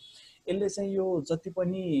रेगुलेसन यसले चाहिँ यो जति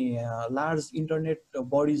पनि लार्ज इन्टरनेट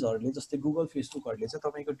बडीजहरुले जस्तै गुगल फेसबुकहरुले चाहिँ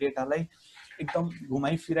तपाईको डेटालाई एकदम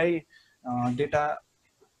घुमाइ फिराइ डेटा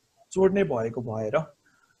चोर्ने भएको भएर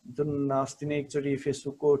जुन अस्ति नै एकचोटि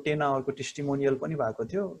फेसबुकको 10 आवरको टेस्टिमोनियल पनि भएको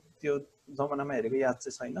थियो, त्यो जमानामा हेरेको याद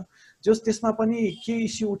चाहिँ छैन। जस त्यसमा पनि के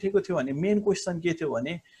इस्यु उठेको थियो भने मेन क्वेसन के थियो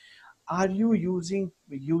भने are you using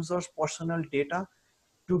users personal data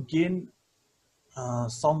to gain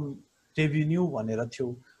some revenue भनेर थियो।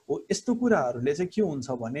 हो यस्तो कुराहरूले चाहिँ के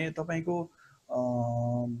हुन्छ भने तपाईँको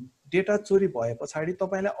डेटा चोरी भए पछाडि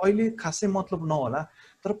तपाईँलाई अहिले खासै मतलब नहोला,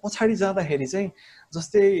 तर पछाडि जाँदाखेरि चाहिँ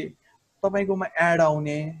जस्तै तपाईँकोमा एड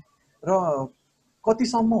आउने र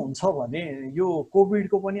कतिसम्म हुन्छ भने यो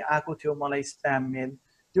कोभिडको पनि आएको थियो मलाई स्प्याम मेल,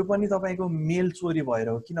 त्यो पनि तपाईँको मेल चोरी भएर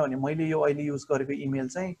हो। किनभने मैले यो अहिले युज गरेको इमेल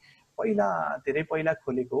चाहिँ पहिला धेरै पहिला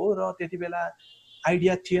खोलेको हो र त्यति बेला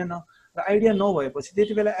आइडिया थिएन र आइडिया नभएपछि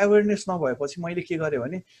त्यति बेला एवेरनेस नभएपछि मैले के गरेँ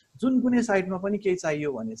भने जुन कुनै साइटमा पनि केही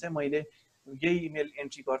चाहियो भने चाहिँ मैले यही इमेल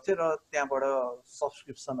एन्ट्री गर्थेँ र त्यहाँबाट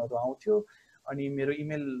सब्सक्रिप्सनहरू आउँथ्यो अनि मेरो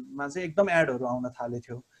इमेलमा चाहिँ एकदम एडहरू आउन थाले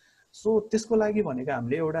थियो। सो त्यसको लागि भनेको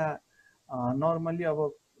हामीले एउटा नर्मली अब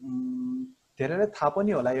धेरैलाई थाहा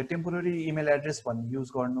पनि होला यो टेम्पोररी इमेल एड्रेस भन्ने युज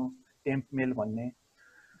गर्नु, टेम्प मेल भन्ने,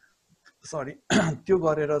 सरी त्यो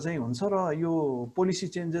गरेर चाहिँ हुन्छ। र यो पोलिसी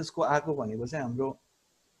चेन्जेसको आएको भनेको चाहिँ हाम्रो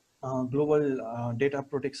ग्लोबल डेटा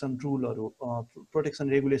प्रोटेक्सन रुलहरू प्रोटेक्सन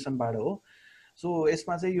रेगुलेसनबाट हो। सो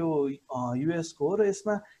यसमा चाहिँ यो युएसको हो र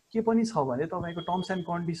यसमा के पनि छ भने तपाईँको टर्म्स एन्ड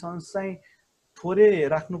कन्डिसन्स चाहिँ थोरै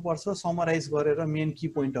राख्नुपर्छ समराइज गरेर मेन की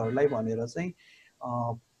पोइन्टहरूलाई भनेर चाहिँ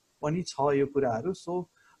पनि छ यो कुराहरू। सो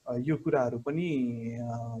यो कुराहरू पनि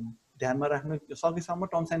ध्यानमा राख्नु सकेसम्म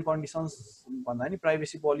टर्म्स एन्ड कन्डिसन्स भन्दा नि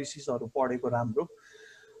प्राइभेसी पोलिसिसहरू पढेको राम्रो।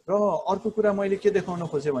 र अर्को कुरा मैले के देखाउन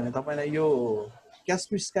खोजेँ भने तपाईँलाई यो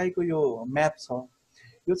क्यास्पर स्काईको यो म्याप छ,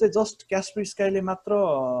 यो चाहिँ जस्ट क्यास्पर स्काईले मात्र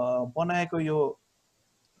बनाएको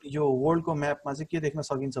यो वर्ल्डको म्यापमा चाहिँ के देख्न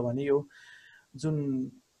सकिन्छ भने यो जुन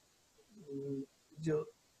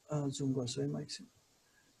जुन गर्छु है म एकछिन,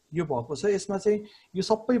 यो भएको छ। यसमा चाहिँ यो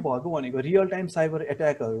सबै भएको भनेको रियल टाइम साइबर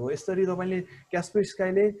एट्याकहरू हो। यसरी तपाईँले क्यास्पर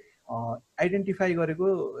स्काईले आइडेन्टिफाई गरेको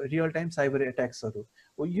रियल टाइम साइबर एट्याक्सहरू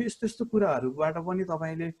हो। यो यस्तो यस्तो कुराहरूबाट पनि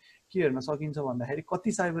तपाईँले के हेर्न सकिन्छ भन्दाखेरि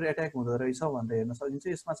कति साइबर एट्याक हुँदो रहेछ भनेर हेर्न सकिन्छ।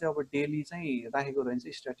 यसमा चाहिँ अब डेली चाहिँ राखेको रहन्छ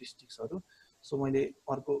स्ट्याटिस्टिक्सहरू। सो मैले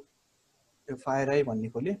अर्को यो फायर आई भन्ने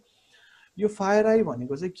खोलेँ। यो फायर आई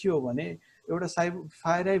भनेको चाहिँ के हो भने एउटा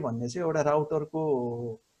फायर आई भन्ने चाहिँ एउटा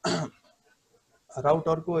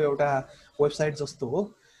राउटरको एउटा वेबसाइट जस्तो हो।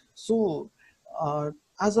 सो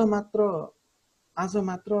आज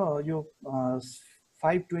मात्र यो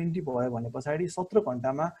 520 भयो भने पछाडि 17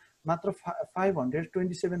 घण्टामा मात्र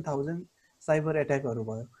 527,000 साइबर एट्याकहरू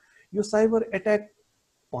भयो। यो साइबर एट्याक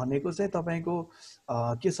भनेको चाहिँ तपाईँको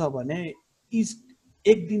के छ भने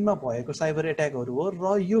एक दिनमा भएको साइबर एट्याकहरू हो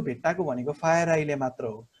र यो भेट्टाको भनेको फायर आईले मात्र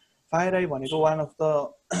हो। फायर आई भनेको वान अफ द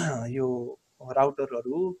यो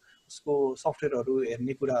राउटरहरू उसको सफ्टवेयरहरू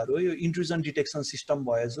हेर्ने कुराहरू, यो इन्ट्रुजन डिटेक्सन सिस्टम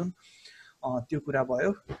भयो जुन त्यो कुरा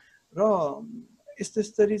भयो। र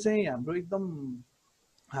यस्तरी चाहिँ हाम्रो एकदम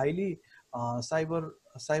हाइली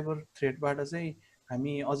साइबर थ्रेटबाट चाहिँ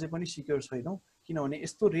हामी अझै पनि सिक्योर छैनौँ, किनभने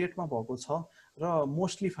यस्तो रेटमा भएको छ र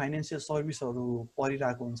मोस्टली फाइनेन्सियल सर्भिसहरू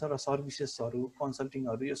परिरहेको हुन्छ र सर्भिसेसहरू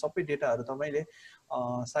कन्सल्टिङहरू यो सबै डेटाहरू तपाईँले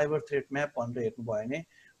साइबर थ्रेट म्याप भनेर हेर्नुभयो भने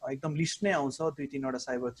एकदम लिस्ट नै आउँछ 2-3 वटा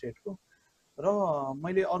साइबर थ्रेटको। र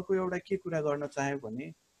मैले अर्को एउटा के कुरा गर्न चाहेँ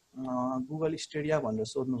भने गुगल स्टेडिया भनेर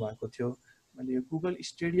सोध्नु भएको थियो। मैले यो गुगल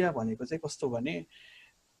स्टेडिया भनेको चाहिँ कस्तो भने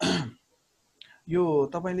यो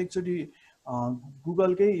तपाईँले एकचोटि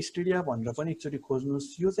गुगलकै स्टेडिया भनेर पनि एकचोटि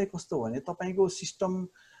खोज्नुहोस्। यो चाहिँ कस्तो भने तपाईँको सिस्टम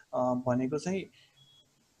भनेको चाहिँ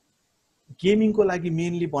गेमिङको लागि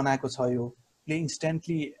मेनली बनाएको छ। यो प्ले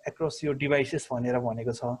इन्स्ट्यान्टली एक्रस यो डिभाइसेस भनेर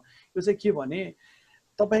भनेको छ। यो चाहिँ के भने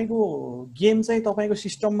तपाईँको गेम चाहिँ तपाईँको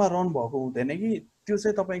सिस्टममा रन भएको हुँदैन कि त्यो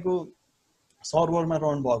चाहिँ तपाईँको सर्भरमा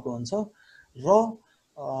रन भएको हुन्छ र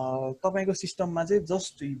तपाईँको सिस्टममा चाहिँ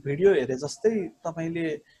जस्ट भिडियो हेरे जस्तै तपाईँले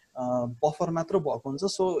बफर मात्र भएको हुन्छ।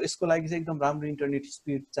 सो यसको लागि चाहिँ एकदम राम्रो इन्टरनेट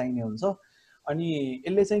स्पिड चाहिने हुन्छ। अनि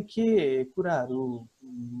यसले चाहिँ के कुराहरू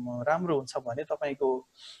राम्रो हुन्छ भने तपाईँको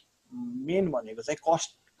मेन भनेको चाहिँ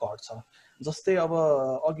कस्ट घट्छ। जस्तै अब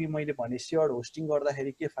अघि मैले भने सेयर्ड होस्टिङ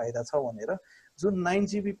गर्दाखेरि के फाइदा छ भनेर जुन 9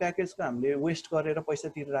 GB प्याकेजको हामीले वेस्ट गरेर पैसा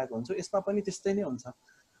तिरिरहेको हुन्छ यसमा पनि त्यस्तै नै हुन्छ।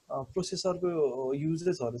 प्रोसेसरको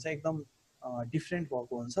युजेसहरू चाहिँ एकदम डिफ्रेन्ट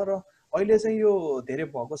भएको हुन्छ र अहिले चाहिँ यो धेरै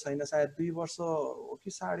भएको छैन, सायद 2 वर्ष हो कि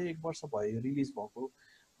 1.5 वर्ष भयो रिलिज भएको,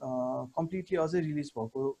 कम्प्लिटली अझै रिलिज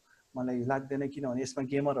भएको मलाई लाग्दैन, किनभने यसमा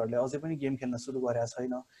गेमरहरूले अझै पनि गेम खेल्न सुरु गरेका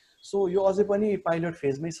छैन। सो यो अझै पनि पाइलट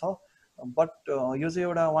फेजमै छ। बट यो चाहिँ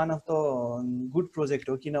एउटा one of the good project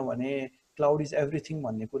हो, किनभने क्लाउड इज एभ्रिथिङ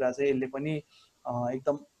भन्ने कुरा चाहिँ यसले पनि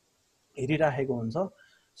एकदम हेरिराखेको हुन्छ।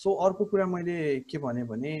 सो अर्को कुरा मैले के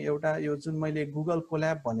भने एउटा यो जुन मैले गुगल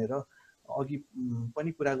कोल्याब भनेर अघि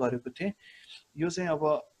पनि कुरा गरेको थिएँ। यो चाहिँ अब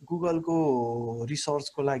गुगलको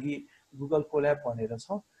रिसर्चको लागि गुगल कोल्याब भनेर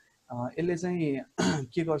छ। यसले चाहिँ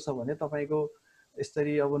के गर्छ भने तपाईँको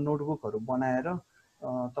यसरी अब नोटबुकहरू बनाएर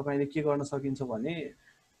तपाईँले के गर्न सकिन्छ भने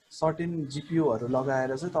सर्टेन जिपियूहरू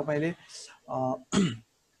लगाएर चाहिँ तपाईँले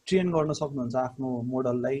ट्रेन गर्न सक्नुहुन्छ आफ्नो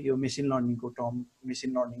मोडललाई। यो मेसिन लर्निङको टर्म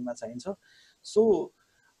मेसिन लर्निङमा चाहिन्छ। सो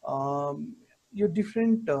यो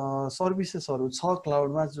डिफ्रेन्ट सर्भिसेसहरू छ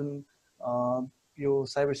क्लाउडमा, जुन यो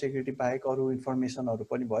साइबर सेक्युरिटी बाहेक अरू इन्फर्मेसनहरू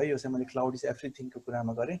पनि भयो। यो चाहिँ मैले क्लाउड इज एभ्रिथिङको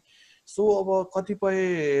कुरामा गरेँ। सो अब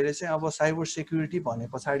कतिपयले चाहिँ अब साइबर सेक्युरिटी भने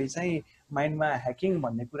पछाडि चाहिँ माइन्डमा ह्याकिङ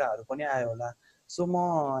भन्ने कुराहरू पनि आयो होला। सो म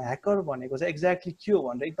ह्याकर भनेको चाहिँ एक्ज्याक्टली के हो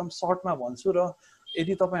भनेर एकदम सर्टमा भन्छु। र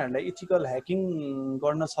यदि तपाईँहरूलाई इथिकल ह्याकिङ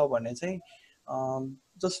गर्न छ भने चाहिँ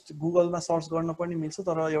जस्ट गुगलमा सर्च गर्न पनि मिल्छ,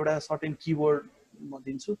 तर एउटा सर्टेन किवर्ड म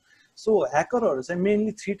दिन्छु। सो ह्याकरहरू चाहिँ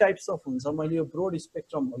मेनली 3 टाइप्स अफ हुन्छ। मैले यो ब्रोड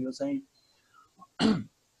स्पेक्ट्रम हो, यो चाहिँ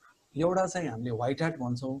एउटा चाहिँ हामीले व्हाइट ह्याट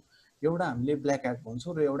भन्छौँ, एउटा हामीले ब्ल्याक ह्याट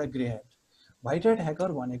भन्छौँ, र एउटा ग्रे ह्याट। व्हाइट ह्याट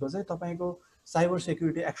ह्याकर भनेको चाहिँ तपाईँको साइबर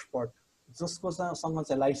सेक्युरिटी एक्सपर्ट, जसको सँग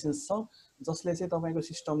चाहिँ लाइसेन्स छ, जसले चाहिँ तपाईँको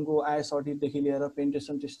सिस्टमको आइएस अडिटदेखि लिएर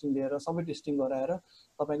पेन्टेसन टेस्टिङ लिएर सबै टेस्टिङ गराएर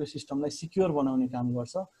तपाईँको सिस्टमलाई सिक्योर बनाउने काम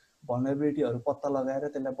गर्छ, भल्नरेबिलिटीहरू पत्ता लगाएर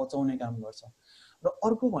त्यसलाई बचाउने काम गर्छ। र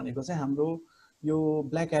अर्को भनेको चाहिँ हाम्रो यो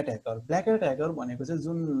ब्ल्याक ह्याट ह्याकर। ब्ल्याक ह्याट ह्याकर भनेको चाहिँ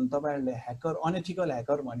जुन तपाईँहरूले ह्याकर अनएथिकल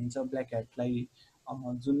ह्याकर भनिन्छ ब्ल्याक ह्याटलाई,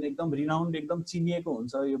 जुन एकदम रिनाउन्ड एकदम चिनिएको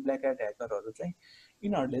हुन्छ यो ब्ल्याक ह्याट ह्याकरहरू चाहिँ।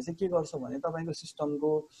 यिनीहरूले चाहिँ के गर्छ भने तपाईँको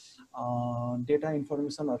सिस्टमको डेटा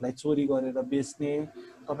इन्फर्मेसनहरूलाई चोरी गरेर बेच्ने,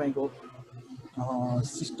 तपाईँको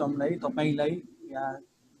सिस्टमलाई तपाईँलाई या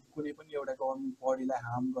कुनै पनि एउटा गभर्मेन्ट बडीलाई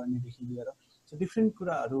हार्म गर्नेदेखि लिएर सो डिफ्रेन्ट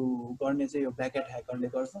कुराहरू गर्ने चाहिँ यो ब्ल्याक ह्याट ह्याकरले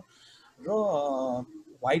गर्छ। र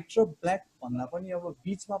व्हाइट र ब्ल्याक भन्दा पनि अब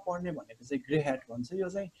बिचमा पर्ने भनेको चाहिँ ग्रे ह्याट भन्छ। यो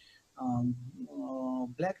चाहिँ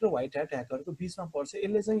ब्ल्याक र व्हाइट ह्याट ह्याकरको बिचमा पर्छ।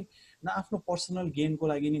 यसले चाहिँ न आफ्नो पर्सनल गेनको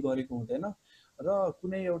लागि नि गरेको हुँदैन र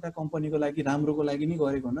कुनै एउटा कम्पनीको लागि राम्रोको लागि नि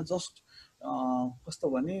गरेको हुँदैन। जस्ट कस्तो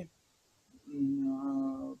भने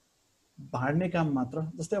भाड्ने काम मात्र।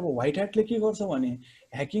 जस्तै अब व्हाइट ह्याटले के गर्छ भने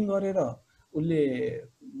ह्याकिङ गरेर उसले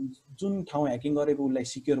जुन ठाउँ ह्याकिङ गरेको उसलाई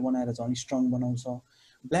सिक्योर बनाएर झन् स्ट्रङ बनाउँछ।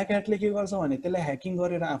 ब्ल्याक ह्याटले के गर्छ भने त्यसलाई ह्याकिङ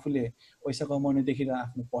गरेर आफूले पैसा कमाउनेदेखि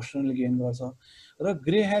आफ्नो पर्सनल गेन गर्छ। र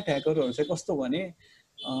ग्रे ह्याट ह्याकरहरू चाहिँ कस्तो भने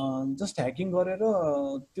जस्ट ह्याकिङ गरेर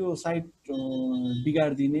त्यो साइट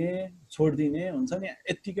बिगाडिदिने छोडिदिने हुन्छ नि,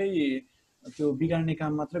 यत्तिकै त्यो बिगाड्ने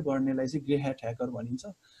काम मात्रै गर्नेलाई चाहिँ ग्रे ह्याट ह्याकर भनिन्छ।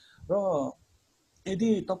 र यदि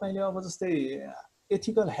तपाईँले अब जस्तै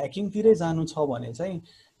एथिकल ह्याकिङतिरै जानु छ भने चाहिँ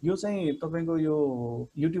यो चाहिँ तपाईँको यो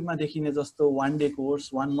युट्युबमा देखिने जस्तो 1 डे कोर्स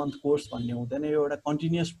 1 मन्थ कोर्स भन्ने हुँदैन। यो एउटा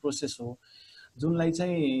कन्टिन्युअस प्रोसेस हो, जुनलाई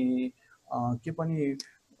चाहिँ के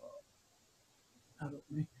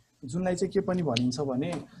पनि भनिन्छ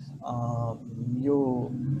भने यो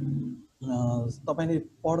तपाईँले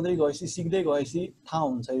पढ्दै गएपछि सिक्दै गएपछि थाहा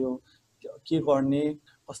हुन्छ यो के गर्ने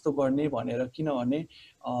कस्तो गर्ने भनेर। किनभने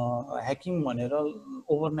ह्याकिङ भनेर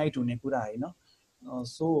ओभरनाइट हुने कुरा होइन।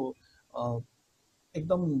 सो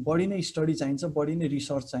एकदम बढी नै स्टडी चाहिन्छ, बढी नै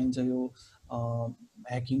रिसर्च चाहिन्छ यो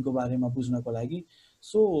ह्याकिङको बारेमा बुझ्नको लागि।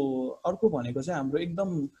 सो अर्को भनेको चाहिँ हाम्रो एकदम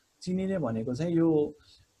चिनिने भनेको चाहिँ यो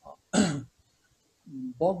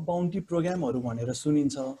बग बाउन्टी प्रोग्रामहरू भनेर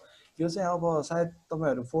सुनिन्छ। यो चाहिँ अब सायद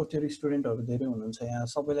तपाईँहरू 4th इयर स्टुडेन्टहरू धेरै हुनुहुन्छ यहाँ,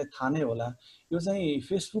 सबैलाई थाहा नै होला। यो चाहिँ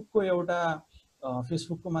फेसबुकको एउटा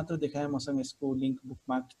फेसबुकको मात्र देखाएँ, मसँग यसको लिङ्क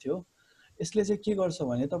बुकमार्क थियो। यसले चाहिँ के गर्छ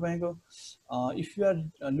भने तपाईँको if you are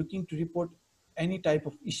looking to report any type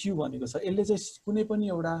of issue भनेको छ। यसले चाहिँ कुनै पनि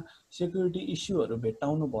एउटा सेक्युरिटी इस्युहरू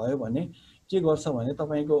भेट्टाउनु भयो भने के गर्छ भने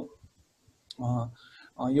तपाईँको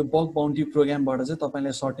यो बग बाउन्टी प्रोग्रामबाट चाहिँ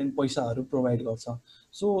तपाईँलाई सर्टेन पैसाहरू प्रोभाइड गर्छ।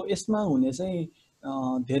 सो यसमा हुने चाहिँ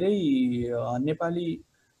धेरै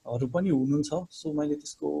नेपालीहरू पनि हुनुहुन्छ। सो मैले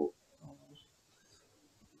त्यसको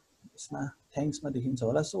यसमा थ्याङ्क्समा देखिन्छ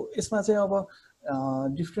होला। सो यसमा चाहिँ अब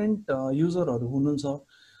डिफ्रेन्ट युजरहरू हुनुहुन्छ।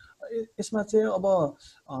 यसमा चाहिँ अब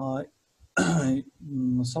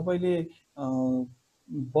सबैले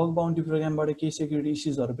बग बाउन्टी प्रोग्रामबाट केही सेक्युरिटी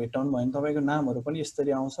इस्युजहरू भेट्टाउनु भयो भने तपाईँको नामहरू पनि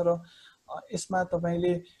यसरी आउँछ। र यसमा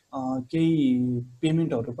तपाईँले केही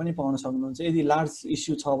पेमेन्टहरू पनि पाउन सक्नुहुन्छ। यदि लार्ज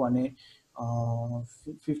इस्यु छ भने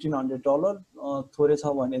 $1,500, थोरै छ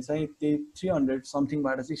भने चाहिँ त्यही 300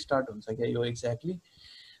 समथिङबाट चाहिँ स्टार्ट हुन्छ क्या यो एक्ज्याक्टली।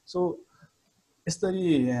 सो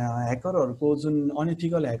यसरी ह्याकरहरूको जुन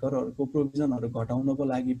अनएथिकल ह्याकरहरूको प्रोभिजनहरू घटाउनको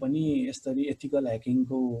लागि पनि यसरी एथिकल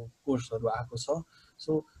ह्याकिङको कोर्सहरू आएको छ।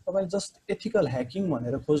 सो तपाईँ जस्ट एथिकल ह्याकिङ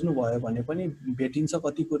भनेर खोज्नुभयो भने पनि भेटिन्छ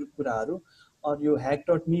कति कुराहरू। अरू यो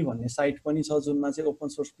hack.me भन्ने साइट पनि छ जुनमा चाहिँ ओपन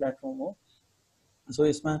सोर्स प्लेटफर्म हो। सो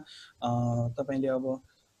यसमा तपाईँले अब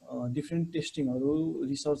डिफ्रेन्ट टेस्टिङहरू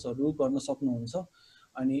रिसर्चहरू गर्न सक्नुहुन्छ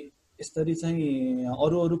अनि यसरी चाहिँ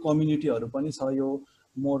अरू अरू कम्युनिटीहरू पनि छ यो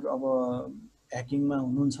मोर अब ह्याकिङमा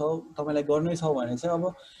हुनुहुन्छ तपाईँलाई गर्नै छ भने चाहिँ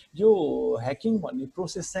अब यो ह्याकिङ भन्ने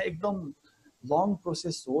प्रोसेस चाहिँ एकदम लङ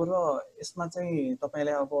प्रोसेस हो र यसमा चाहिँ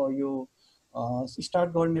तपाईँलाई अब यो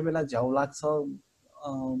स्टार्ट गर्ने बेला झ्याउ लाग्छ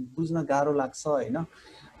बुझ्न गाह्रो लाग्छ होइन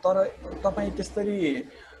तर तपाईँ त्यसरी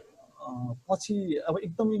पछि अब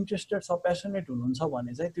एकदम इन्ट्रेस्टेड छ प्यासनेट हुनुहुन्छ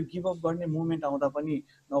भने चाहिँ त्यो गिभ अप गर्ने मोमेन्ट आउँदा पनि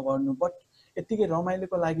नगर्नु बट यत्तिकै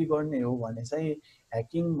रमाइलोको लागि गर्ने हो भने चाहिँ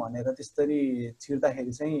ह्याकिङ भनेर त्यसरी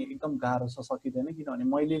छिर्दाखेरि चाहिँ एकदम गाह्रो छ सकिँदैन किनभने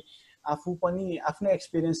मैले आफू पनि आफ्नै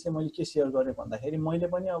एक्सपिरियन्सले मैले के सेयर गरेँ भन्दाखेरि मैले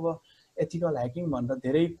पनि अब एथिकल ह्याकिङ भनेर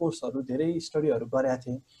धेरै कोर्सहरू धेरै स्टडीहरू गरेका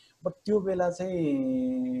थिएँ बट त्यो बेला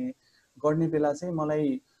चाहिँ गर्ने बेला चाहिँ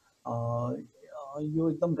मलाई यो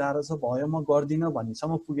एकदम गाह्रो छ भयो म गर्दिनँ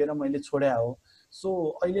भन्नेसम्म पुगेर मैले छोड्या हो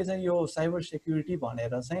सो अहिले चाहिँ यो साइबर सेक्युरिटी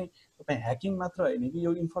भनेर चाहिँ तपाईँ ह्याकिङ मात्र होइन कि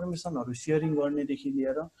यो इन्फर्मेसनहरू सेयरिङ गर्नेदेखि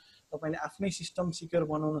लिएर तपाईँले आफ्नै सिस्टम सिक्योर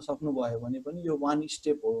बनाउन सक्नुभयो भने पनि यो वान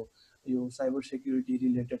स्टेप हो यो साइबर सेक्युरिटी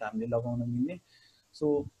रिलेटेड हामीले लगाउन मिल्ने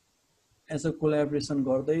सो एज अ कोलाबोरेसन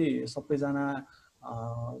गर्दै सबैजना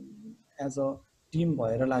एज अ टिम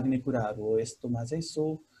भएर लाग्ने कुराहरू हो यस्तोमा चाहिँ so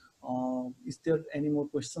is there any more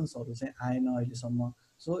क्वेसन्सहरू चाहिँ आएन अहिलेसम्म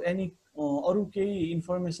सो एनी अरू केही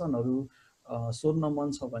इन्फर्मेसनहरू सोध्न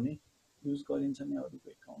मन छ भने युज गरिन्छ नि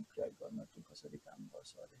अरूको एकाउन्ट क्र्याक गर्न त्यो कसरी काम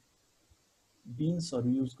गर्छ अरे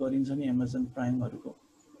बिन्सहरू युज गरिन्छ नि एमाजोन प्राइमहरूको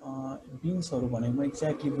बिन्सहरू भनेको म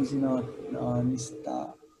एक्ज्याक्टली बुझिनँ निस्ता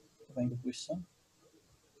तपाईँको क्वेसन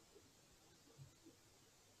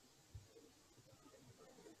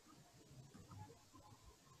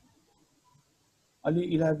अलि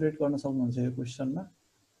इलाबोरेट गर्न सक्नुहुन्छ यो क्वेसनमा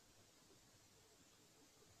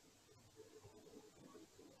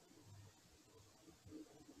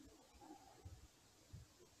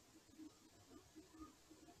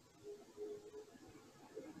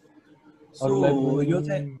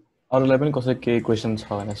अरूलाई पनि कसै केही क्वेसन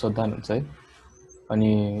छ भने सोध्दा हुन्छ है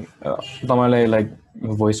अनि तपाईँलाई लाइक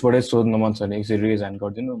भोइसबाटै सोध्न मन छ भने एकचोटि रेज ह्यान्ड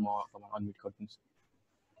गरिदिनु म तपाईँलाई अनम्युट गरिदिन्छु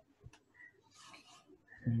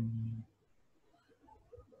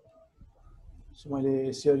सो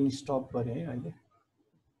मैले सेयरिङ स्टप गरेँ है अहिले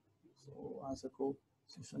सो आजको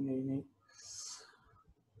सेसन यही नै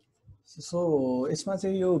सो यसमा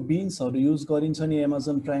चाहिँ यो बिन्सहरू युज गरिन्छ नि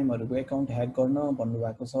एमाजोन प्राइमहरूको एकाउन्ट ह्याक गर्न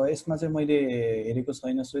भन्नुभएको छ यसमा चाहिँ मैले हेरेको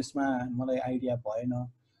छैन सो यसमा मलाई आइडिया भएन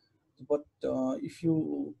but if you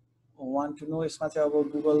want to know यसमा चाहिँ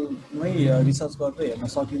अब गुगलमै रिसर्च गरेर हेर्न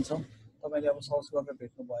सकिन्छ तपाईँले अब सर्च गरेर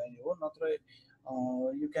भेट्नु भयो नि हो नत्र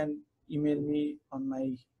you can email me on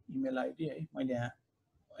my email ID है मैले यहाँ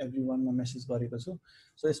एभ्री वानमा मेसेज गरेको छु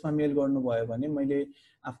सो यसमा मेल गर्नुभयो भने मैले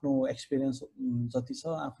आफ्नो एक्सपिरियन्स जति छ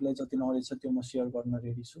आफूलाई जति नलेज छ त्यो म सेयर गर्न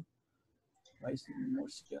रेडी छु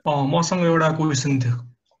मसँग एउटा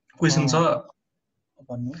क्वेसन छ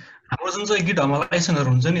भन्नु हाम्रो जुन चाहिँ गिटहबमा लाइसेन्सहरू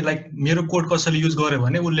हुन्छ नि लाइक मेरो कोड कसैले युज गर्यो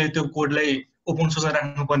भने उसले त्यो कोडलाई ओपन सोर्समा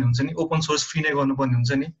राख्नुपर्ने हुन्छ नि ओपन सोर्स फ्री नै गर्नुपर्ने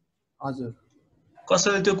हुन्छ नि हजुर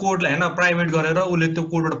कसैले त्यो कोडलाई हैन प्राइभेट गरेर उसले त्यो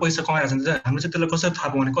कोडबाट पैसा कमाइरहेको छ भने हामीले चाहिँ त्यसलाई कसरी थाहा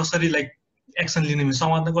पाउने कसरी लाइक एक्सन लिने मिल्छ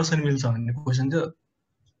समात्न कसरी मिल्छ भन्ने क्वेसन थियो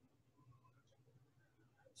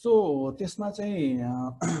सो त्यसमा चाहिँ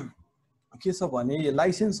के छ भने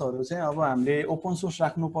लाइसेन्सहरू चाहिँ अब हामीले ओपन सोर्स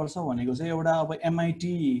राख्नुपर्छ भनेको चाहिँ एउटा अब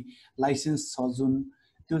एमआइटी लाइसेन्स छ जुन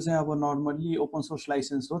त्यो चाहिँ अब नर्मल्ली ओपन सोर्स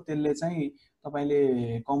लाइसेन्स हो त्यसले चाहिँ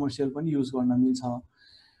तपाईँले कमर्सियल पनि युज गर्न मिल्छ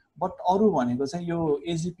बट अरू भनेको चाहिँ यो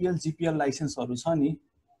एजिपिएल जिपिएल लाइसेन्सहरू छ नि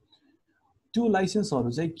त्यो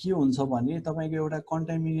लाइसेन्सहरू चाहिँ के हुन्छ भने तपाईँको एउटा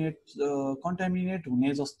कन्टामिनेट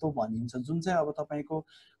हुने जस्तो भनिन्छ जुन चाहिँ अब तपाईँको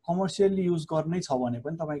कमर्सियल्ली युज गर्नै छ भने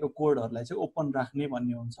पनि तपाईँको कोडहरूलाई चाहिँ ओपन राख्ने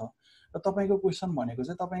भन्ने हुन्छ र तपाईँको क्वेसन भनेको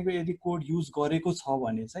चाहिँ तपाईँको यदि कोड युज गरेको छ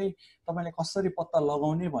भने चाहिँ तपाईँले कसरी पत्ता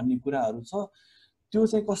लगाउने भन्ने कुराहरू छ त्यो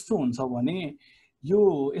चाहिँ कस्तो हुन्छ भने यो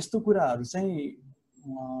यस्तो कुराहरू चाहिँ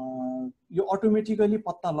यो अटोमेटिकली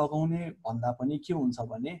पत्ता लगाउने भन्दा पनि के हुन्छ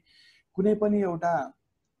भने कुनै पनि एउटा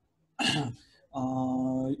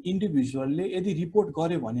इन्डिभिजुअलले यदि रिपोर्ट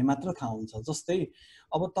गर्यो भने मात्र थाहा हुन्छ जस्तै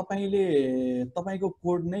अब तपाईँले तपाईँको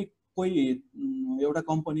कोड नै कोही एउटा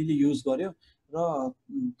कम्पनीले युज गर्यो र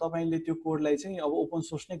तपाईँले त्यो कोडलाई चाहिँ अब ओपन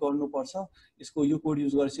सोर्स नै गर्नुपर्छ यसको यो कोड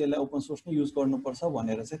युज गरेपछि यसलाई ओपन सोर्स नै युज गर्नुपर्छ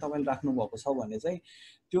भनेर चाहिँ तपाईँले राख्नुभएको छ भने चाहिँ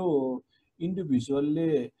त्यो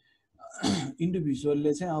इन्डिभिजुअलले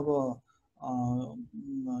चाहिँ अब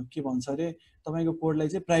के भन्छ अरे तपाईँको कोडलाई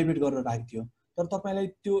चाहिँ प्राइभेट गरेर राखिदियो तर तपाईँलाई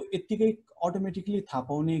त्यो यत्तिकै अटोमेटिकली थाहा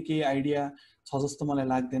पाउने केही आइडिया छ जस्तो मलाई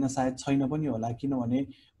लाग्दैन सायद छैन पनि होला किनभने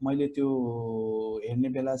मैले त्यो हेर्ने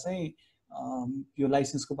बेला चाहिँ यो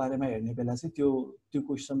लाइसेन्सको बारेमा हेर्ने बेला चाहिँ त्यो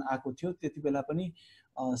क्वेसन आएको थियो। त्यति बेला पनि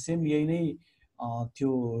सेम यही नै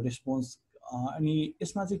थियो रेस्पोन्स। अनि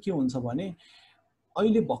यसमा चाहिँ के हुन्छ भने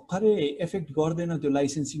अहिले भर्खरै एफेक्ट गर्दैन त्यो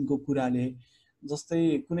लाइसेन्सिङको कुराले। जस्तै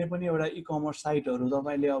कुनै पनि एउटा ई-कमर्स साइटहरू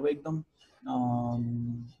तपाईँले अब एकदम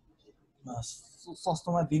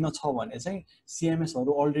सस्तोमा दिन छ भने चाहिँ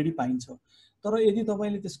सिएमएसहरू अलरेडी पाइन्छ। तर यदि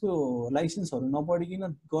तपाईँले त्यसको लाइसेन्सहरू नपढिकन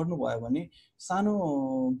गर्नुभयो भने सानो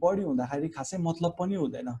बढी हुँदाखेरि खासै मतलब पनि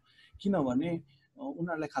हुँदैन, किनभने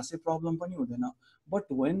उनीहरूलाई खासै प्रब्लम पनि हुँदैन। बट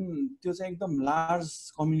वेन त्यो चाहिँ एकदम लार्ज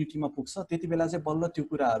कम्युनिटीमा पुग्छ त्यति बेला चाहिँ बल्ल त्यो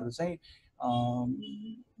कुराहरू चाहिँ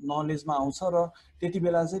नलेजमा आउँछ र त्यति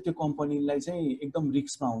बेला चाहिँ त्यो कम्पनीलाई चाहिँ एकदम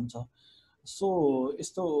रिस्कमा हुन्छ। सो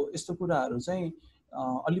यस्तो कुराहरू चाहिँ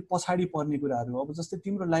अलिक पछाडि पर्ने कुराहरू। अब जस्तै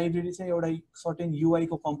तिम्रो लाइब्रेरी चाहिँ एउटा सर्टेन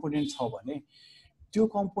युआईको कम्पोनेन्ट छ भने त्यो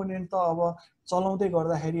कम्पोनेन्ट त अब चलाउँदै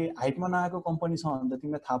गर्दाखेरि हाइटमा नआएको कम्पनी छ भने त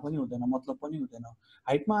तिमीलाई थाहा पनि हुँदैन, मतलब पनि हुँदैन।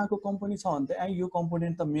 हाइटमा आएको कम्पनी छ भने त यो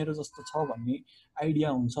कम्पोनेन्ट त मेरो जस्तो छ भन्ने आइडिया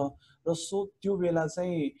हुन्छ। र सो त्यो बेला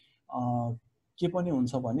चाहिँ के पनि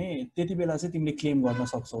हुन्छ भने त्यति बेला चाहिँ तिमीले क्लेम गर्न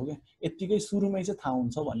सक्छौ क्या, यत्तिकै सुरुमै चाहिँ थाहा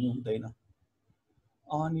हुन्छ भन्ने हुँदैन।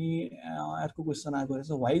 अनि अर्को क्वेसन आएको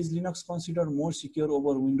रहेछ, why is Linux consider more secure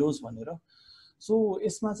over windows भनेर। सो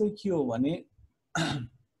यसमा चाहिँ के हो भने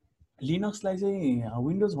लिनक्सलाई चाहिँ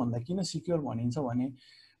विन्डोज भन्दा किन सिक्योर भनिन्छ भने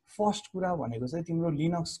फर्स्ट कुरा भनेको चाहिँ तिम्रो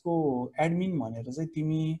लिनक्सको एडमिन भनेर चाहिँ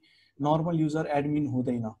तिमी नर्मल युजर एडमिन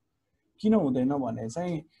हुँदैन। किन हुँदैन भने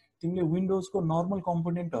चाहिँ तिमीले विन्डोजको नर्मल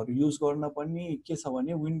कम्पोनेन्टहरू युज गर्न पनि के छ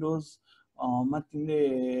भने विन्डोजमा तिमीले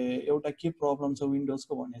एउटा के प्रब्लम छ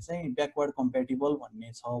विन्डोजको भने चाहिँ ब्याकवर्ड कम्प्याटिबल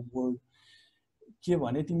भन्ने छ वर्ड। के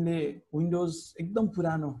भने तिमीले विन्डोज एकदम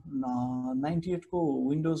पुरानो 98 को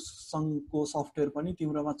विन्डोजसँगको सफ्टवेयर पनि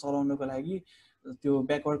तिम्रोमा चलाउनको लागि त्यो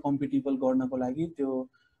ब्याकवर्ड कम्प्याटिबल गर्नको लागि त्यो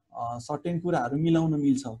सर्टेन कुराहरू मिलाउन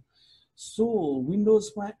मिल्छ। सो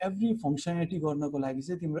विन्डोजमा एभ्री फङ्सनालिटी गर्नको लागि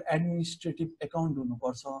चाहिँ तिम्रो एडमिनिस्ट्रेटिभ एकाउन्ट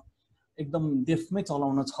हुनुपर्छ, एकदम डेफमै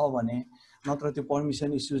चलाउन छ भने, नत्र त्यो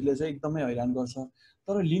पर्मिसन इस्युजले चाहिँ एकदमै हैरान गर्छ।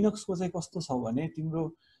 तर लिनक्सको चाहिँ कस्तो छ भने तिम्रो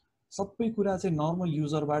सबै कुरा चाहिँ नर्मल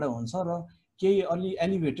युजरबाट हुन्छ र केही अलि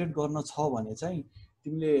एलिभेटेड गर्न छ भने चाहिँ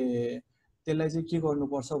तिमीले त्यसलाई चाहिँ के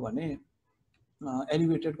गर्नुपर्छ भने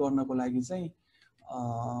एलिभेटेड गर्नको लागि चाहिँ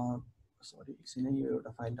सरी एकछिन यो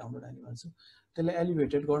एउटा फाइल डाउनलोड हाल्नु भन्छु। त्यसलाई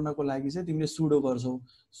एलिभेटेड गर्नको लागि चाहिँ तिमीले सुडो गर्छौ।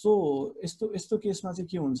 सो यस्तो केसमा चाहिँ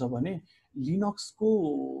के हुन्छ भने लिनक्सको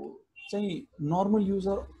चाहिँ नर्मल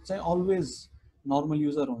युजर चाहिँ अलवेज नर्मल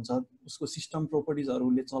युजर हुन्छ, उसको सिस्टम प्रोपर्टिजहरू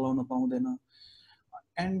उसले चलाउन पाउँदैन।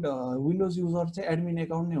 एन्ड विन्डोज युजर चाहिँ एडमिन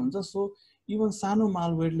एकाउन्ट नै हुन्छ। सो इभन सानो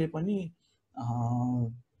मालवेयरले पनि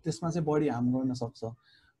त्यसमा चाहिँ बढी हार्म गर्न सक्छ।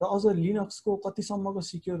 र अझ लिनक्सको कतिसम्मको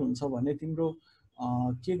सिक्योर हुन्छ भने तिम्रो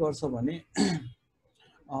के गर्छ भने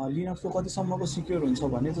लिनक्सको कतिसम्मको सिक्योर हुन्छ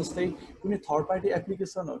भने जस्तै कुनै थर्ड पार्टी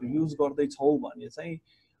एप्लिकेसनहरू युज गर्दैछौ भने चाहिँ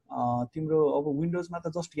तिम्रो अब विन्डोजमा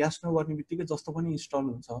त जस्ट यास नगर्ने बित्तिकै जस्तो पनि इन्स्टल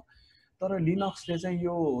हुन्छ। तर लिनक्सले चाहिँ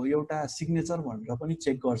यो एउटा सिग्नेचर भनेर पनि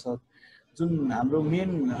चेक गर्छ, जुन हाम्रो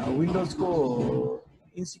मेन विन्डोजको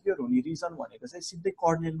इन्सिक्योर हुने रिजन भनेको चाहिँ सिधै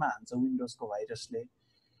कर्नेलमा हान्छ विन्डोजको भाइरसले।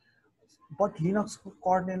 बट लिनक्सको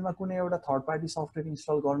कर्नेलमा कुनै एउटा थर्ड पार्टी सफ्टवेयर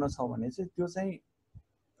इन्स्टल गर्न छ भने चाहिँ त्यो चाहिँ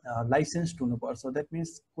लाइसेन्स्ड हुनुपर्छ। द्याट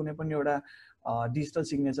मिन्स कुनै पनि एउटा डिजिटल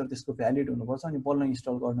सिग्नेचर त्यसको भ्यालिड हुनुपर्छ अनि बल्ल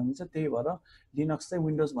इन्स्टल गर्न मिल्छ। त्यही भएर लिनक्स चाहिँ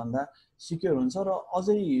विन्डोजभन्दा सिक्योर हुन्छ। र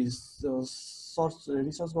अझै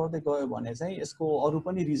रिसर्च गर्दै गयो भने चाहिँ यसको अरू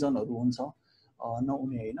पनि रिजनहरू हुन्छ,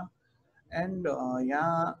 नहुने होइन। एन्ड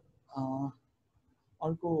यहाँ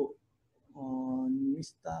अर्को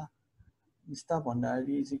निस्ता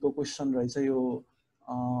भण्डारीजीको क्वेसन रहेछ यो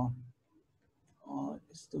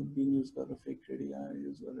यस्तो बिन युज गरेर फेक क्रेडिट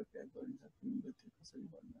युज गरेर प्याक गरिन्छ कसरी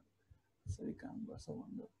भन्दा कसरी काम गर्छ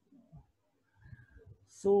भन्दा।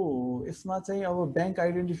 सो यसमा चाहिँ अब ब्याङ्क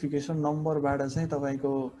आइडेन्टिफिकेसन नम्बरबाट चाहिँ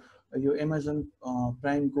तपाईँको यो एमाजोन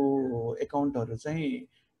प्राइमको एकाउन्टहरू चाहिँ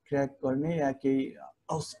क्र्याक गर्ने या केही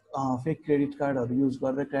फेक क्रेडिट कार्डहरू युज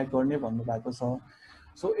गरेर क्र्याक गर्ने भन्नुभएको छ।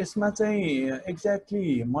 सो यसमा चाहिँ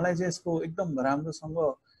एक्ज्याक्टली मलाई चाहिँ यसको एकदम राम्रोसँग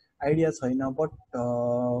आइडिया छैन। बट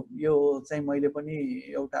यो चाहिँ मैले पनि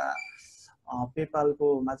एउटा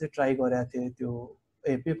पेपालकोमा चाहिँ ट्राई गरेको थिएँ, त्यो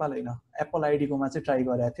पेपाल होइन एप्पल आइडीकोमा चाहिँ ट्राई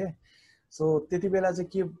गरेको थिएँ। सो त्यति बेला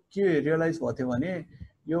चाहिँ के रियलाइज भएको थियो भने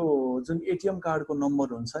यो जुन एटिएम कार्डको नम्बर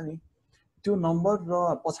हुन्छ नि त्यो नम्बर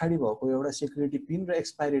र पछाडि भएको एउटा सेक्युरिटी पिन र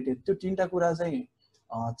एक्सपायरी डेट त्यो तीनटा कुरा चाहिँ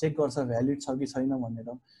चेक गर्छ भ्यालिड छ कि छैन भनेर।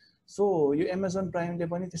 सो यो एमाजोन प्राइमले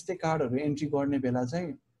पनि त्यस्तै कार्डहरू एन्ट्री गर्ने बेला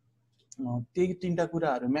चाहिँ त्यही तीनटा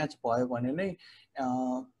कुराहरू म्याच भयो भने नै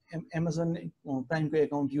एमाजोन प्राइमको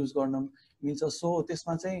एकाउन्ट युज गर्न मिल्छ। सो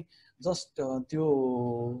त्यसमा चाहिँ जस्ट त्यो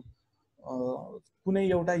कुनै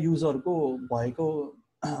एउटा युजरको भएको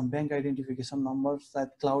ब्याङ्क आइडेन्टिफिकेसन नम्बर सायद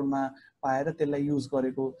क्लाउडमा पाएर त्यसलाई युज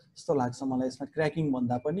गरेको जस्तो लाग्छ मलाई। यसमा क्र्याकिङ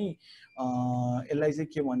भन्दा पनि यसलाई चाहिँ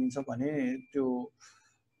के भनिन्छ भने त्यो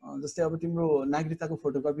जस्तै अब तिम्रो नागरिकताको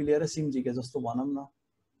फोटोकपी लिएर सिम झिके जस्तो भनौँ न।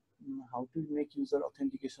 How to make user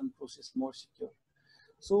authentication process more secure.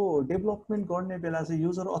 So development गर्ने बेला चाहिँ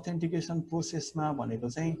युजर अथेन्टिकेसन प्रोसेसमा भनेको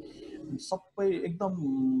चाहिँ सबै एकदम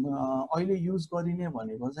अहिले युज गरिने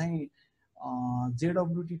भनेको चाहिँ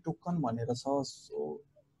जेडब्ल्युटी टोकन भनेर छ। सो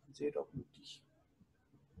जेडब्ल्युटी,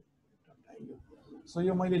 सो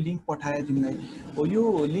यो मैले लिङ्क पठाएँ तिमीलाई। हो यो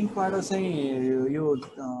लिङ्कबाट चाहिँ यो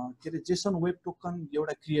के अरे जेसन वेब टोकन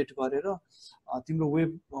एउटा क्रिएट गरेर तिम्रो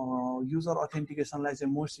वेब युजर अथेन्टिकेसनलाई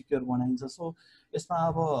चाहिँ मोर सिक्योर बनाइन्छ। सो यसमा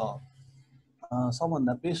अब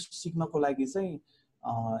सबभन्दा बेस्ट सिक्नको लागि चाहिँ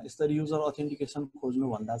यसरी युजर अथेन्टिकेसन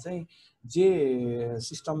खोज्नुभन्दा चाहिँ जे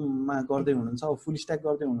सिस्टममा गर्दै हुनुहुन्छ, फुल स्ट्याक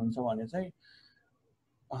गर्दै हुनुहुन्छ भने चाहिँ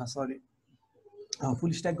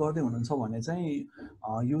फुल स्ट्याक गर्दै हुनुहुन्छ भने चाहिँ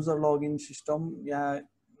युजर लगइन सिस्टम या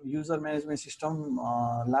user management system,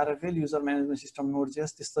 Laravel user management system,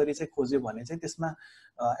 नोड.जेएस त्यसरी चाहिँ खोज्यो भने चाहिँ त्यसमा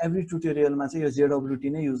एभ्री ट्युटोरियलमा चाहिँ यो जेडब्ल्युटी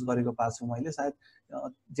नै युज गरेको पाएको छु मैले। सायद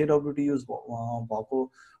जेडब्ल्युटी युज भएको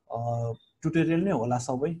ट्युटोरियल नै होला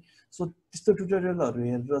सबै। सो त्यस्तो ट्युटोरियलहरू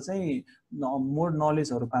हेरेर चाहिँ मोर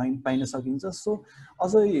नलेजहरू पाइन सकिन्छ। सो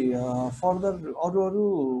अझै फर्दर अरू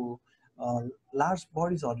लार्ज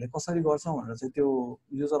बडिजहरूले कसरी गर्छ भनेर चाहिँ त्यो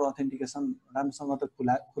युजर अथेन्टिकेसन राम्रोसँग त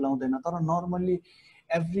खुलाउँदैन। तर normally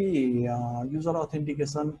every user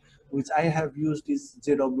authentication which I have use is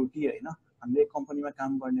जेडब्ल्युटी होइन। हामीले कम्पनीमा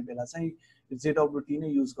काम गर्ने बेला चाहिँ जेडब्ल्युटी नै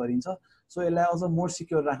युज गरिन्छ। सो यसलाई अझ मोर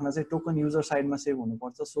सिक्योर राख्न चाहिँ टोकन युजर साइडमा सेभ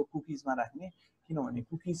हुनुपर्छ। सो कुकिजमा राख्ने, किनभने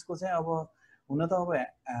कुकिजको चाहिँ अब हुन त अब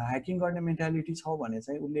ह्याकिङ गर्ने मेन्टालिटी छ भने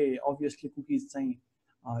चाहिँ उसले अभियसली कुकिज चाहिँ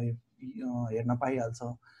हेर्न पाइहाल्छ।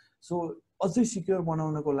 सो अझै सिक्योर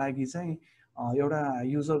बनाउनको लागि चाहिँ एउटा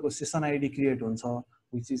युजरको सेसन आइडी क्रिएट हुन्छ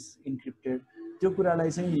विच इज इन्क्रिप्टेड। त्यो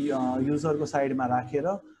कुरालाई चाहिँ युजरको साइडमा राखेर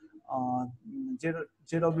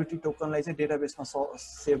जेडब्ल्युटी टोकनलाई चाहिँ डेटाबेसमा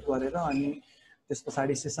सेभ गरेर अनि त्यस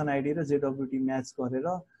पछाडि सेसन आइडी र जेडब्ल्युटी म्याच गरेर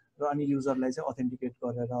र अनि युजरलाई चाहिँ अथेन्टिकेट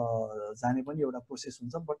गरेर जाने पनि एउटा प्रोसेस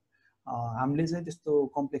हुन्छ। बट हामीले चाहिँ त्यस्तो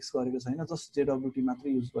कम्प्लेक्स गरेको छैन, जस्ट जेडब्ल्युटी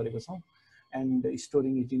मात्रै युज गरेको छौँ and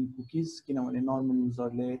storing it in cookies. किनभने नर्मल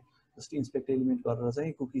युजरले जस्ट इन्सपेक्ट एलिमेन्ट गरेर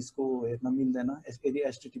चाहिँ कुकिजको हेर्न मिल्दैन यदि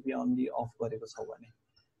एचटिटिपी अन्ली अफ गरेको छ भने।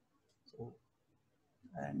 सो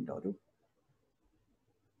एन्ड अरू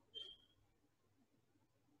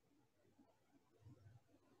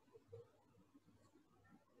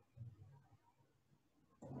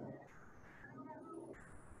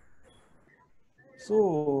सो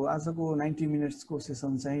आजको 90 मिनट्सको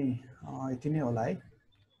सेसन चाहिँ यति नै होला है।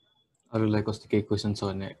 अरूलाई कस्तो केही क्वेसन छ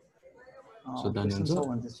भने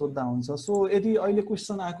सोद्धा हुन्छ। सो यदि अहिले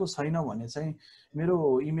क्वेसन आएको छैन भने चाहिँ मेरो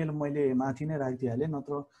इमेल मैले माथि नै राखिदिइहालेँ,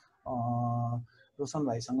 नत्र रोशन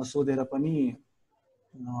भाइसँग सोधेर पनि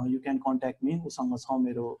यु क्यान कन्ट्याक्ट मी, उसँग छ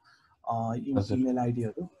मेरो email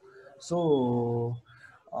आइडीहरू। So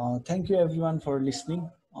thank you every one for listening.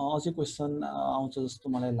 अझै क्वेसन आउँछ जस्तो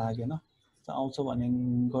मलाई लागेन, आउँछ भने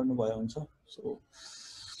गर्नुभयो हुन्छ। सो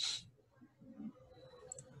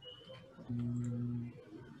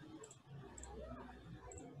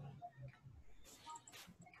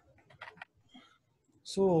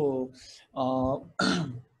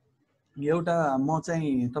एउटा म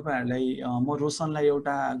चाहिँ तपाईहरुलाई म रोशनलाई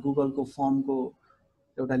एउटा गुगलको फर्मको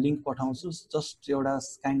एउटा लिंक पठाउँछु, जस्ट एउटा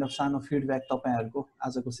काइन्ड अफ सानो फिडब्याक तपाईहरुको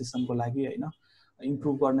आजको सेसनको लागि हैन,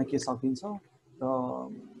 इम्प्रुभ गर्न के सकिन्छ र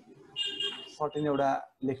सर्टेन एउटा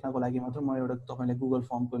लेख्नको लागि मात्र म एउटा तपाईलाई गुगल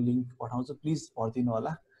फर्मको लिंक पठाउँछु, प्लिज भर्दिनु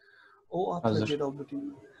होला। ओअथ र जेडब्ल्युटी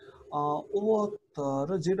ओअथ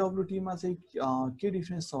र जेडब्ल्युटी मा चाहिँ के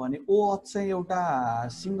डिफरेन्स छ भने ओअथ चाहिँ एउटा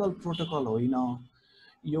सिंगल प्रोटोकल होइन।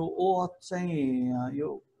 यो ओअथ चाहिँ यो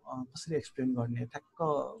कसरी एक्सप्लेन गर्ने, ठ्याक्क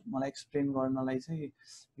मलाई एक्सप्लेन गर्नलाई चाहिँ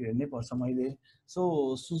हेर्नै पर्छ मैले।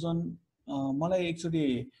 सो सुजन मलाई एक्चुअली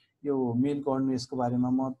यो मेल गर्नु यसको बारेमा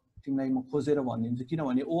म तिमीलाई म खोजेर भनिदिन्छु,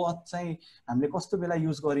 किनभने ओअथ चाहिँ हामीले कस्तो बेला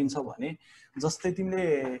युज गरिन्छ भने जस्तै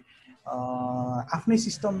तिमीले आफ्नै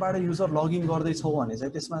सिस्टमबाट युजर लगइन गर्दैछौ भने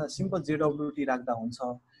चाहिँ त्यसमा सिम्पल जेडब्ल्युटी राख्दा हुन्छ।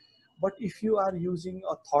 But if you are using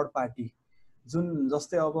a third party, जुन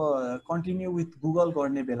जस्तै अब कन्टिन्यू विथ गुगल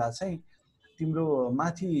गर्ने बेला चाहिँ तिम्रो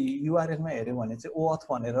माथि युआरएलमा हेर्यो भने चाहिँ ओअथ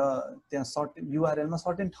भनेर त्यहाँ सर्टेन युआरएलमा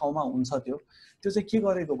सर्टेन ठाउँमा हुन्छ। त्यो चाहिँ के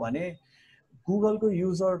गरेको भने गुगलको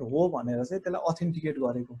युजर हो भनेर चाहिँ त्यसलाई अथेन्टिकेट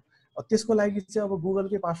गरेको। त्यसको लागि चाहिँ अब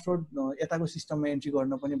गुगलकै पासवर्ड यताको सिस्टममा एन्ट्री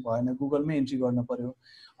गर्न पनि भएन, गुगलमै एन्ट्री गर्न पर्यो।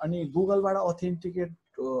 अनि गुगलबाट अथेन्टिकेट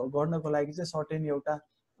गर्नको लागि चाहिँ सर्टेन एउटा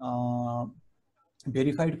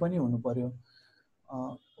भेरिफाइड पनि हुनु पर्यो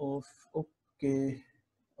ओके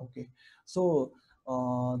ओके सो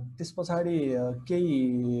त्यस पछाडि केही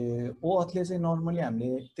ओअथले चाहिँ नर्मली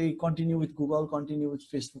हामीले त्यही continue with Google continue with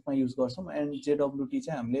फेसबुकमा युज गर्छौँ एन्ड जेडब्लुटी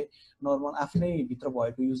चाहिँ हामीले नर्मल आफ्नै भित्र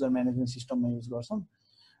भएको युजर म्यानेजमेन्ट सिस्टममा युज गर्छौँ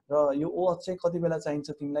र यो ओअथ चाहिँ कति बेला चाहिन्छ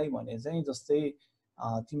तिमीलाई भने चाहिँ जस्तै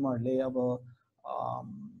तिमीहरूले अब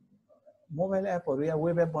मोबाइल एपहरू या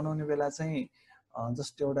वेब एप बनाउने बेला चाहिँ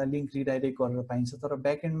जस्ट एउटा लिङ्क रिडाइरेक्ट गरेर पाइन्छ तर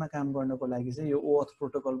ब्याकएन्डमा काम गर्नको लागि चाहिँ यो ओअथ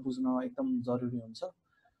प्रोटोकल बुझ्न एकदम जरुरी हुन्छ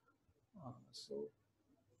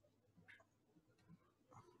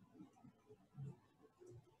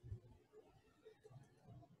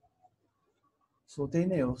सो त्यही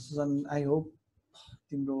नै हो सुजन आई होप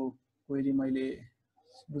तिम्रो क्वेरी मैले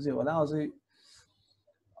बुझेँ होला अझै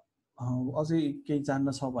केही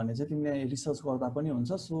जान्न छ भने चाहिँ तिमीले रिसर्च गर्दा पनि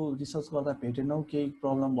हुन्छ सो रिसर्च गर्दा भेटेनौ केही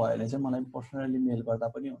प्रब्लम भयो भने चाहिँ मलाई पर्सनली मेल गर्दा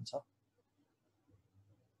पनि हुन्छ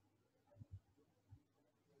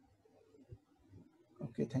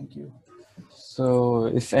okay thank you So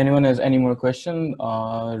if anyone has any more question,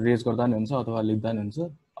 raise गर्दा नि हुन्छ अथवा लेख्दा नि हुन्छ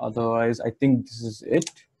otherwise I think this is it.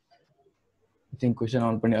 I think question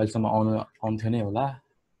आउनु पनि अहिलेसम्म आउँथ्यो नै होला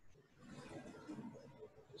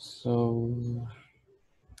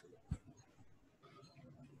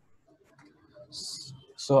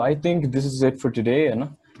so I think this is it for today हैन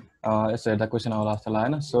यसो हेर्दा क्वेसन आउला जस्तो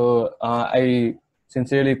लाग्यो हैन so I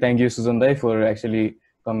sincerely thank you Susan Dai for actually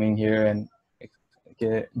coming here and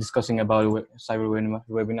discussing about cyber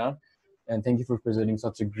webinar and thank you for presenting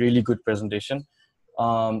such a really good presentation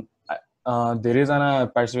धेरैजना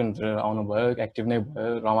पार्टिसिपेन्टहरू आउनुभयो active नै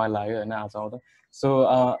भयो रमाइलो लाग्यो हैन आज आउँदा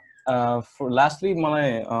सो लास्टली मलाई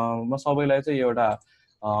म सबैलाई चाहिँ एउटा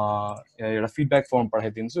फिडब्याक फर्म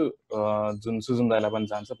पठाइदिन्छु जुन सुजन दाइलाई पनि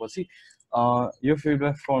जान्छ पछि यो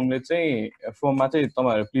फिडब्याक फर्मले चाहिँ फर्ममा चाहिँ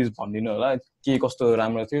तपाईहरु प्लिज भनिदिनु होला के कस्तो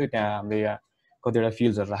राम्रो थियो त्यहाँ हामीले यहाँ कतिवटा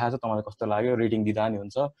फिल्ड्सहरु राखेको छ तपाईलाई कस्तो लाग्यो रेटिङ दिँदा नि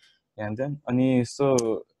हुन्छ यहाँ अनि so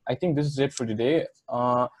I think this is it for today.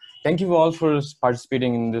 Thank you all for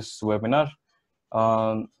participating in this webinar.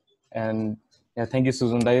 And yeah, thank you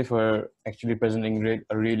Susan Dai for actually presenting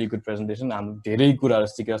a really good presentation. I'm धेरै कुराहरु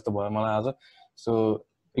सिके जस्तो भयो मलाई आज सो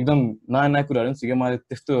एकदम नयाँ नयाँ कुराहरु सिके मैले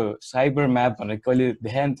त्यस्तो साइबर म्याप भनेर कहिले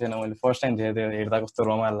देखाएन थिएन मैले फर्स्ट टाइम हेर्दा कस्तो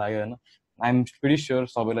रमाइलो लाग्यो हैन आई एम प्रिटी श्योर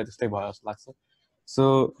सबैलाई त्यस्तै भयो जस्तो लाग्छ so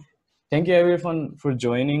thank you everyone for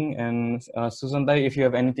joining and Susan Dai if you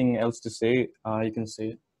have anything else to say you can say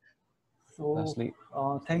it. So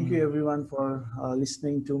thank you everyone for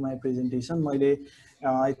listening to my presentation मैले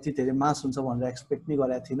यति धेरै मास हुन्छ भनेर एक्सपेक्ट नै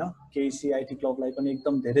गरेको थिइनँ KEC I.T क्लबलाई पनि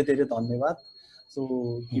एकदम धेरै धेरै धन्यवाद so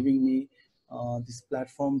giving me this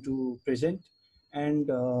platform to present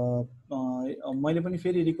and मैले पनि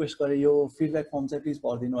फेरि रिक्वेस्ट गरेँ यो फिडब्याक फर्म चाहिँ प्लिज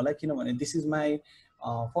भरिदिनु होला किनभने this is my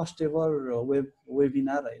first ever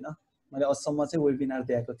webinar हैन मैले अझसम्म चाहिँ वेबिनार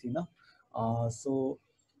दिएको थिइनँ सो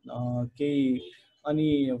केही अनि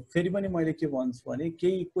फेरि पनि मैले के भन्छु भने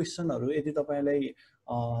केही क्वेसनहरु यदि तपाईलाई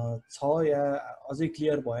छ या अझै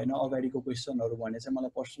क्लियर भएन अगाडिको क्वेसनहरु भने चाहिँ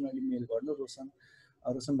मलाई पर्सनली मेल गर्नु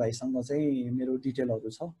रोशन भाइसँग चाहिँ मेरो डिटेलहरु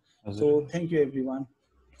छ so thank you everyone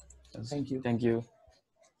thank you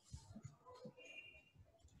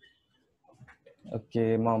okay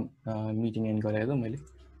म मिटिङ एन्ड गराएको मैले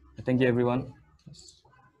थ्यांक यू एभ्रीवन